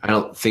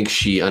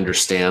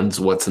understands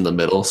what's in the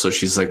middle. So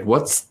she's like,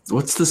 what's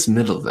this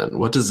middle then?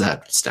 What does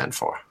that stand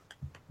for?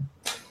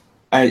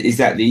 Is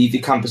that the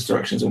compass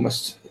directions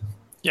almost?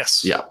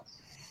 Yes. Yeah.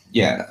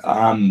 Yeah.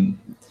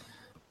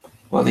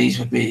 Well, these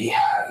would be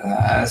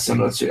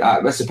similar to,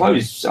 I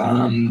suppose,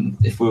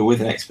 if we were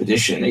with an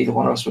expedition, either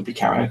one of us would be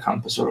carrying a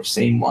compass or have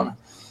seen one.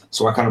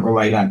 So I kind of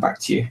relay that back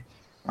to you.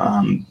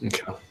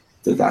 Okay.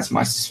 That's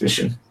my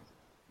suspicion.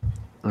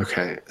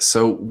 Okay.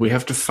 So we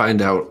have to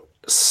find out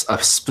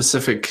a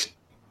specific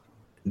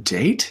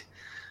date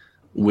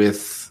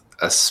with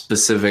a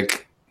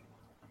specific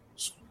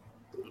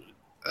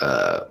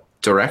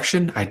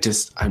direction.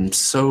 I'm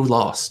so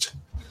lost.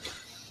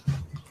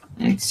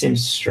 It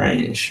seems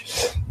strange.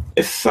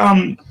 If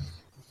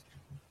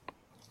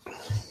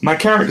my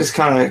character's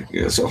kind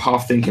of sort of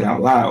half thinking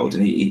out loud,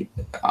 and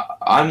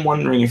I'm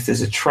wondering if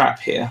there's a trap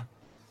here,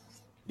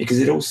 because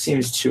it all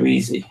seems too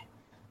easy.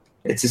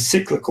 It's a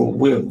cyclical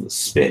wheel that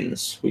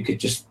spins. We could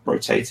just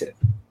rotate it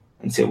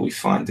until we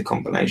find the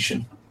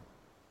combination.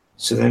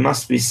 So there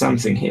must be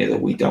something here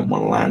that we don't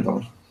want to land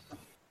on.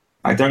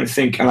 I don't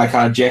think, and I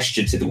kind of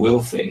gesture to the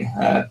wheel thing,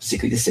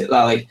 particularly to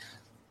Sitlali,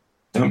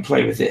 don't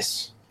play with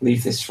this.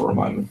 Leave this for a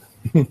moment.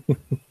 And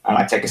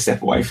I take a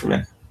step away from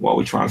it while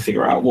we try and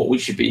figure out what we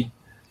should be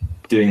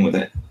doing with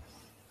it.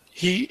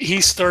 He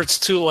starts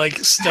to like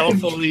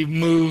stealthily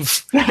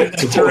move in that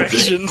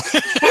direction.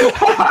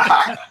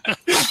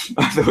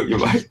 I thought you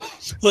might.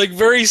 Like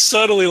very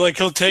subtly, like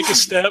he'll take a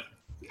step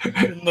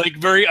and like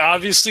very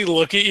obviously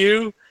look at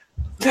you,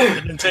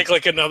 and then take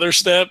like another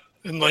step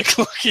and like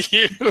look at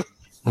you.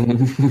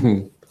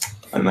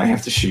 I may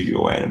have to shoot you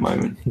away in a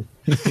moment.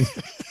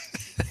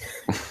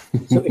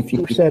 So if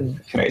you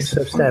said, Okay,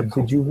 so Seb,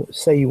 did you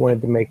say you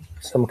wanted to make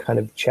some kind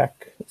of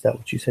check? Is that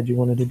what you said you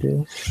wanted to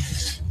do?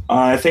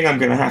 I think I'm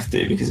going to have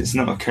to, because it's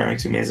not occurring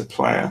to me as a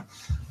player.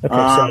 Okay,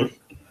 so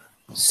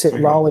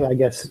Sitlali, I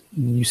guess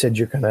you said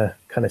you're gonna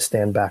kind of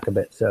stand back a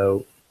bit.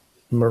 So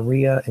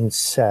Maria and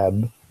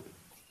Seb,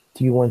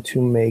 do you want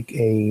to make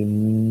a?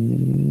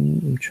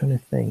 I'm trying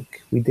to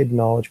think. We did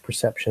knowledge,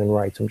 perception, and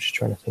rights. I'm just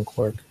trying to think.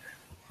 Work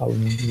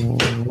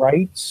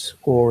rights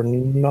or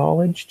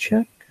knowledge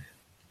check?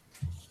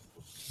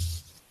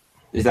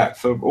 Is that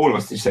for all of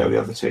us, did you say, or the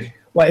other two?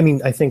 Well, I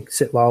mean, I think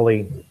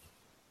Sitlali,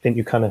 didn't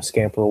you kind of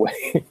scamper away?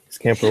 A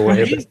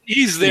bit?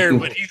 He's there,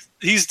 but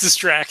he's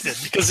distracted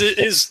because it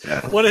is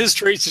one of his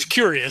traits is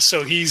curious.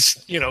 So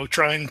he's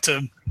trying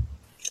to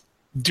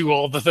do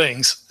all the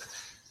things.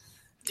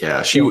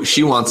 Yeah,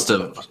 she wants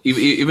to,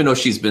 even though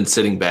she's been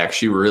sitting back,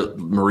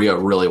 Maria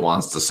really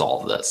wants to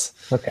solve this.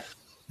 Okay,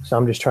 so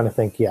I'm just trying to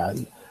think. Yeah,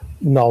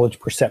 knowledge,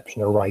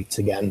 perception, or rights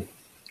again,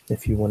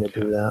 if you want to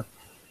do that.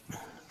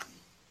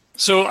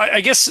 So I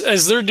guess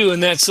as they're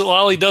doing that,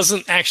 Sitlali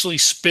doesn't actually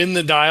spin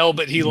the dial,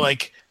 but he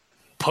like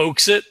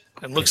pokes it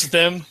and looks at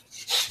them,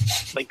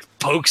 like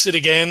pokes it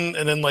again,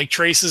 and then like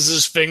traces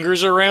his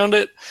fingers around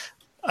it.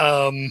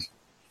 Could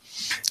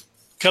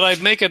I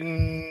make a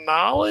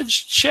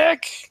knowledge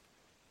check?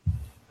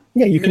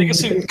 Yeah, you can. I guess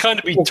he can kind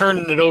of be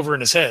turning it over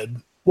in his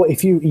head. Well,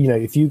 if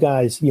you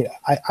guys,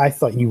 I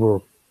thought you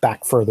were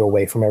back further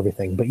away from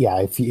everything, but yeah,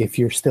 if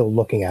you're still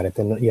looking at it,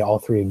 then all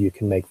three of you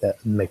can make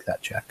that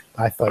check.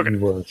 I thought you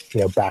were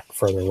back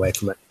further away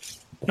from it.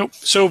 Nope.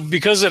 So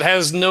because it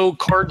has no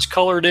cards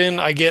colored in,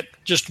 I get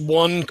just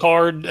one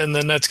card, and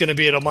then that's going to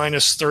be at a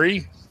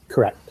 -3.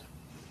 Correct.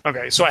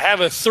 Okay, so I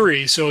have a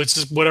 3, so it's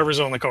just whatever's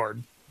on the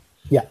card.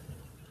 Yeah.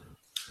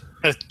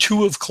 A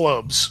 2 of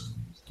clubs.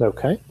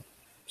 Okay.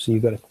 So you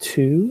got a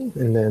 2,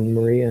 and then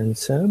Maria and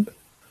Seb.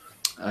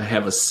 I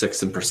have a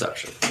 6 in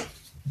perception.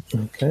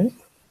 Okay.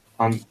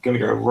 I'm going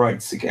to go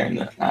rights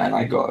again, and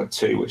I got a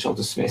 2, which I'll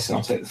dismiss, and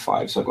I'll take the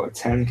 5, so I've got a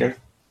 10 again.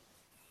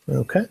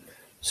 Okay.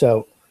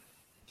 So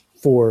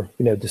for,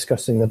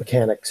 discussing the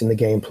mechanics and the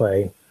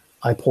gameplay,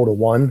 I pulled a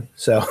 1,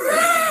 so...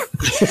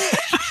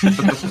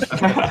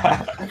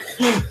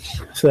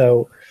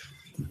 So,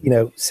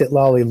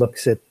 Sitlali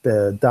looks at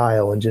the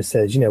dial and just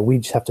says, we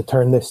just have to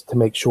turn this to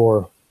make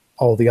sure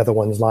all the other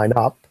ones line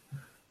up.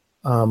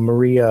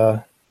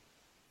 Maria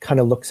kind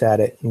of looks at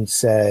it and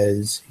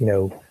says,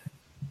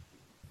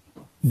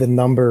 the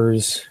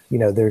numbers,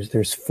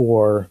 there's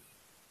four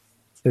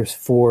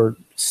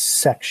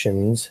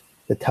sections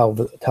that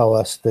tell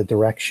us the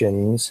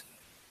directions,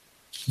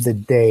 the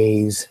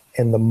days,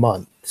 and the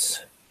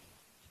months.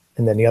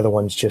 And then the other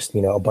one's just,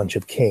 a bunch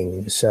of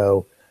kings.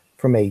 So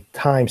from a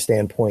time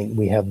standpoint,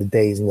 we have the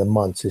days and the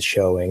months is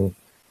showing.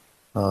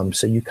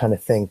 So you kind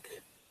of think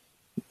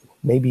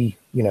maybe,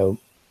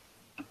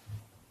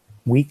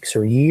 weeks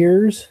or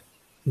years,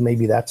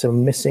 maybe that's a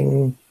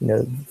missing,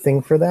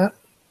 thing for that.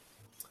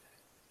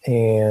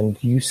 And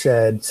you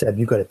said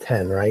you got a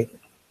 10, right?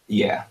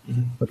 Yeah.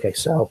 Mm-hmm. Okay.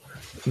 So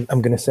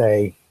I'm going to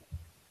say,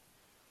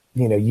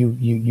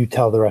 you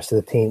tell the rest of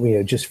the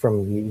team, just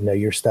from,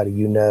 your study,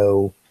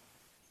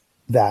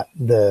 that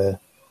the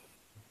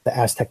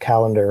Aztec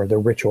calendar, the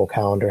ritual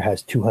calendar,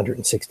 has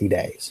 260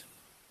 days.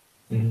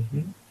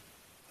 Mm-hmm.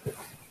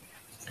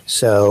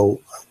 So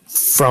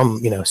from,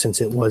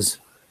 since it was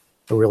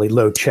a really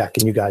low check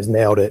and you guys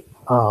nailed it,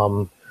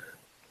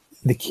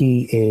 the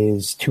key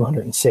is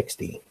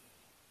 260.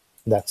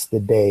 That's the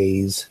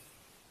days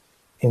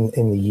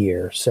in the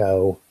year.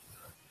 So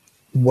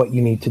what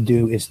you need to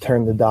do is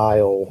turn the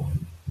dial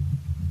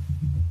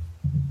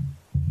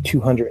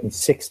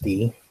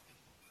 260,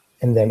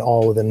 and then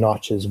all of the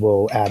notches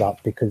will add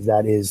up, because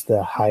that is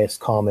the highest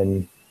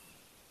common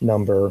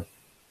number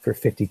for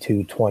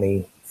 52,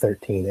 20,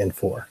 13, and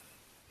 4.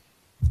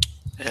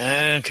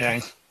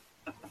 Okay.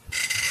 I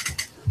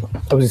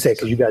was going to say,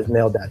 because you guys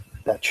nailed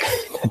that check.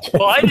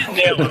 Well, I didn't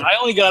nail it. I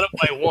only got it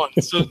by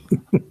 1. So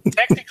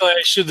technically,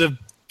 I should have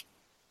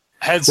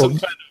had some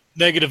kind of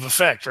negative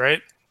effect,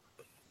 right?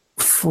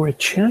 For a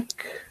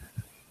check?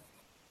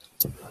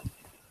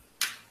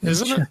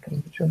 Isn't it?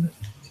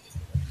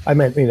 I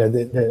meant,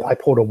 I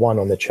pulled a 1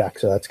 on the check,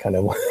 so that's kind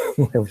of why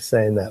I was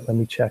saying that. Let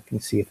me check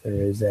and see if there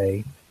is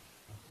a...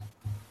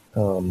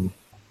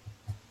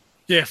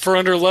 Yeah, for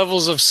under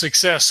levels of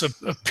success, a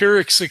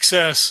Pyrrhic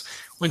success,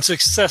 when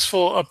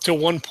successful up to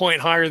 1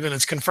 point higher than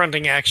its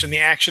confronting action, the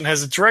action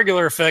has its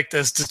regular effect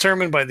as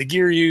determined by the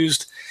gear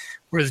used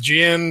or the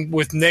GM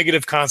with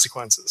negative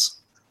consequences.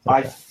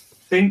 I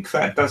think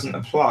that doesn't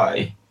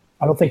apply.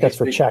 I don't think that's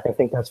for check. I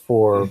think that's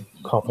for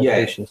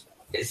confrontations.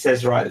 Yeah, it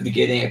says right at the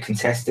beginning, a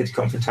contested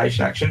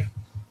confrontation action.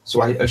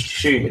 So I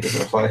assume it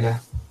doesn't apply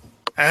here.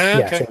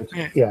 Okay.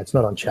 It's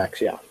not on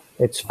checks, yeah.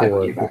 It's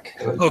for... Okay,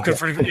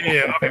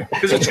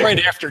 because it's right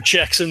after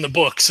checks in the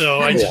book, so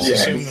I just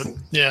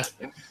assume that,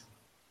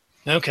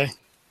 Okay. I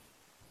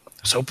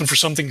was hoping for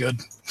something good.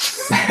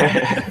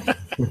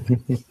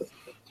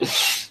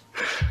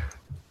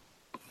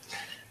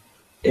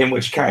 In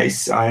which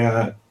case,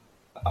 I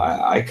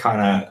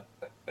kind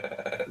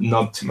of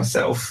nod to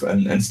myself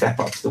and step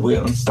up to the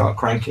wheel and start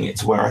cranking it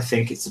to where I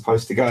think it's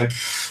supposed to go,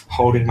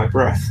 holding my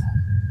breath.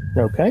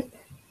 Okay.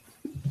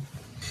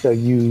 So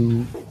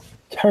you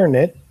turn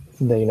it.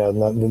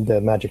 The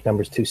magic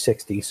number is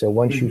 260. So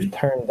once you've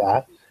turned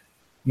that,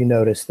 you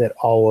notice that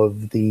all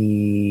of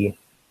the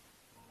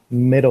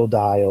middle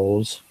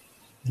dials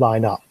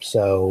line up.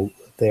 So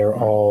they're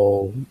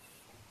all,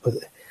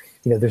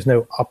 there's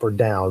no up or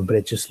down, but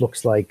it just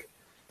looks like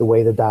the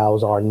way the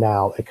dials are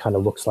now, it kind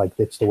of looks like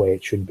it's the way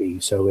it should be.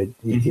 So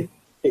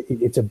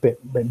it's a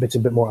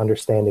bit more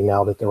understanding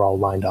now that they're all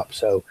lined up.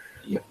 So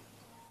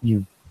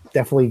you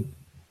definitely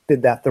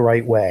did that the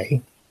right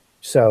way.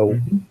 So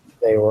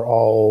they were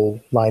all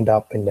lined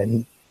up, and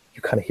then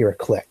you kind of hear a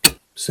click.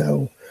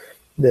 So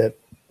the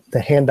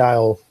hand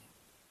dial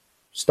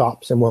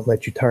stops and won't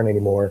let you turn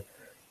anymore,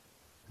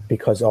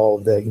 because all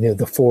of the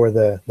the four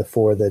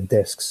of the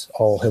discs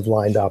all have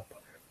lined up,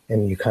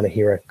 and you kind of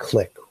hear a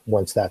click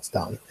once that's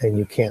done, and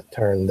you can't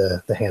turn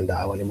the hand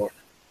dial anymore.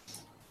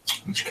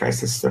 In which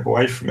case, let's step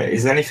away from it.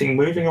 Is there anything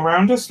moving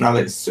around us now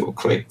that it's sort of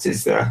clicked?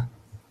 Is there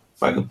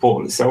like the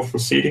portal itself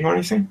receding or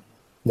anything?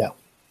 No.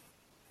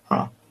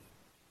 Huh.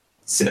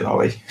 Sit,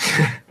 Ollie.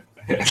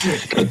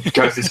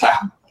 Go to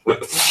town.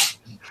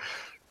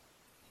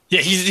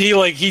 Yeah,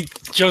 he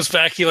jumps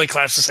back. He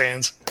claps his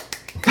hands.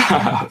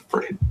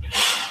 Brilliant.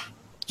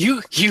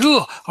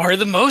 You are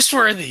the most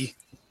worthy.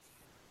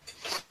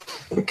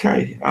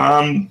 Okay.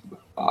 I'm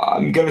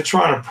going to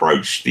try and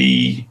approach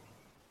the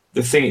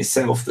thing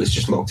itself that's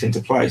just locked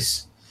into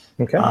place.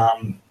 Okay.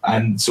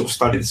 And sort of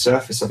study the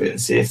surface of it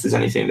and see if there's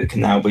anything that can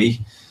now be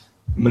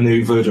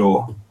maneuvered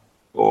or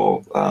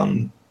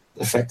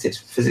affected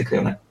physically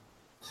on it.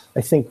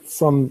 I think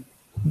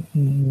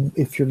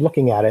if you're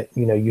looking at it,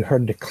 you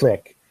heard the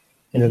click,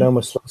 and it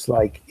almost looks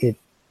like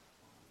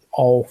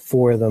all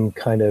four of them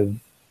kind of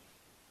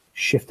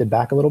shifted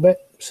back a little bit.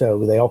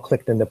 So they all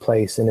clicked into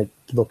place, and it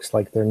looks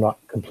like they're not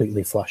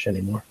completely flush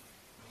anymore.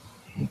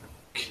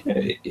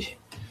 Okay.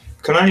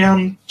 Can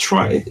I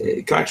try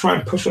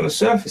and push on the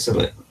surface of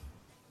it?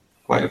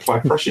 Like apply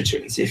pressure to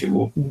it and see if it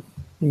will.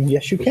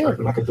 Yes, you can.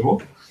 Open like a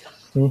door.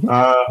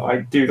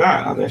 I do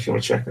that. I don't know if you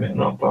want to check on it or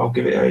not, but I'll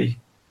give it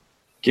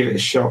a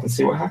shot and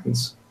see what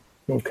happens.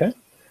 Okay.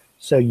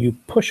 So you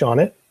push on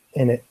it,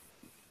 and it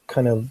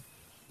kind of,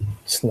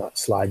 it's not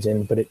slides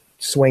in, but it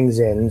swings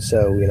in.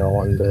 So,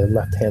 on the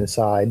left-hand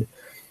side,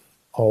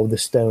 all the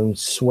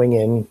stones swing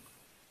in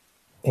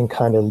and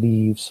kind of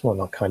leaves, well,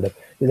 not kind of,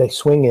 they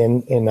swing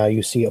in, and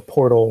you see a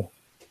portal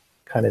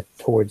kind of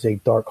towards a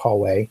dark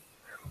hallway.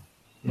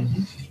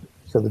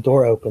 So the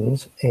door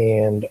opens,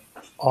 and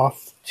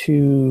off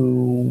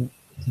to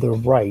the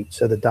right,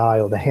 so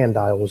the hand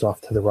dial was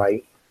off to the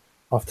right.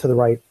 Off to the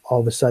right, all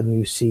of a sudden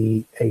you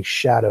see a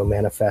shadow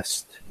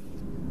manifest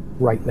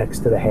right next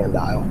to the hand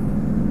dial.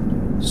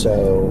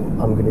 So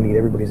I'm going to need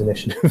everybody's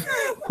initiative.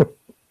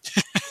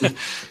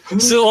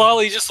 So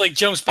Ollie just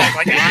jumps back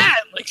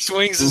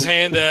swings his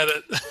hand at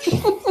it.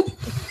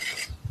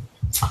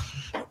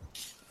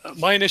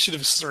 My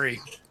initiative is 3.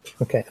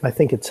 Okay, and I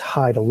think it's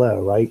high to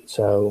low, right?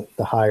 So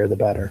the higher the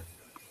better.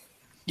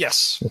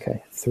 Yes.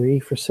 Okay, 3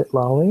 for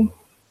Sitlali.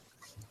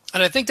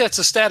 And I think that's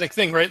a static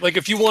thing, right? Like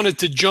if you wanted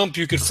to jump,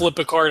 you could flip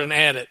a card and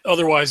add it.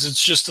 Otherwise,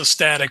 it's just a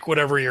static,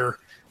 whatever your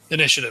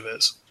initiative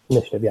is.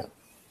 Initiative, yeah.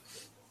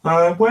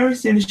 Where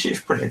is the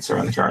initiative printed? Sorry,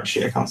 on the current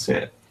sheet, I can't see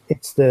it.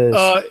 It's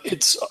the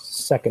It's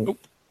second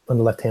on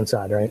the left-hand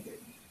side, right?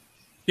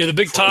 yeah, the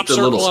big top the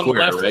circle little on the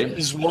square, left right?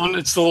 is one.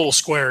 It's the little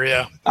square,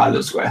 yeah.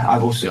 Little square.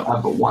 I've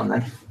got one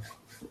then.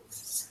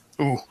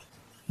 Ooh,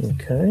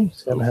 Okay,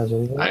 so that has a I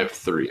 1. have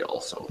 3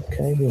 also.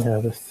 Okay, we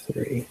have a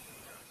 3.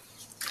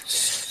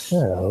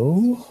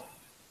 So,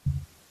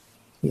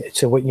 yeah.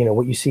 So what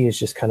you see is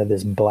just kind of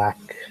this black,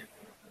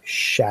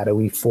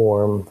 shadowy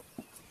form,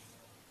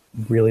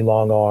 really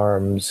long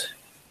arms.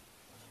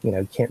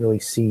 You can't really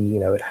see.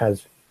 It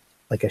has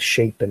like a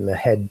shape in the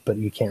head, but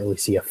you can't really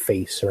see a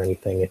face or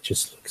anything. It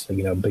just looks like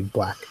a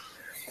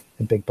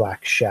big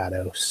black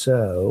shadow.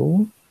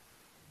 So,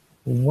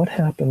 what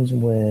happens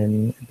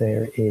when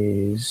there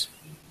is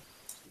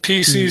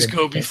PCs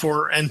go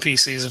before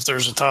NPCs if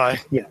there's a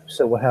tie. Yeah.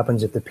 So what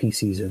happens if the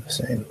PCs are the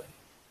same?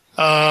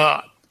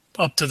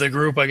 Up to the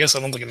group, I guess. I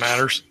don't think it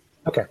matters.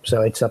 Okay,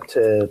 so it's up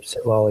to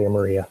Lolly or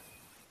Maria.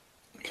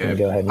 Okay.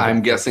 Go ahead and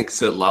I'm guessing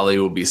that Lolly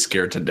will be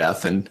scared to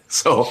death, and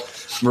so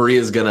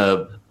Maria's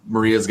gonna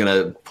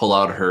pull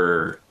out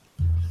her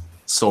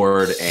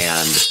sword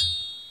and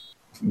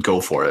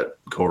go for it.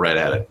 Go right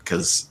at it,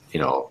 because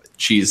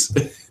she's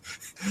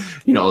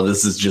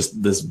this is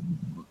just this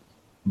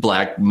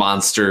black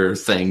monster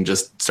thing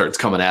just starts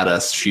coming at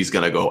us. She's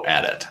gonna go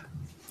at it.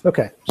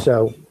 Okay,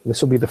 so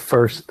this will be the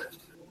first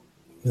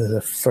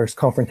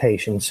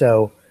confrontation.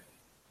 So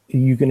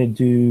you're gonna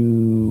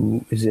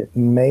do, is it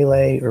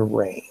melee or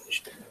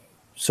ranged?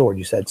 Sword,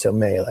 you said, so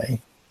melee.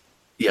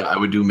 Yeah, I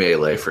would do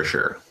melee for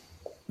sure.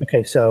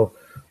 Okay, so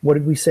what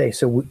did we say?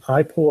 So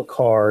I pull a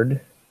card.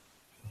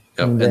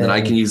 Yep, and then I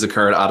can use a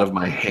card out of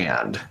my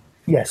hand.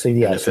 Yeah, so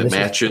yeah. And if so it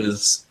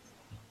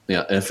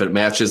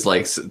matches,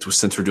 like,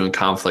 since we're doing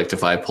conflict,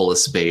 if I pull a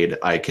spade,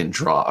 I can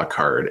draw a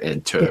card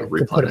and to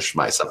replenish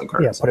my 7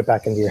 cards. Yeah, put it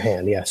back into your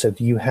hand. Yeah. So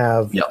do you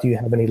have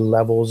any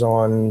levels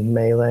on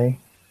melee?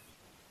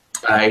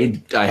 I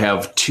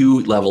have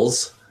 2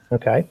 levels.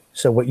 Okay.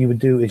 So what you would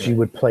do is you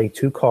would play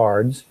 2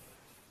 cards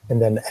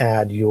and then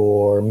add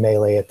your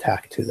melee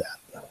attack to that.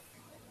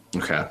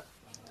 Okay.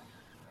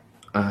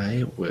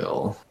 I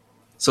will.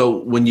 So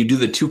when you do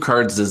the 2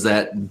 cards, does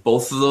that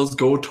both of those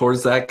go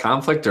towards that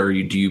conflict, or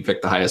do you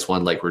pick the highest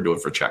one like we're doing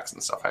for checks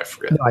and stuff? I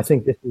forget. No, I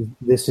think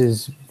this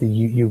is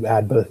you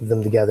add both of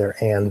them together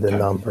and the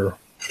number.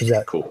 Is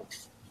that cool?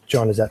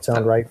 John, does that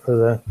sound right for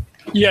the?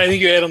 Yeah, I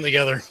think you add them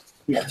together.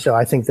 Yeah. So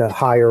I think the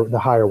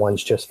higher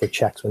one's just for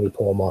checks when you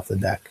pull them off the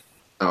deck.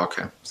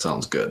 Okay,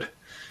 sounds good.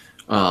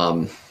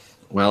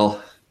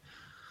 Well,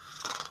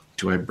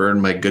 do I burn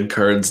my good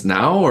cards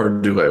now or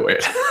do I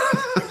wait?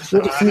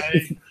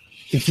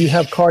 If you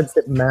have cards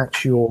that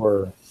match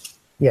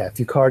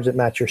cards that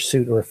match your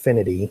suit or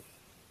affinity.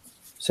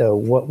 So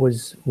what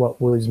was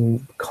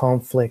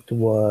conflict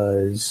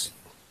was?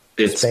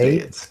 It's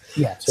spades.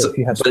 Yeah. So if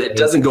you have, but it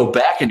doesn't go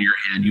back into your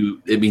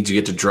hand. It means you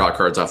get to draw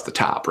cards off the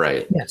top,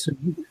 right? Yeah.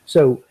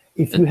 So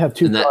if you have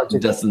 2 cards,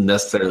 that doesn't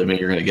necessarily mean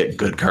you're going to get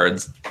good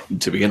cards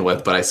to begin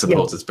with. But I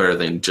suppose it's better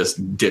than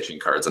just ditching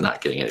cards and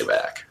not getting any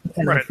back.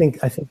 And right. I think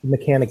the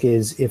mechanic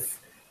is if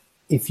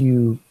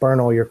you burn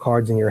all your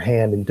cards in your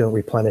hand and don't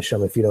replenish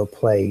them, if you don't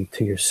play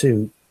to your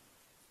suit,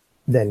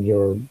 then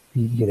you're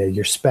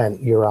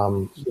spent. You're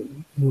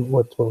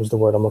what was the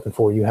word I'm looking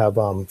for? You have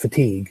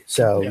fatigue.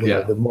 So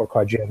the more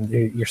cards you have,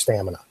 your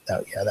stamina.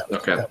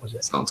 That was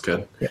it. Sounds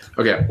good. Yeah.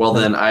 Okay. Well,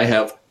 then I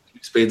have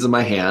 2 spades in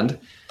my hand,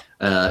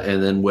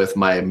 and then with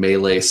my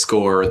melee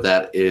score,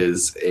 that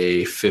is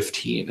a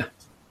 15.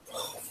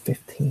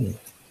 15.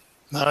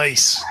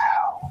 Nice.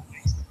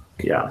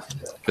 Yeah,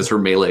 because her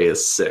melee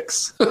is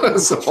 6.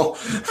 So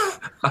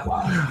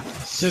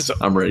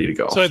I'm ready to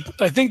go. So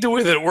I think the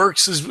way that it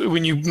works is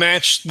when you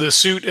match the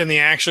suit and the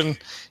action,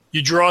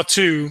 you draw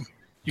 2,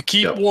 you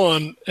keep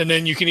 1, and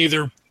then you can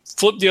either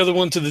flip the other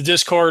one to the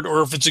discard,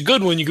 or if it's a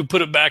good one, you could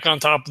put it back on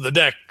top of the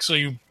deck, so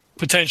you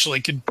potentially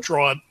could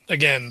draw it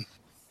again.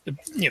 If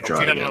you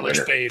had another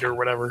spade or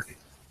whatever.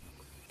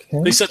 Okay.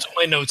 At least that's what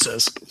my note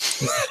says.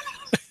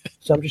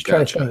 So I'm just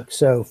trying to think.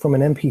 So from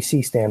an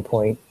NPC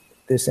standpoint,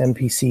 this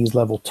NPC is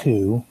level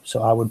 2,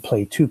 so I would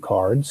play 2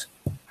 cards.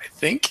 I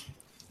think.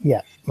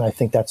 Yeah, I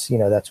think that's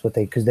what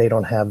because they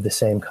don't have the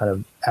same kind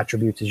of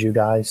attributes as you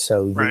guys,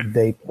 so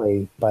they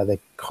play by the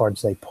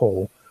cards they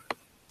pull.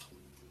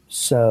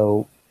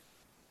 So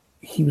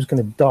he was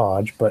going to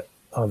dodge, but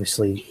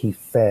obviously he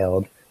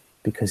failed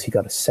because he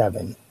got a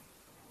 7.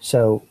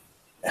 So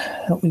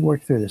help me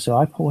work through this. So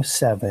I pull a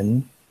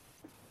 7.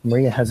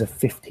 Maria has a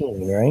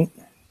 15, right?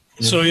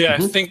 So I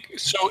think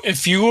so.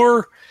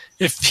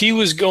 If he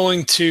was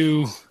going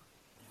to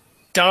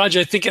dodge,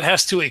 I think it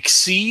has to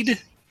exceed,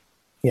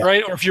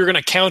 right? Or if you're going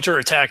to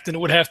counterattack, then it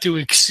would have to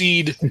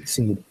exceed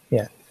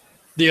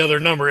the other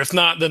number. If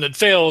not, then it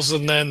fails,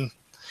 and then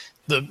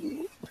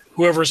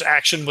whoever's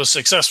action was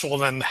successful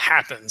then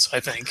happens, I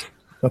think.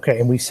 Okay,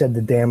 and we said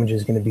the damage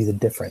is going to be the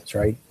difference,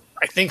 right?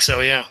 I think so,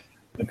 yeah.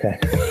 Okay.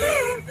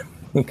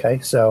 Okay,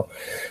 so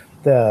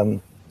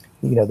the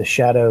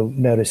shadow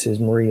notices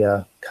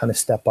Maria kind of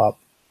step up.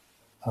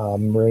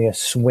 Maria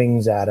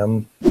swings at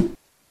him.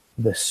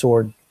 The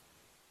sword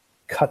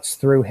cuts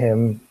through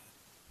him,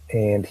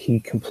 and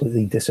he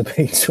completely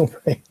dissipates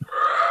away.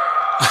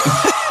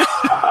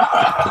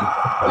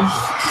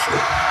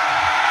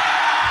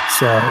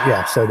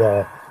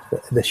 So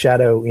the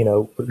shadow,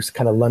 was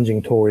kind of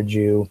lunging towards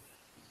you.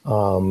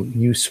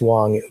 You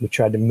swung, it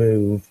tried to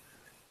move.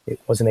 It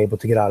wasn't able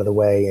to get out of the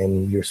way,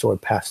 and your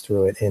sword passed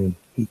through it, and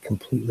he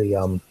completely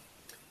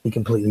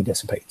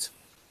dissipates.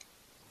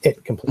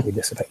 It completely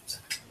dissipates.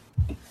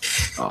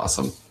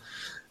 Awesome.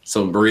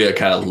 So Maria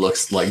kind of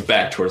looks like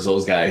back towards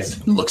those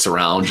guys, looks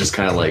around, just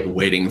kind of like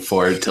waiting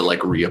for it to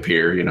like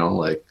reappear,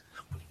 like,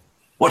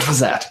 what was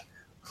that?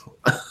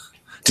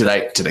 Did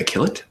I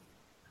kill it?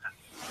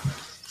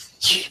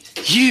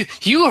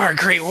 You are a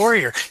great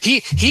warrior.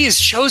 He is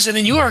chosen,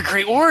 and you are a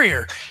great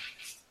warrior.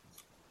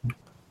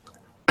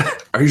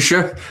 Are you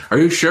sure? Are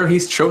you sure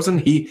he's chosen?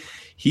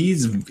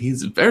 He's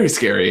very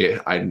scary.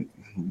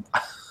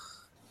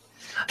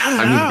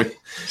 No.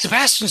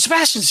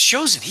 Sebastian's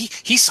chosen.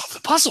 He solved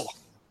the puzzle.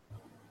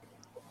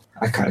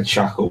 I kind of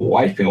chuckle,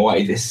 wiping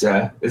away this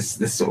sort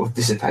of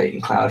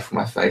dissipating cloud from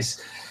my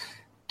face.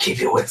 Keep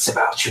your wits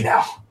about you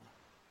now.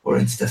 We're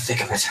into the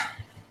thick of it.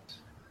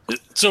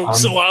 So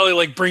Lally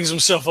like brings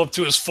himself up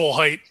to his full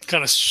height,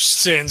 kind of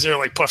stands there,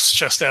 like puffs his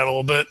chest out a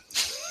little bit.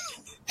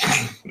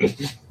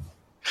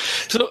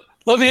 So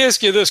let me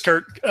ask you this,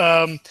 Kurt.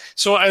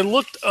 So I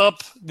looked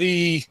up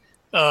the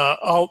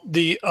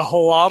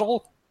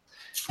Aholotl,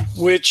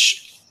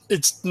 which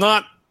it's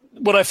not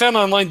what I found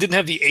online didn't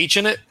have the H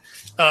in it,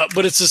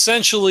 but it's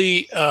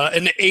essentially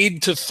an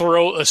aid to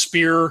throw a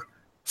spear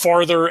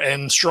farther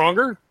and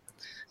stronger.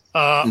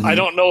 I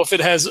don't know if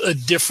it has a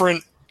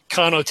different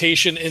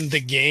connotation in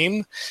the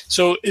game.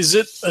 So is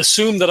it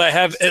assumed that I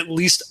have at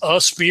least a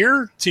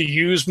spear to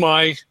use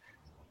my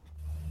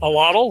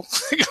Aholotl?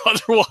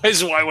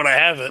 Otherwise, why would I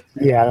have it?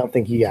 Yeah, I don't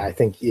think. Yeah, I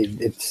think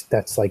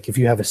that's like if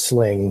you have a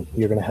sling,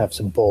 you're going to have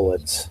some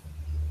bullets.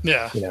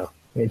 Yeah,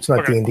 it's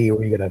not D&D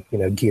where you're going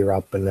to gear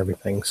up and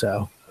everything.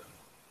 So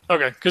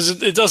okay,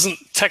 because it doesn't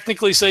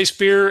technically say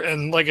spear,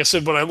 and like I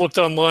said, when I looked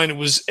online, it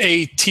was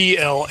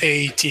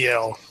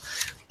ATL,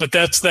 but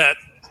that's that.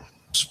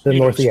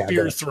 The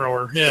spear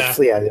thrower. Yeah,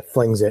 it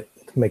flings it,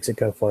 makes it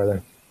go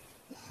farther.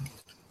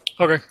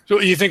 Okay,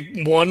 so you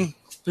think one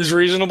is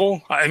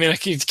reasonable? I mean, I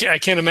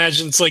can't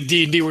imagine it's like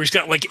D&D where he's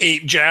got like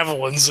 8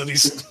 javelins that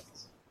he's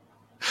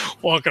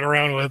walking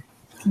around with.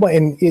 Well,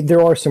 and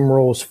there are some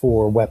rules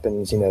for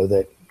weapons,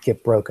 that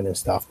get broken and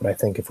stuff. But I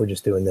think if we're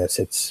just doing this,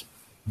 I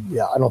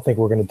don't think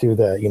we're going to do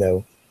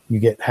the, you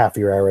get half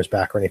your arrows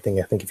back or anything.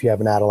 I think if you have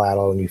an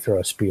Aholotl and you throw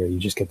a spear, you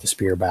just get the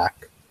spear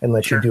back.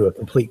 Unless you do a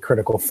complete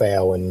critical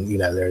fail and,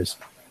 there's,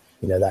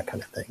 that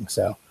kind of thing.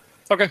 So.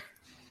 Okay.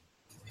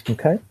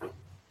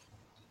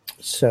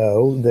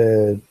 So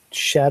the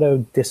shadow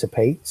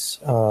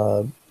dissipates.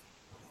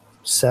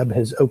 Seb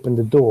has opened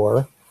the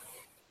door,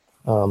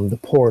 the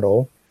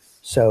portal.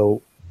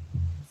 So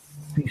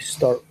you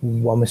start,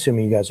 I'm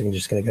assuming you guys are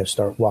just going to go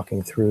start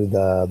walking through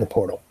the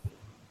portal.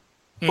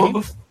 Mm-hmm.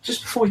 Well,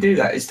 just before we do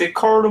that, is the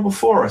corridor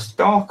before us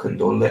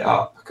darkened or lit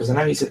up? Because I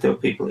know you said there were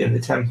people in the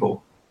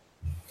temple.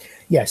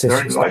 Yes,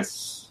 it's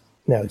lights.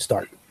 No, it's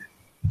dark.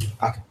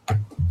 Okay.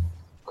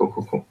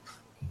 Cool.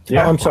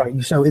 Yeah. I'm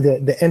sorry. So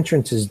the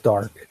entrance is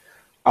dark.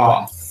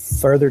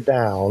 Further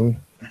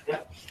down,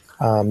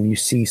 you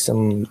see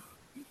some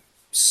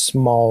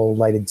small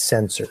lighted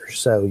sensors.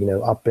 So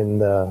up in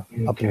the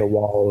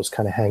walls,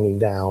 kind of hanging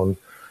down.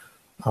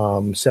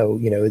 So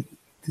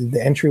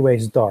the entryway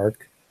is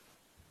dark,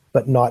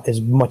 but not as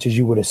much as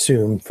you would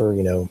assume for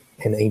an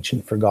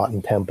ancient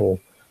forgotten temple.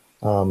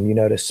 You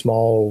notice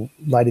small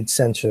lighted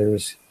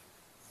sensors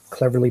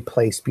cleverly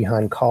placed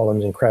behind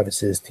columns and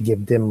crevices to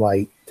give dim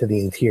light to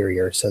the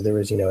interior. So there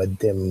is, a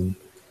dim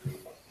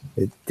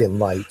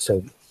light.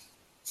 So,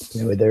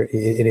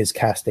 it is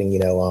casting,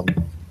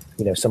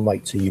 some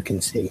light so you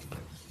can see.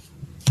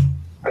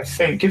 I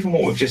think, given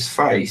what we've just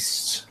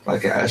faced,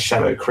 like a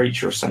shadow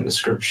creature of some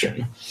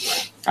description,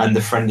 and the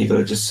friendly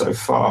villagers so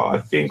far,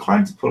 I'd be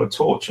inclined to pull a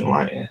torch and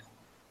light it.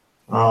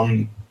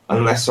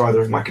 Unless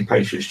either of my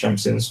compatriots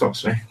jumps in and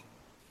stops me.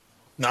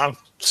 No,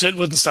 Sid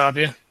wouldn't stop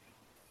you.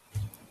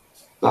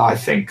 I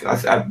think, I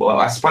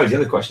suppose the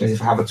other question is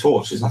if I have a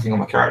torch, there's nothing on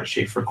my character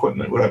sheet for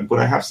equipment. Would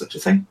I have such a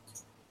thing?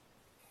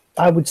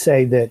 I would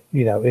say that,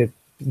 if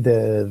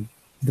the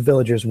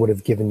villagers would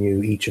have given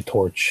you each a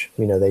torch,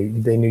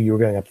 they knew you were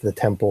going up to the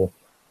temple.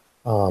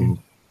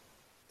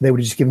 They would have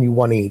just given you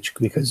one each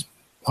because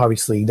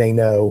obviously they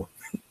know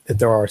that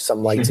there are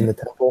some lights in the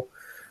temple.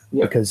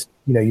 Yep. Because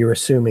you're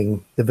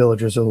assuming the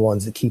villagers are the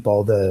ones that keep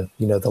all the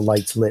the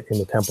lights lit in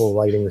the temple,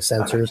 lighting the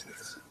sensors,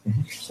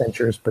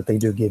 but they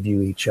do give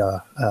you each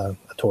a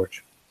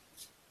torch.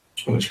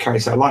 In which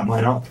case, I light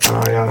mine up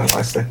and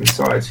I step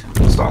inside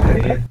and start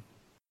heading in.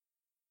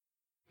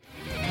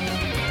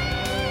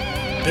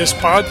 This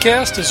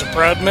podcast is a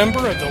proud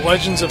member of the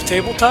Legends of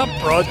Tabletop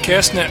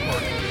Broadcast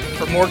Network.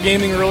 For more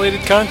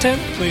gaming-related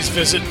content, please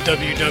visit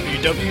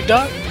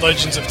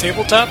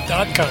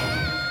www.legendsoftabletop.com.